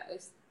 jūlijā.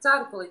 Es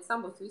ceru, ka līdz tam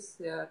būs viss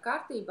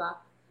kārtībā,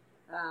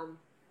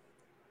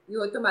 jo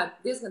tomēr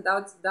diezgan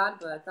daudz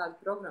darba tādu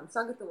programmu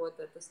sagatavot,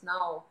 tas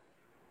nav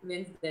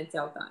viens dienas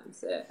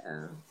jautājums.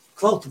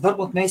 Klaut,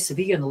 varbūt mēs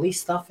vienu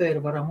listu afēru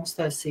varam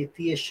uztaisīt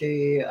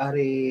tieši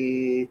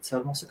arī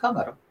caur mūsu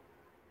kameru?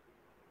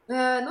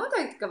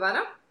 Noteikti, ka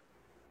varam.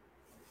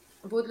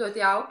 Būtu ļoti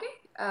jauki.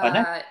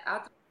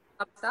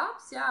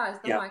 Apstāps, jā,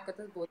 es domāju, ka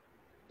tas būtu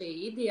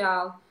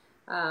ideāli.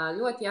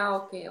 Ļoti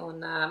jauki.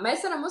 Un mēs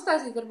varam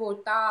uztaisīt varbūt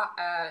tā,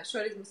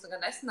 šoreiz mums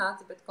gan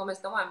nesanāca, bet ko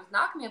mēs domājam uz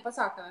nākamajiem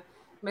pasākumiem,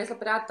 mēs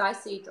labprāt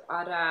taisītu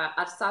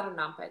ar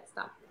sarunām pēc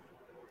tam.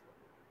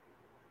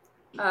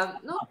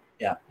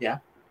 Jā.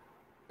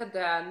 Kad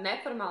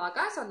neformālā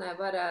gaisotnē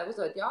var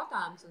uzdot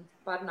jautājumus un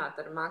parunāt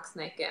ar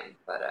māksliniekiem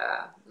par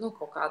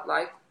kaut kādu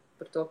laiku.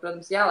 Par to,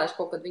 protams, jālaiž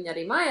kaut kad viņi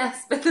arī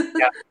mājās, bet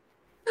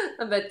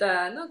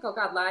kaut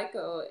kādu laiku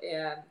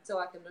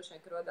cilvēkiem droši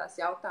vien rodās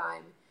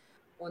jautājumi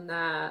un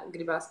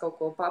gribās kaut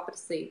ko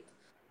paprasīt.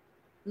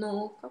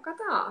 Kaut kā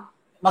tā.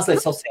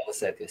 Mazliet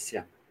socializēties,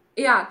 jā.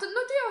 Jā, tu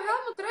jau,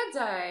 Helmut,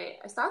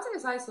 redzēji, es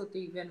atceries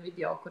aizsūtīju vienu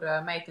video, kur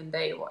meiteni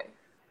dejoja.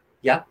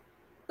 Jā.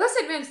 Tas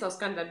ir viens no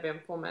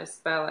skandarbiem, ko mēs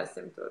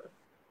spēlēsim tur.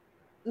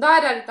 Tā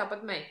ir arī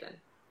tāpat meitene,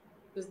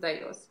 kas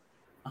dejos.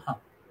 Aha.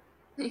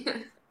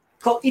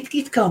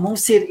 It kā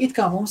mums ir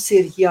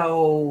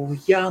jau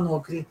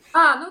jānokrīt.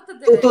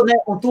 Tad ir.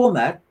 Un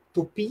tomēr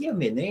tu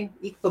piemini,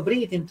 ik pa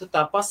brīdim tu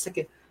tā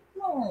pasaki,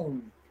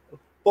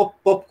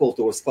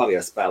 popkultūras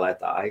klavieru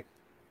spēlētāji.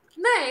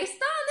 Nē, es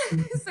tā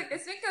nesaku,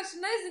 es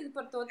vienkārši nezinu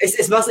par to.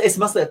 Es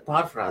mazliet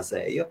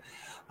pārfrāzēju.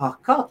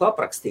 Kā tu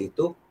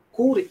aprakstītu,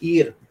 kur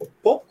ir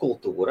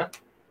popkultūra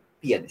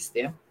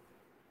pianistiem?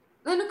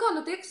 Nē,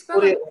 tie, kas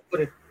spēlē. Kur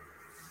ir?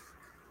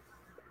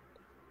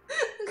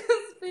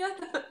 Kas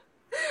spēlē?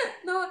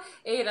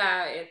 Ir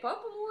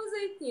popa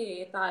mūziķi,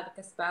 ir tādi,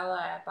 kas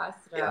spēlē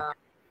pasrā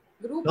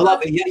grupā.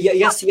 Labi,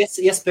 ja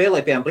spēlē,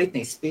 piemēram,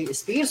 Britnijas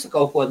Spearsu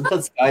kaut ko,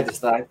 tad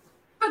skaidrs tā ir.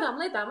 Kādām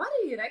lietām arī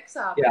ir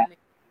eksāmeni.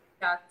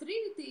 Jā,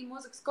 Trinity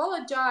mūzikas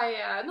koledžā,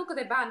 kad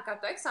ir bērni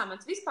kārtu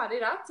eksāmens, vispār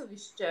ir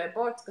atsevišķi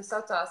bords, kas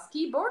saucās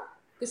keyboard,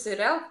 kas ir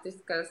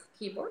elektriskas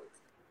keyboard.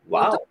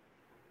 Wow.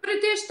 Tur ir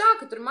tieši tā,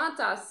 ka tur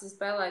mācās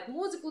spēlēt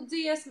mūziku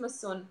dziesmas,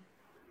 un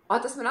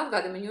tas man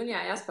atgādina, man jūnijā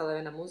jāspēlē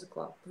vienā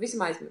mūziklā.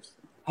 Visam aizmirst.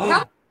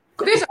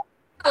 Tiešām,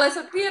 lai es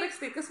varu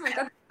pierakstīt, kas man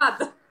kādā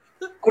tāda.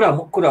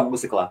 Kurā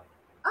mūziklā?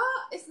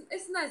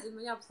 Es nezinu,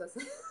 man jāpastāsta.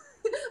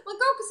 Man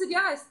kaut kas ir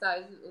jāizstāj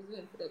uz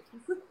vienu priekšu.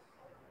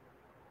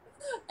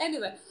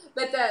 Anyway,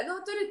 bet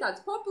tur ir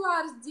tādas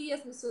populāras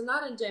dziesmas un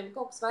aranžējumi,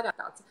 kaut kas vairāk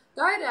tāds.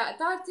 Tā ir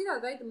citā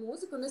veida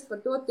mūzika, un es par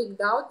to tik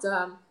daudz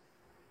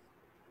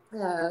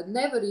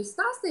nevaru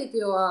izstāstīt,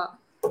 jo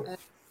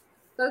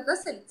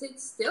Tas ir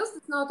cits stils,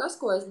 tas nav tas,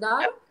 ko es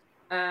daru.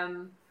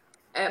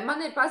 Man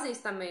ir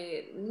pazīstami,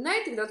 ne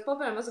tik daudz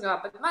populāra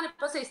muzikā, bet man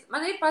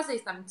ir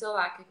pazīstami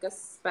cilvēki, kas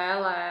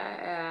spēlē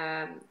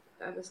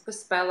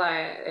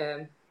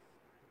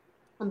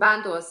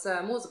bandos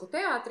mūziku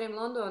teātriem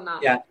Londonā.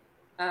 Jā.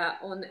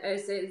 Un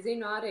es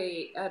zinu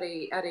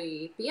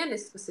arī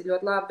pianistu, kas ir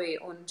ļoti labi,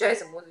 un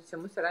džēza mūziķi, jo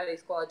mums ir arī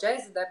skolā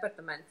džēza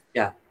departaments.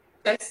 Jā.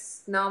 Es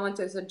nav man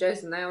ar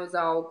džēzu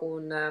neuzaugu,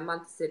 un man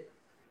tas ir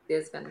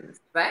diezgan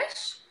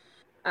svešs.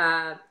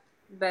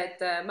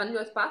 Bet man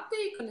ļoti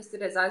patīk, un es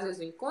reiz aizju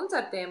uz viņu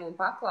koncertiem un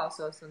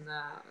paklausos, un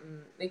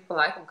ik pa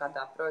laikam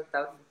kādā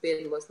projektā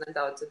piedalos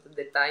nedaudz, jo tad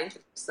ir tā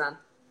interesanti.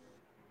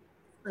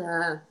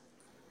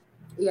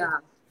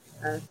 Jā.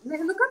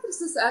 Nu, katram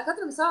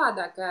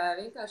savādāk,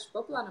 vienkārši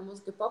populāra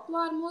mūzika,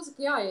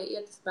 jā,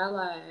 ja tu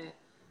spēlē.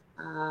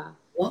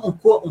 Un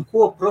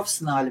ko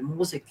profesionāļi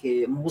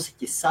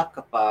mūziķi saka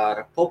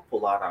par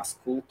populārās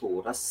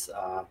kultūras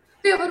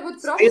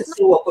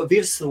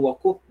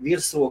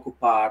virsroku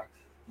par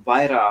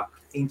vairāk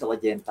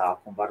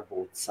inteliģentāku un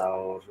varbūt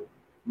caur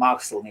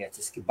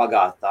mākslinieciski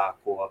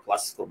bagātāko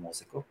klasisko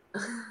mūziku?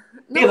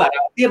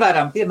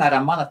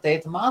 Piemēram, mana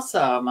tēta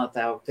māsa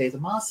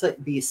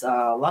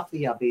bija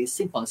Latvijā, bija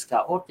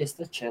simfoniskā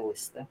orķestra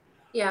čeliste.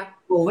 Jā.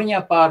 Un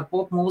viņa par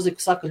pop mūziku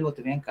saka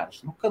ļoti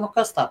vienkārši. Nu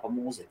kas tā pa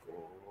mūziku?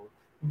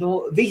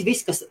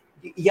 Viss, kas,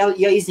 ja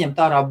izņemt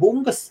ārā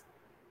bungas,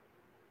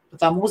 tad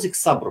tā mūzika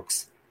sabruks.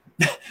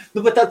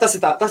 Bet tas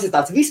ir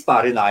tāds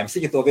vispārinājums.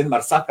 Viņa to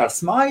vienmēr saka ar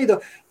smaidu,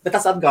 bet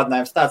tas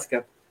atgādinājums tāds, ka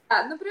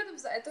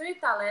protams, tur ir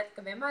tā lieta,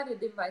 ka vienmēr ir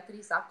 2 vai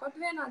 3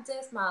 akordi vienā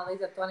dziesmā,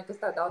 līdz ar to nekas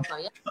tā daudz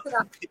nav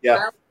jāsarā.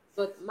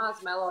 Vēl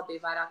maz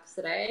melodiju vairākas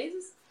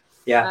reizes.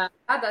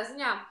 Tādā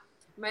ziņā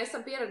mēs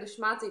esam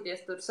pieraduši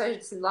mācīties tur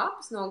 60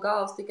 lapas no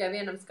galvas tikai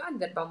vienam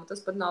skaņdarbam, un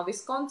tas pat nav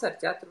viss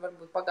koncerts, jā, tur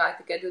varbūt pagāja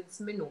tikai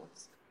 20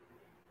 minūtes.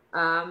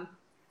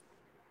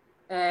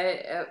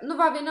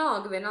 Vai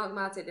vienalga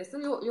mācīties,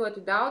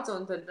 ļoti daudz,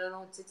 un tad,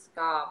 cits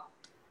kā.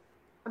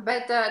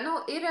 Bet,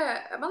 ir,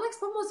 man liekas,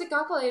 popmūzika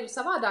atkal ir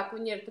savādāk,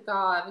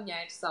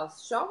 viņai ir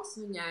savs šovs,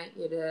 viņai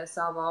ir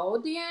sava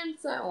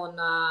audience, un,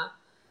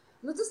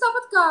 tas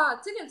tāpat kā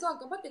citiem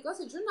cilvēkiem patīk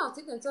lasīt žurnālu,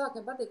 citiem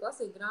cilvēkiem patīk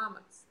lasīt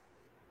grāmatas.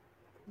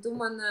 Tu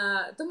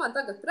man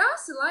tagad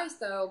prasi, lai es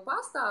tev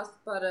pastāstu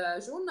par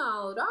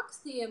žurnālu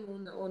rakstiem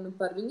un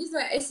par viņu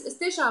izvēli.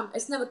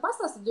 Es nevaru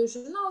pastāstīt 2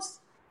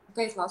 žurnālus,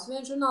 ka es lasu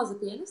vienu žurnālu za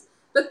pianistu,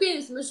 bet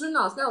pianistu mēs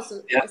žurnālus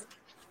nelasu.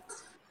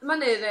 Man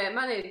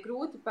ir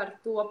grūti par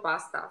to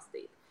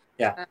pastāstīt.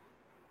 Jā.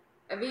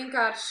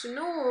 Vienkārši,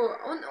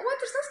 un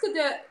otrs tas, kad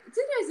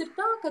citreiz ir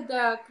tā, kad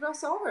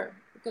crossover,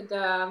 kad,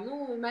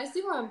 mēs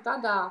dzīvojam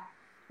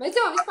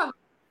vispār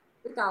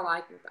tā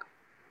laikmetā.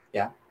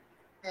 Jā.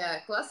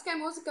 Klasiskai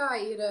mūzikā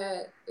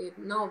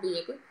nav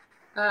viegli.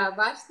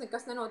 Vairs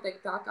nekas nenotiek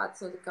tā, kā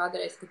tas notika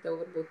kādreiz, kad tev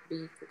varbūt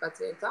bija kaut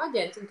kāds viens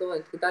āģents, un to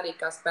darīja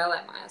kā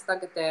spēlēmājās.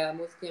 Tagad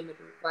mūziķiem ir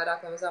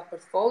vairāk vai mazāk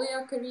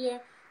portfolio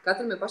karjeru.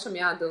 Katram ir pašam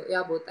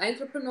jābūt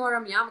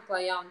entreprenoram,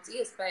 jāmeklē jaunas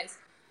iespējas,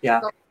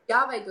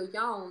 jāveido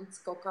jauns,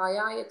 kaut kā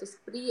jāiet uz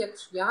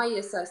priekšu,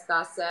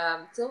 jāiesaistās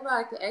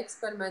cilvēki,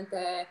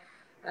 eksperimentē.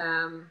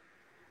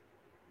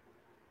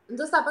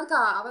 Tas tāpat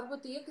kā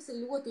varbūt tie, kas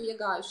ir ļoti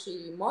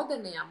iegājuši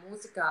modernajā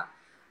mūzikā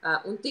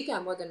un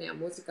tikai modernajā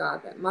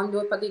mūzikā. Man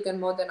ļoti patīk gan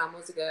modernā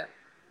mūzika,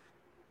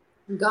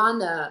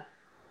 gan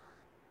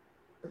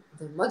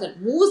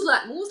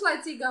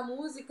mūslaicīgā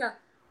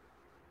mūzika.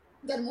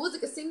 Gan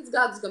mūzika 100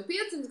 gadus, gan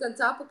 500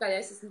 gadus atpakaļ.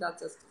 Es esmu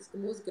tāds, ka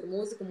mūzika ir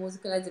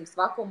mūzika nedzimst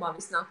vakumā,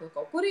 viss nāk no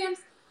kaut kurienes.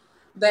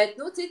 Bet,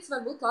 cits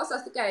varbūt klausās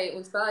tikai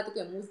un spēlē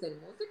tikai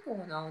mūsdienu mūziku,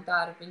 un tā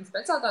ir viņa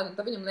specialitāte, un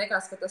tad viņam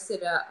liekas, ka tas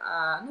ir,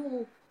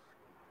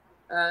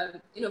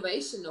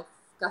 innovation of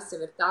kas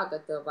jau ir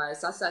tagad, vai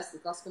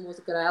sasaistīt klasisko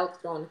mūziku ar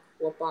elektroniku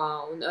kopā,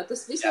 un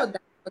tas viss ļoti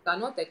tā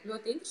notiek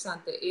ļoti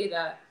interesanti. Ir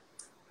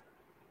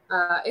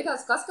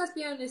tāds klasiskās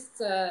pianists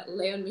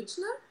Leon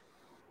Michner.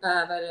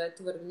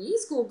 Tu vari viņu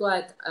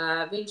izgooglēt.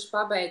 Viņš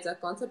pabeidza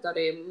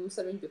konservatoriju, mums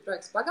ar viņu bija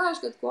projekts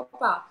pagājuši gadu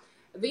kopā.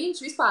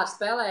 Viņš vispār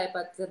spēlēja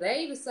pat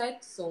reivi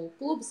setus un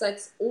klubu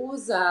setus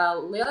uz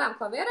lielām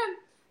klavierēm.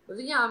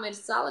 Viņām ir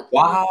salikti.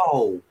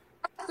 Wow!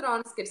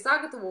 Elektroniski ir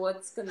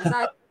sagatavotas, kad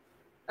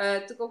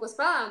tu kaut ko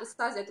spēlē un tas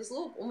aiziet uz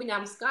lūpu, un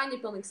viņām skaņa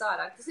ir pilnīgi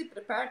sārāk. Tas ir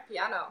prepared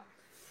piano.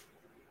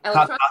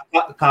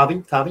 Kā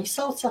viņi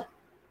sauca?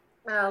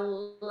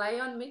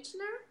 Leon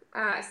Michner.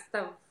 Es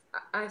tev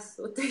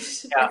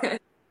aizsūtīšu.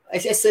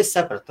 Es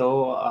sapratu,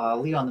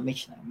 Leona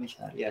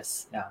Michner,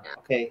 yes, jā,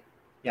 ok,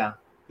 jā,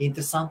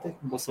 interesanti,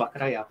 būs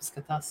vakarā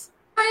jāpaskatās.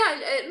 Jā,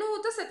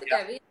 tas ir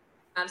tikai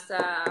viens,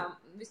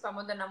 vispār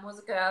modernā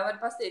mūzika,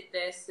 var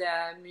pastīties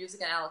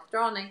music and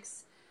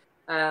electronics,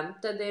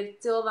 tad ir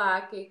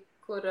cilvēki,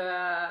 kur,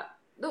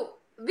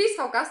 viss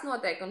kaut kas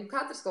notiek, un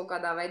katrs kaut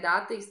kādā veidā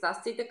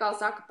attīstās, cita kā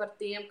saka par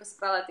tiem, kas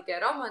spēlē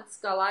tikai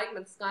romantiskā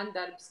laikmeta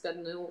skaņdarbs,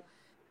 kad,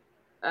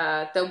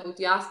 tev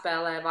būtu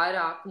jāspēlē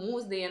vairāk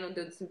mūsdienu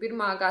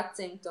 21.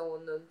 gadsimta,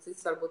 un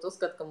cits varbūt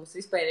uzskata, ka mums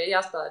vispār ir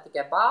jāspēlē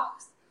tikai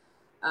Bachs.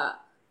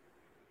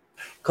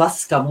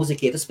 Klasiskā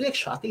mūzika iet uz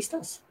priekšu,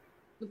 attīstās?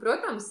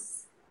 Protams,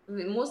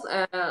 mūsu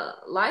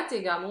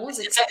laicīgā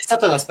mūzika. Es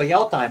atvainojos par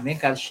jautājumu,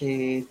 vienkārši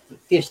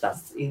tieši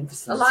tāds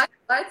interesants.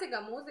 Laicīgā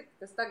mūzika,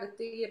 kas tagad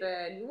ir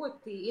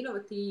ļoti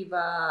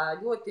inovatīva,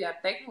 ļoti ar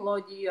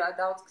tehnoloģiju,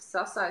 daudz kas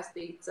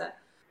sasaistīts.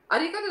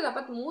 Arī kādā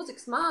tāpat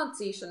mūzikas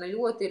mācīšana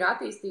ļoti ir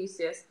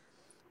attīstījusies.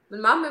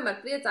 Man mamma vienmēr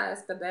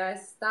priecājās, kad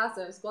es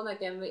stāstu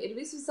skolniekiem, ir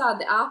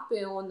visādi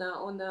api un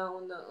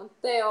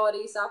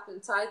teorijas api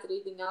un sight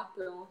reading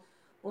api.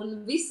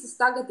 Un viss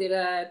tagad ir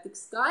tik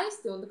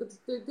skaisti, un kad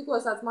tu tikko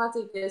sāc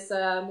mācīties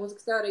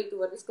mūzikas teoriju, tu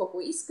vari visu kaut ko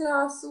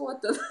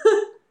izkrāsot.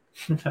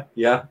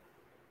 Jā.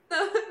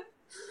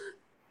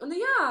 Un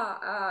jā,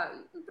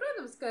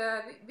 protams,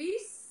 ka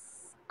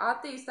viss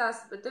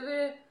attīstās, bet tev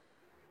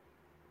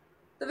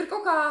ir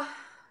kaut kā,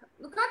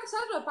 katrs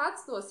atrod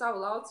pats to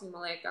savu lauciņu,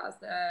 man liekas.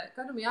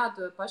 Katram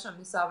jādod pašam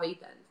ir sava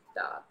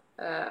identitāte.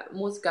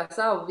 Mūzikā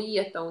savu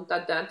vieta, un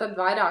tad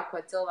vairāk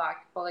vai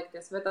cilvēki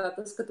palikties. Bet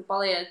tas, ka tu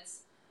paliec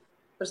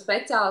par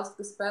speciālistu,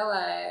 kas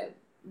spēlē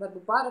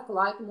varbūt baraku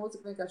laika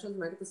mūziku, vienkārši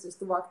nozīmē, ka tas ir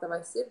tuvāk tavai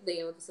sirdī,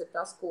 un tas ir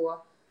tas, ko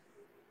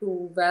tu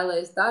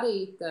vēlies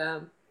darīt.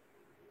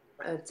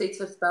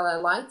 Cits var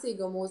spēlēt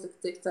laicīgo mūziku,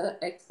 cits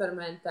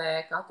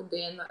eksperimentē katru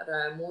dienu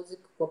ar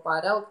mūziku kopā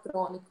ar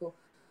elektroniku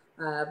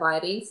vai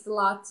ar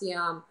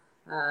instalācijām.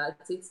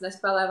 Cits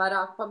nespēlē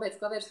vairāk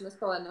pabeidz klavieres,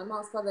 nespēlē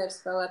normāls klavieres,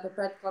 spēlē pie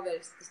pret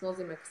klavieres. Tas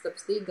nozīmē, ka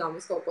starp stīgām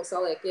visu kaut ko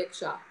saliek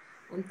iekšā.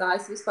 Un tā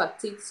ir vispār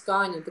citu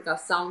skaņu, tā kā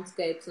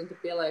soundscapes, un tu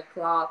pieliek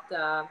klāt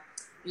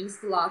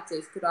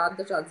instalācijas, kur rāda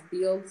dažādas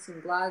bildes un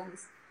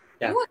glēznes.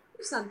 Ļoti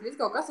interesanti viss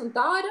kaut kas, un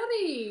tā ir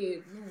arī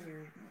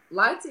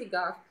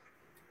laicīgā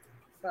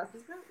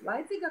klasiskā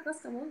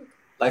mūzika.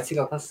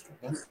 Laicīgā klasiskā,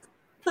 jā.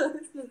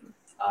 Es nezinu.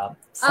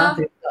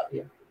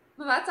 Jā.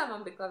 Man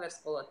vecāmam bija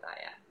klavieres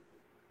skolotāja.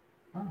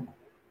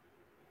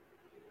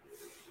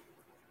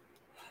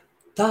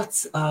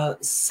 Tāds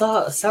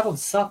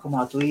sarunas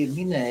sākumā tu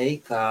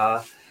minēji,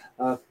 ka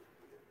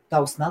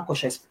tavs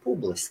nākošais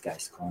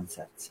publiskais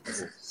koncerts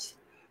būs.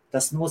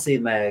 Tas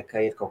nozīmē,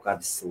 ka ir kaut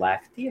kādi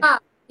slēgtie?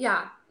 Jā.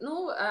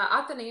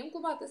 Atenījuma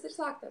klubā tas ir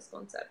slēgtais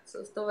koncerts.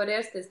 Uz to var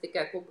ierasties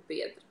tikai kluba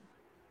biedri.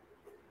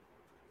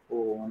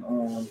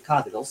 Un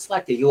kādi vēl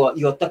slēgtie?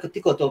 Jo tā, ka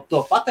tikko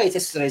to pateici,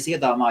 es uzreiz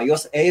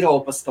iedomājos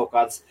Eiropas kaut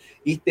kādas,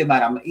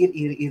 piemēram,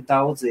 ir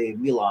daudzi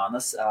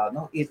Milānas,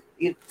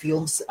 ir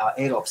films,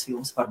 Eiropas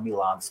films par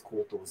Milānas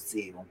kultūras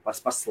dzīvi un par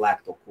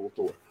slēgto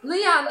kultūru.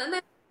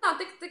 Nav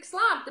tik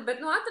slēpti, bet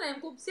atenījuma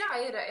klubs,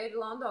 ir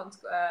Londonas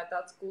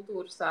tāds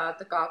kultūras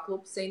tā kā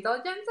klubs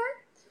Inteliģencē,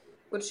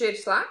 kurš ir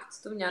slēgts.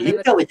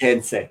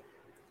 Inteliģencē?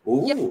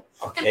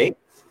 Ok.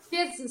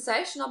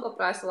 56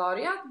 Nobelprāisa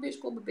laureāti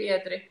bijuši kluba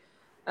biedri.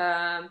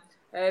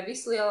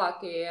 Visi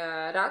lielākie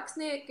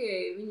rakstnieki,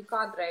 viņi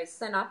kādreiz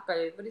sen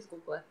apkaļ var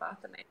izgooglēt par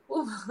atenījuma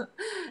klubu.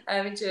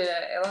 Viņš ir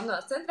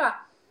Londonas centrā.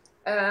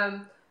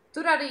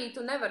 Tur arī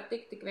tu nevar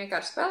tik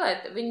vienkārši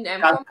spēlēt.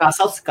 Kā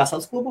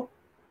sauc klubu?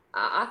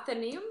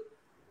 Atenījum.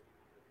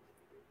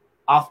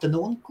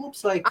 Afternoon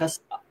klubs vai kas?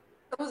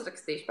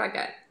 Uzrakstīšu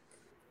pagaid.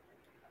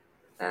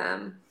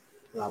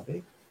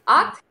 Labi.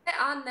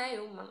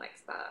 Atenījum, man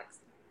liekas tā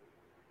raksta.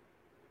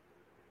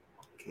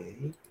 Ok.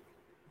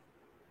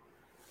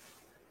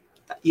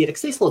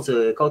 Ierakstīs,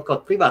 lūdzu,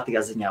 kaut privātajā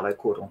ziņā vai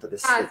kur, un tad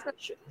es...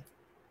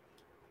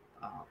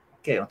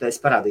 Ok, un tad es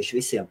parādīšu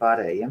visiem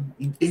pārējiem.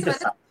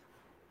 Interesanti.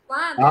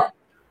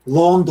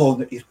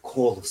 Londona ir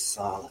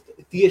kolosāla,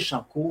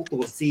 tiešām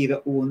kultūras dzīve,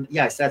 un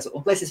es redzu,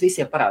 un es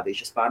visiem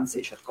parādīšu, es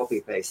pārnesīšu ar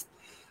copy-paste,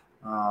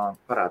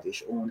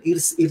 parādīšu, un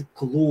ir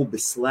klubi,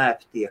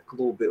 slēptie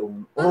klubi,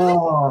 un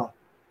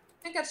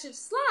vienkārši ir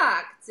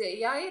slēgts,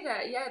 ja ir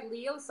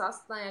lieli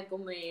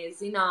sasniegumi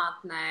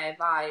zinātnē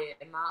vai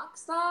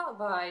mākslā,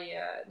 vai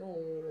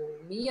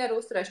mieru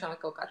uzturēšanā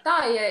vai kaut kā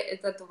tā,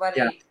 tad tu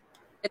vari...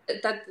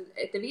 Tad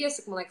tev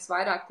iesaka, man liekas,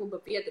 vairāk kluba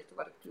biedri, tu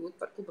vari kļūt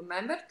par kluba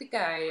memberu,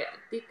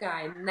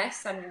 tikai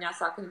nesen viņā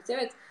sāka viņam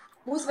sievietes.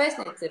 Mūsu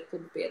vēstniece ir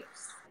kluba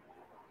biedrs.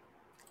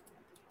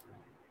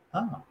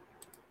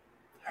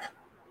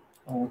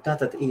 Un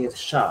tātad ir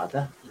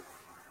šāda.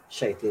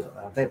 Šeit ir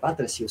web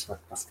adresi, jūs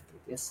varat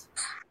paskatīties.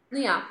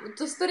 Jā,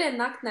 tu turien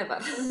nakt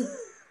nevar.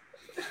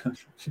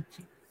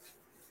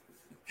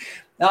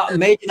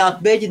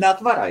 Mēģināt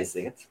var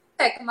aiziet.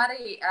 Teikam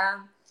arī,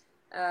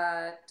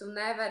 tu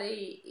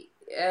nevari...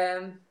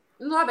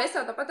 labi, es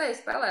jau tā pateicu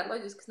spēlēt,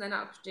 loģiski, es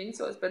nenākuši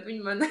džinsos, bet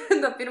viņi man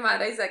no pirmā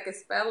reizē, kad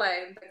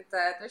spēlēju, un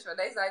tagad trešo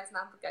reizi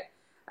aicināt tikai.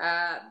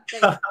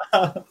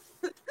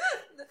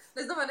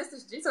 Es domāju, es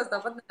taču džinsos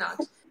tāpat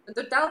nenākuši. Un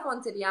tur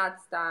telefons ir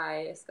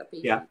jāatstāja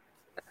skapīgi.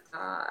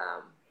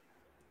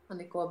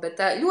 Bet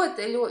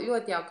ļoti,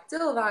 ļoti jauki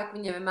cilvēki,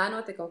 viņiem vienmēr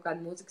notiek kaut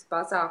kādi mūzikas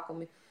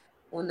pasākumi,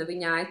 un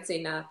viņi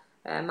aicina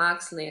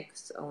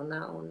māksliniekus,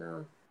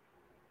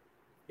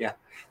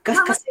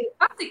 Kas ir?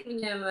 Patīk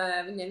viņiem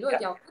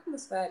ļoti jauka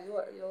atmosfēra,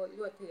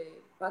 ļoti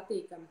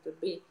patīkami tur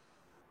bija.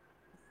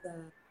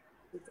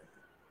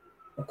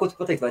 Un ko tu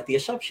pateikt, vai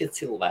tiešām šie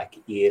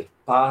cilvēki ir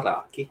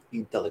pārāki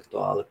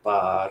intelektuāli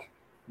pār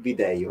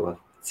vidējo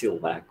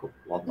cilvēku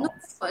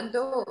Londonas?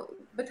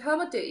 Bet,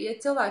 Helmut, ja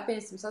cilvēki,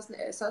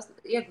 piemēram,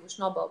 ieguvuši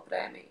Nobel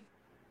prēmiju?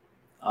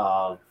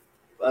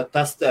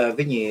 Tas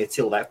viņi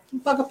cilvēki,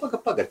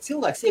 pagad,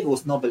 cilvēks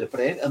iegūst Nobel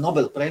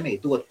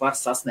prēmiju dot par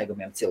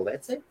sasniegumiem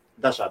cilvēcei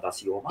dažādās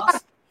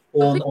jomās,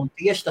 un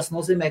tieši tas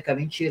nozīmē, ka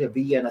viņš ir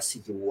vienas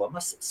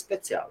jomas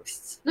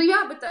speciālists. Nu jā,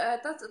 bet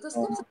tas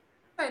klubs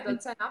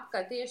veidot cenu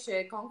apkārt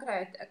tieši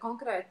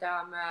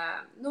konkrētām,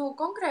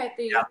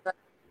 konkrēti... Jā.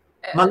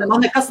 Man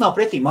nekas nav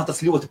pretī, man tas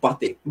ļoti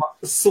patīk.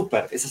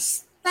 Super, es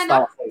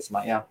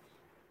stāvā, jā.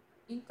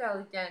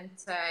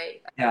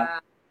 Inteliģencei. Jā.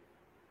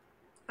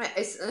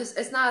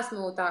 Es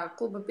neesmu tā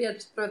kluba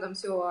biedrs,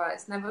 protams, jo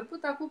es nevaru būt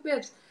tā kluba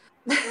biedrs.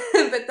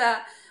 Bet,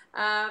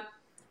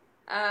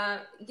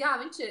 jā,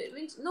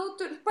 viņš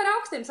tur par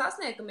augstiem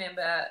sasniegumiem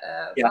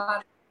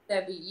var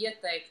tevi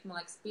ieteikt,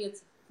 man liekas, 5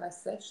 vai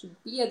 6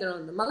 biedri,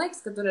 un man liekas,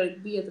 ka tur arī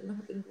biedri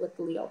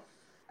ļoti liela.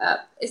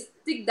 Es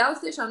tik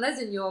daudz tiešām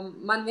nezinu, jo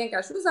man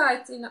vienkārši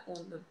uzaicina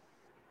un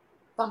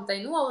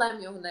pamatēji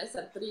nolemju, un es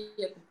ar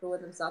prieku,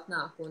 protams,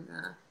 atnāku.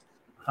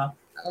 Jā,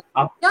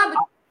 bet...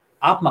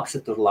 Apmaksa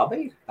tur labi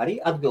ir, arī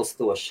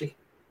atbilstoši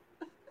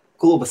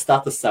kluba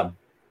statusam.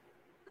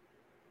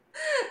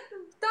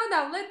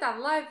 Tādām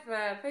lietām live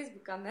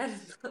Facebookā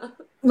nerunā.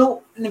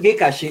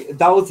 Vienkārši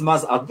daudz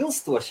maz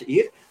atbilstoši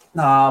ir.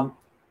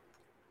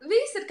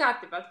 Viss ir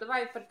kārtībā,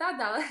 vai par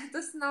tādā,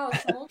 tas nav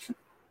smuki.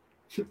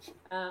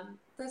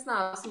 Tas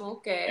nav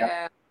smuki.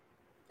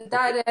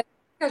 Tā ir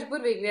vienkārši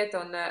burvīga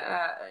vieta, un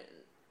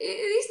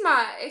īstumā,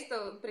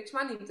 priekš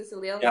manīm tas ir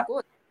liela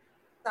gods.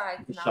 Tā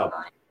ir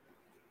nāvāja.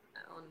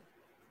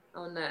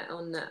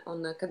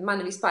 Un kad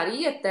mani vispār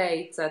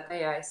ieteica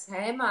tajā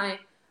schēmai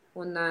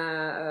un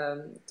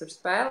tur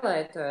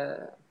spēlēt,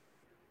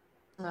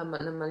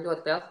 man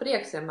ļoti liels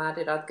prieks vienmēr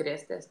ir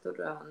atgriezties tur,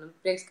 un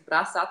prieks, ka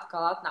prasa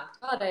atkal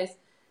atnākt vēlreiz.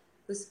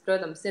 Tas,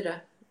 protams, ir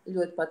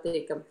ļoti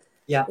patīkami.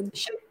 Jā.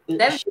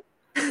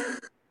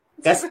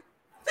 Kas?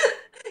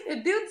 Ir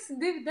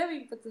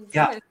 22.19.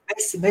 Jā,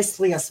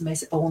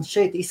 mēs, un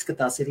šeit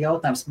izskatās ir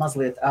jautājums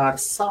mazliet ar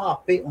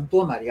sāpi, un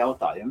tomēr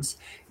jautājums,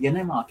 ja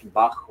nemāki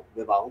Bahu,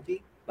 Vivaldi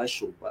vai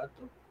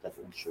Šubertu,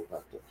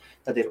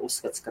 tad ir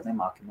uzskats, ka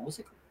nemāki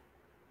mūziku?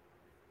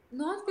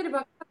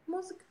 Atkarībā, kādu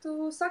mūziku tu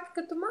saki,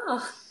 ka tu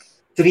māki.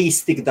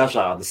 3 tik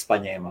dažādas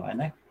paņēma, vai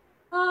ne?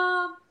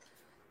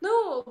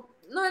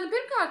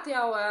 Pirmkārt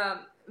jau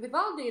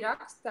Vivaldi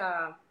raksta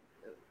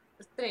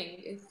string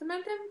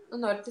instrumentiem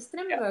un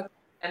orķestriem.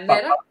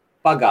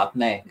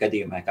 Pagātnē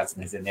gadījumā, kāds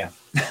nezinu,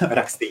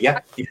 rakstīja.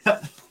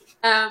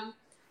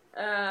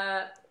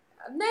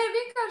 Nē,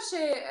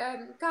 vienkārši,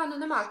 kā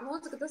nemāk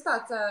mūzika, tas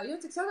tāds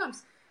jūtīgs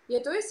jautājums. Ja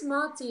tu esi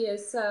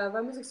mācījies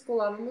vai muzikas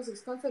skolā, vai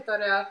muzikas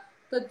konservatorijā,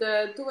 tad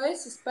tu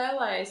esi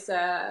spēlējis,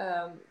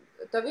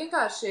 tev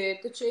vienkārši,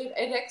 taču ir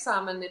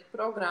eksāmeni, ir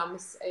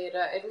programmas, ir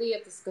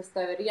lietas, kas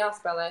tev ir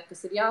jāspēlē,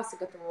 kas ir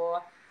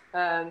jāsagatavo.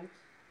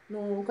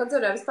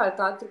 Konservatorijā vispār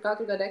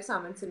katru gadu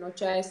eksāmenis ir no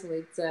 40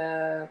 līdz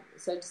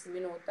 60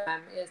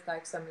 minūtēm, iestāja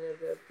eksāmeni ir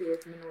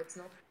 5 minūtes.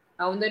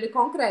 Un ir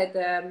konkrēti,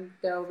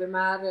 tev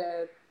vienmēr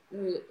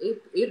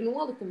ir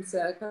nolikums,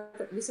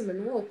 visam ir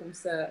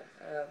nolikums,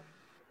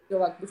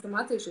 cilvēki būs to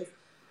mācījušies.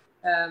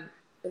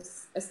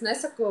 Es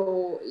nesaku,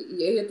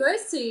 ja tu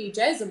esi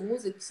džēza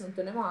mūzikas un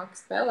tu nemāki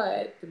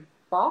spēlēt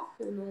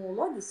Bahu,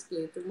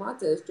 loģiski, tu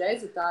mācies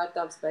džēzu, tā ir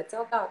tava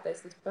specialitāte,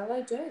 es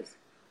nespēlēju džēzu.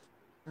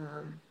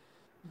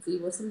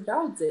 Dzīvosim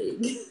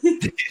draudzīgi.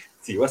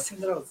 Dzīvosim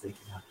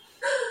draudzīgi, jā.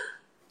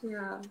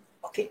 Jā.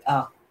 Okay,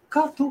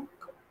 kā tu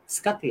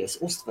skaties,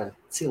 uztver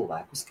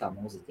cilvēkus kā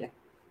mūziķi?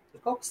 Ir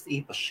kaut kas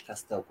īpašs,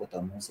 kas tev, ko tā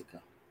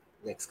mūzika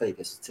liek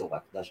skatīties uz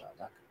cilvēku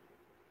dažādāk?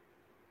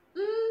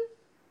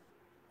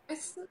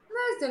 Es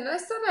nezinu,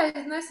 es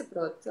savējais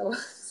nesaprotu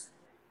cilvēkus.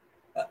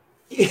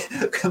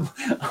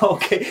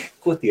 Okay,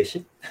 ko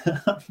tieši?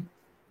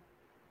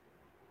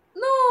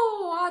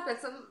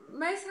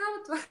 Mēs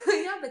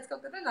jābeidz kaut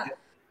kad runāt.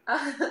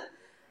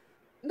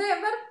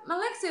 Man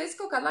liekas, ja es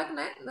kaut kādu laiku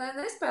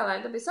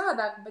nespēlēju, tad bija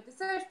savādāk, bet es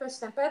sevišķi pēc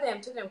šiem pēdējiem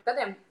 4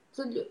 gadiem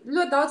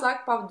ļoti daudz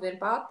laika pavadu vien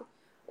pati.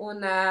 Un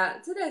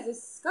citreiz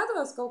es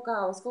skatos uz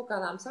kaut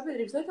kādām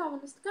sabiedrības lietām,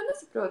 un es tā kā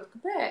nesaprotu,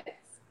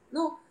 kāpēc.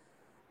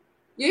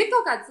 Jo ir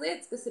kaut kādas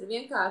lietas, kas ir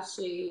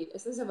vienkārši,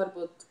 es nezinu,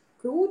 varbūt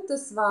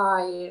krūtas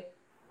vai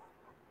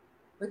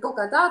kaut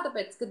kā tā,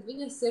 tāpēc, kad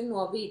viņas ir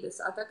no vides.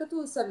 Tā, ka tu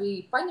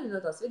sevi paņem no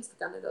tās vides tā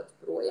kā nedaudz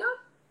projām.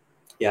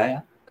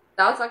 Jā.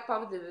 Daudz laika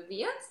pavadi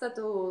viens, tad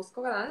tu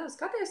kaut kādā nedaudz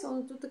skaties,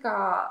 un tu tā kā...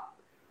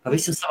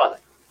 Pavisam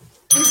savādāk.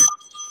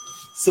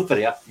 Super,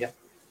 jā.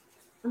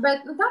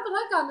 Bet tāpat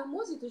laikā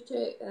mūzika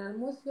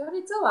arī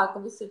cilvēka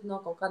visi ir no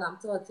kaut kādām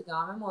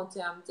cilvēcīgām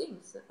emocijām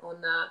dzimis.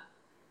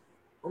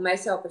 Un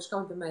mēs jau pēc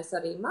kaut kā mēs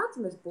arī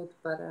mācāmies būt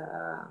par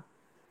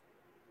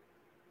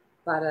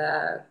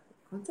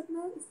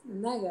koncertmēģis?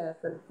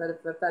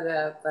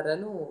 Par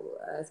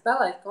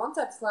spēlēt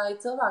koncertus, lai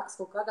cilvēks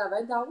kaut kādā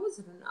veidā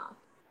uzrunātu.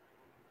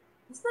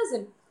 Es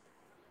nezinu,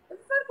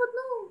 varbūt,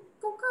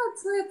 kaut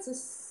kādas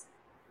lietas,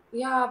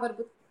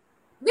 varbūt,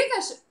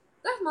 vienkārši,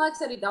 man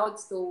liekas, arī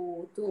daudz tu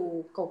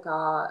kaut kā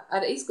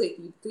ar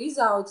izglītību, tu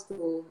izaudz,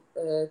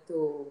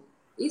 tu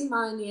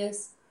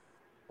izmainies.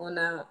 Un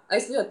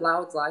es ļoti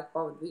daudz laiku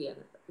pavadu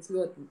viena. Es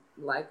ļoti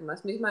laikam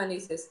esmu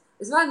izmainījusies.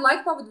 Es vai nu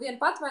laiku pavadu viena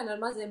pat, vai ar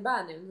maziem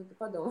bērniem. Nu,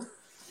 padomu.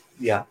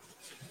 Jā.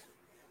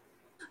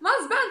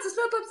 Mazs bērns, es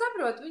ļoti labi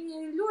saprotu. Viņi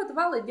ir ļoti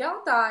validi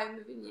jautājumi.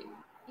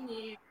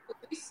 Viņi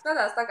visu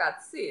skatās tā, kā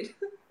tas ir.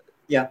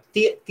 Jā,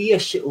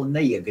 tieši un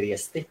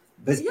neiegriezti.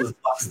 Bez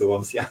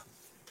pārdomas, jā.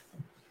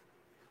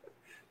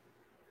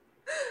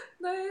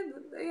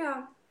 Jā.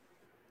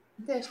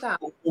 Tieši tā.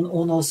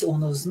 Un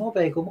uz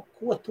nobeigumu,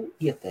 ko tu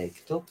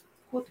ieteiktu?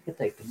 Ko tu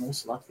ieteiktu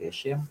mūsu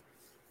latviešiem?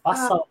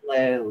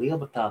 Pasaulē,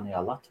 Lielbritānijā,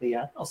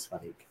 Latvijā nav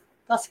svarīgi.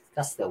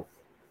 Kas tev?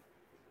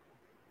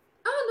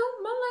 Nu,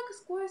 man liekas,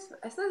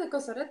 es nezinu, ko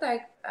es varu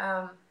ieteikt.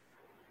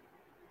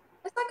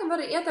 Es laikam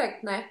varu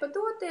ieteikt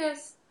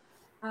nepadoties.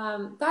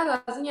 Tādā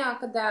ziņā,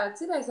 kad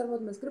citreiz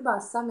varbūt mēs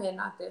gribās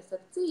samierināties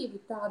ar dzīvi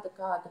tāda,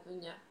 kāda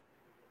viņa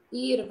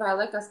ir, vai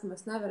liekas, ka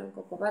mēs nevaram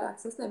kaut ko vairāk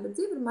sasniegt, bet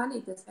dzīve ir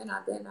mainīties vienā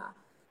dienā.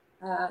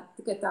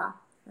 Tikai tā,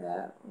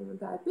 un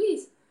tā ir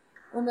bijis.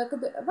 Un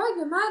kad vajag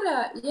vienmēr,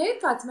 ja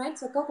ir kāds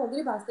mērķis vai kaut ko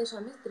gribās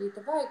tiešām izdarīt,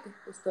 tad vajag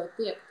uz to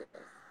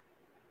tiekties.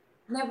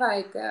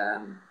 Nevajag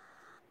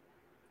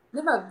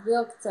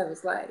vilkt sevi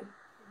uz leju.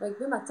 Vajag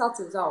vienmēr celt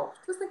sevi uz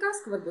augšu. Tas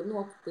nekas, ka varbūt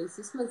nokritīs.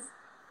 Vismaz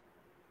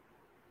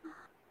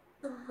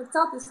var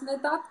celties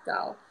net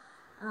atkal.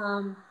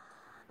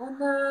 Un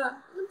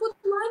būt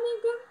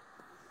laimīgiem.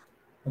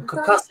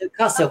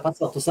 Kas jau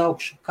pacelt uz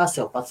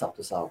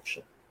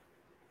augšu?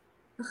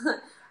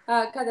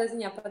 Kādā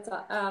ziņā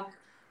pacelt?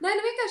 Nē,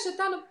 vienkārši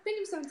tā,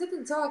 pieņemsim,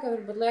 citiem cilvēkiem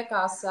varbūt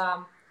liekas,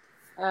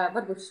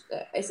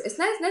 es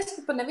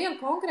neskatu par nevienu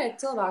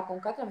konkrētu cilvēku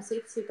un katram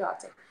cita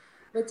situācija.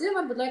 Bet citiem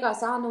varbūt liekas,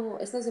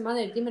 es nezinu,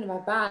 man ir ģimene vai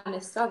bērni,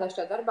 es strādāju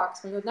šajā darbā,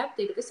 kas man ļoti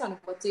nepatīk, bet es jau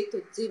neko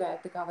citu dzīvē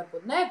tā kā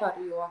varbūt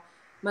nevaru, jo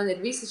man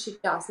ir visas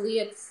šitās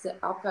lietas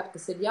apkārt,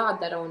 kas ir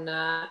jādara, un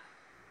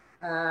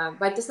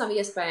vai tas nav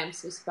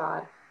iespējams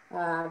vispār,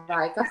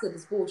 vai kas tad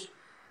es būšu.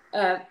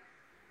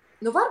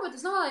 Varbūt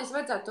es novēlēju,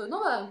 vajadzētu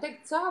novēlēt un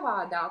teikt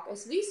savādāk.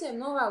 Es visiem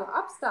novēlu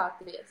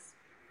apstāties.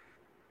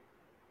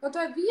 Kaut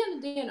vai vienu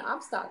dienu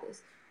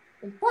apstāties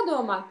un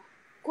padomāt,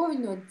 ko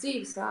viņi no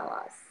dzīves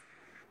vēlās.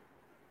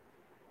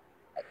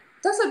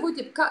 Tas var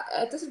būt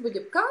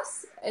jebkas.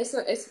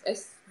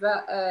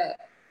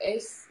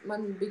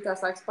 Man bija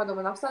tās laiks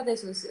padomāt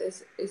apstāties, un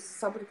es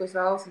sapratu, ko es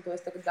vēlos, un to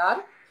es tagad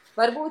daru.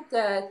 Varbūt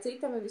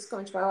citam ir viss, ko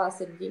viņš vēlās,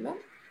 ir ģimene.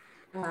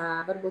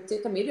 Varbūt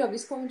citam ir jau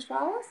viss, ko viņš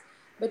vēlās.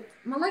 Bet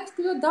man liekas,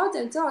 ka ļoti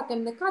daudziem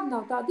cilvēkiem nekad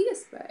nav tāda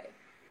iespēja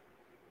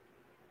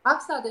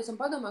apstāties un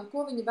padomāt,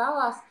 ko viņi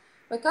vēlās,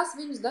 vai kas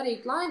viņus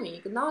darīt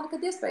laimīgi. Nav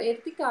nekad iespēja, ir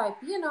tikai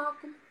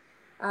pienākumi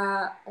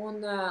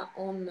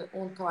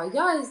un kā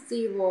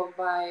jāizdzīvo,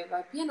 vai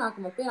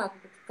pienākumi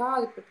pret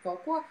kādu, pret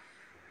kaut ko.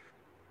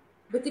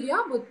 Bet ir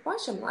jābūt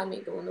pašam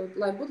laimīgam, un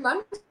lai būtu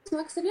laimīgs, man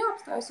liekas, ir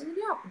jāapstājas un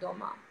ir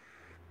jāpadomā.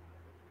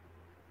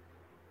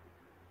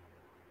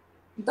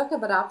 Un tā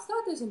kā var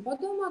apstāties un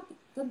padomāt,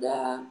 tad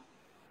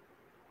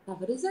tā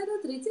var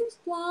izveidot rīcības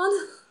plānu.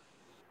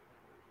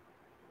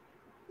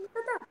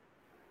 Tā.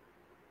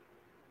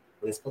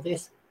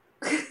 Paldies.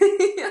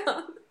 Jā.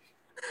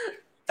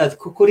 Tad,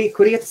 kur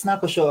iet tas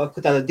nākošo,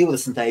 tāda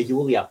 20.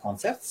 jūlijā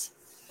koncerts?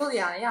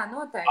 Jā,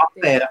 noteikti.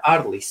 Apēra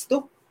ar listu.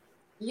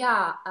 Jā,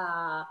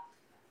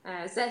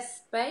 The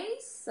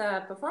Space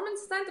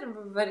Performance Center,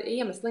 var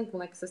iemest linku,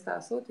 liekas, es tā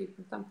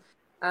sūtīju tam.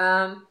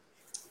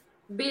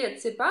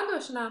 Biļetes ir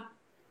pārdošanā.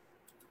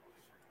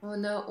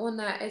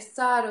 Un es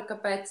ceru, ka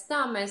pēc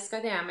tam mēs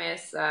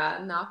skatījāmies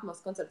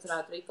nākamos koncertus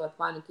varētu rīkot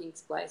vai nu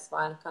King's Place,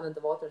 vai nu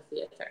Canada Water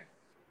Theatre.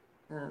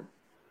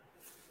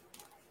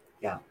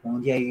 Jā,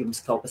 un ja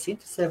jums kaut kas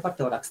interesē, var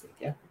tev rakstīt,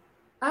 ja?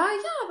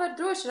 Jā, var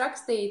droši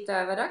rakstīt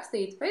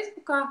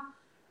Facebookā,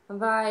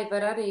 vai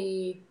var arī,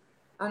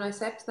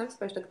 es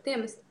nespēju tagad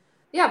iemest.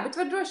 Jā, bet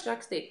var droši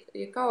rakstīt,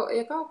 ja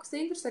kaut kas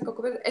interesē, kaut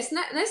ko. Es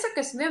nesaku,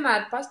 ka es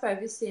vienmēr paspēju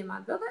visiem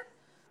atbildēt.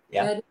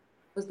 Jā.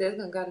 Būs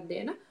diezgan gara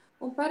diena.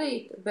 Un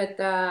parīt, bet,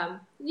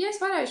 ja es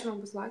varēšu, man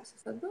būs laiks,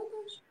 es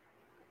atbildēšu.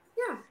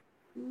 Jā,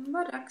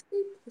 var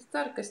rakstīt. Es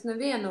ceru, ka es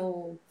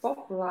nevienu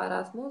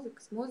populārās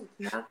mūzikas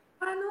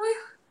neatvainoju.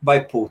 Vai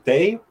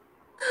pūtēju?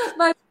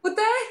 Nē,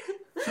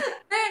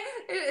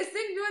 es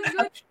zinu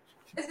ļoti.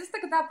 Es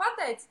tā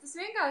pateicu, tas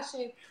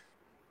vienkārši.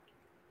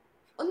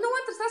 Un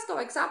otrs tas, ko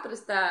vajag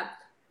saprast,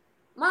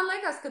 man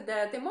liekas, ka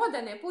tie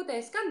modernie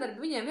pūtēji skandarbi,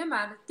 viņiem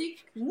vienmēr ir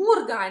tik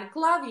murgaini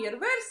klavieru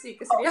versija,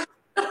 kas ir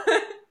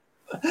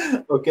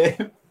Okay.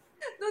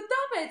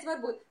 Tāpēc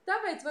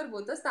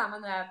varbūt tas tā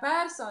man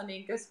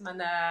personīgi, kas man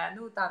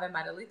tā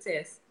vienmēr ir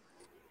licies.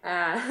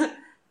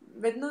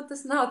 Bet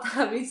tas nav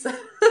tā visa.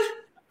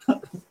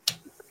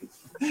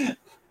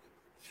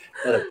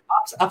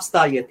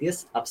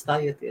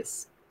 Apstājieties,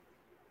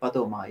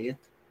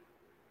 padomājiet.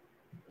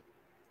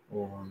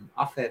 Un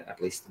afēra ar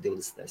listu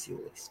 20.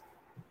 jūlijas.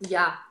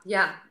 Jā.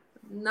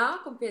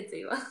 Nāk un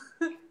piedzīvo.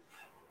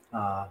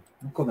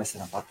 Ko mēs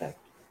varam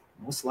pateikt?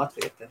 Mūsu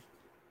latviete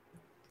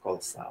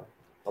kolosāli.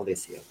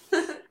 Paldies, Ieva.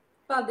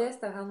 Paldies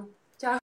tev, Hanna.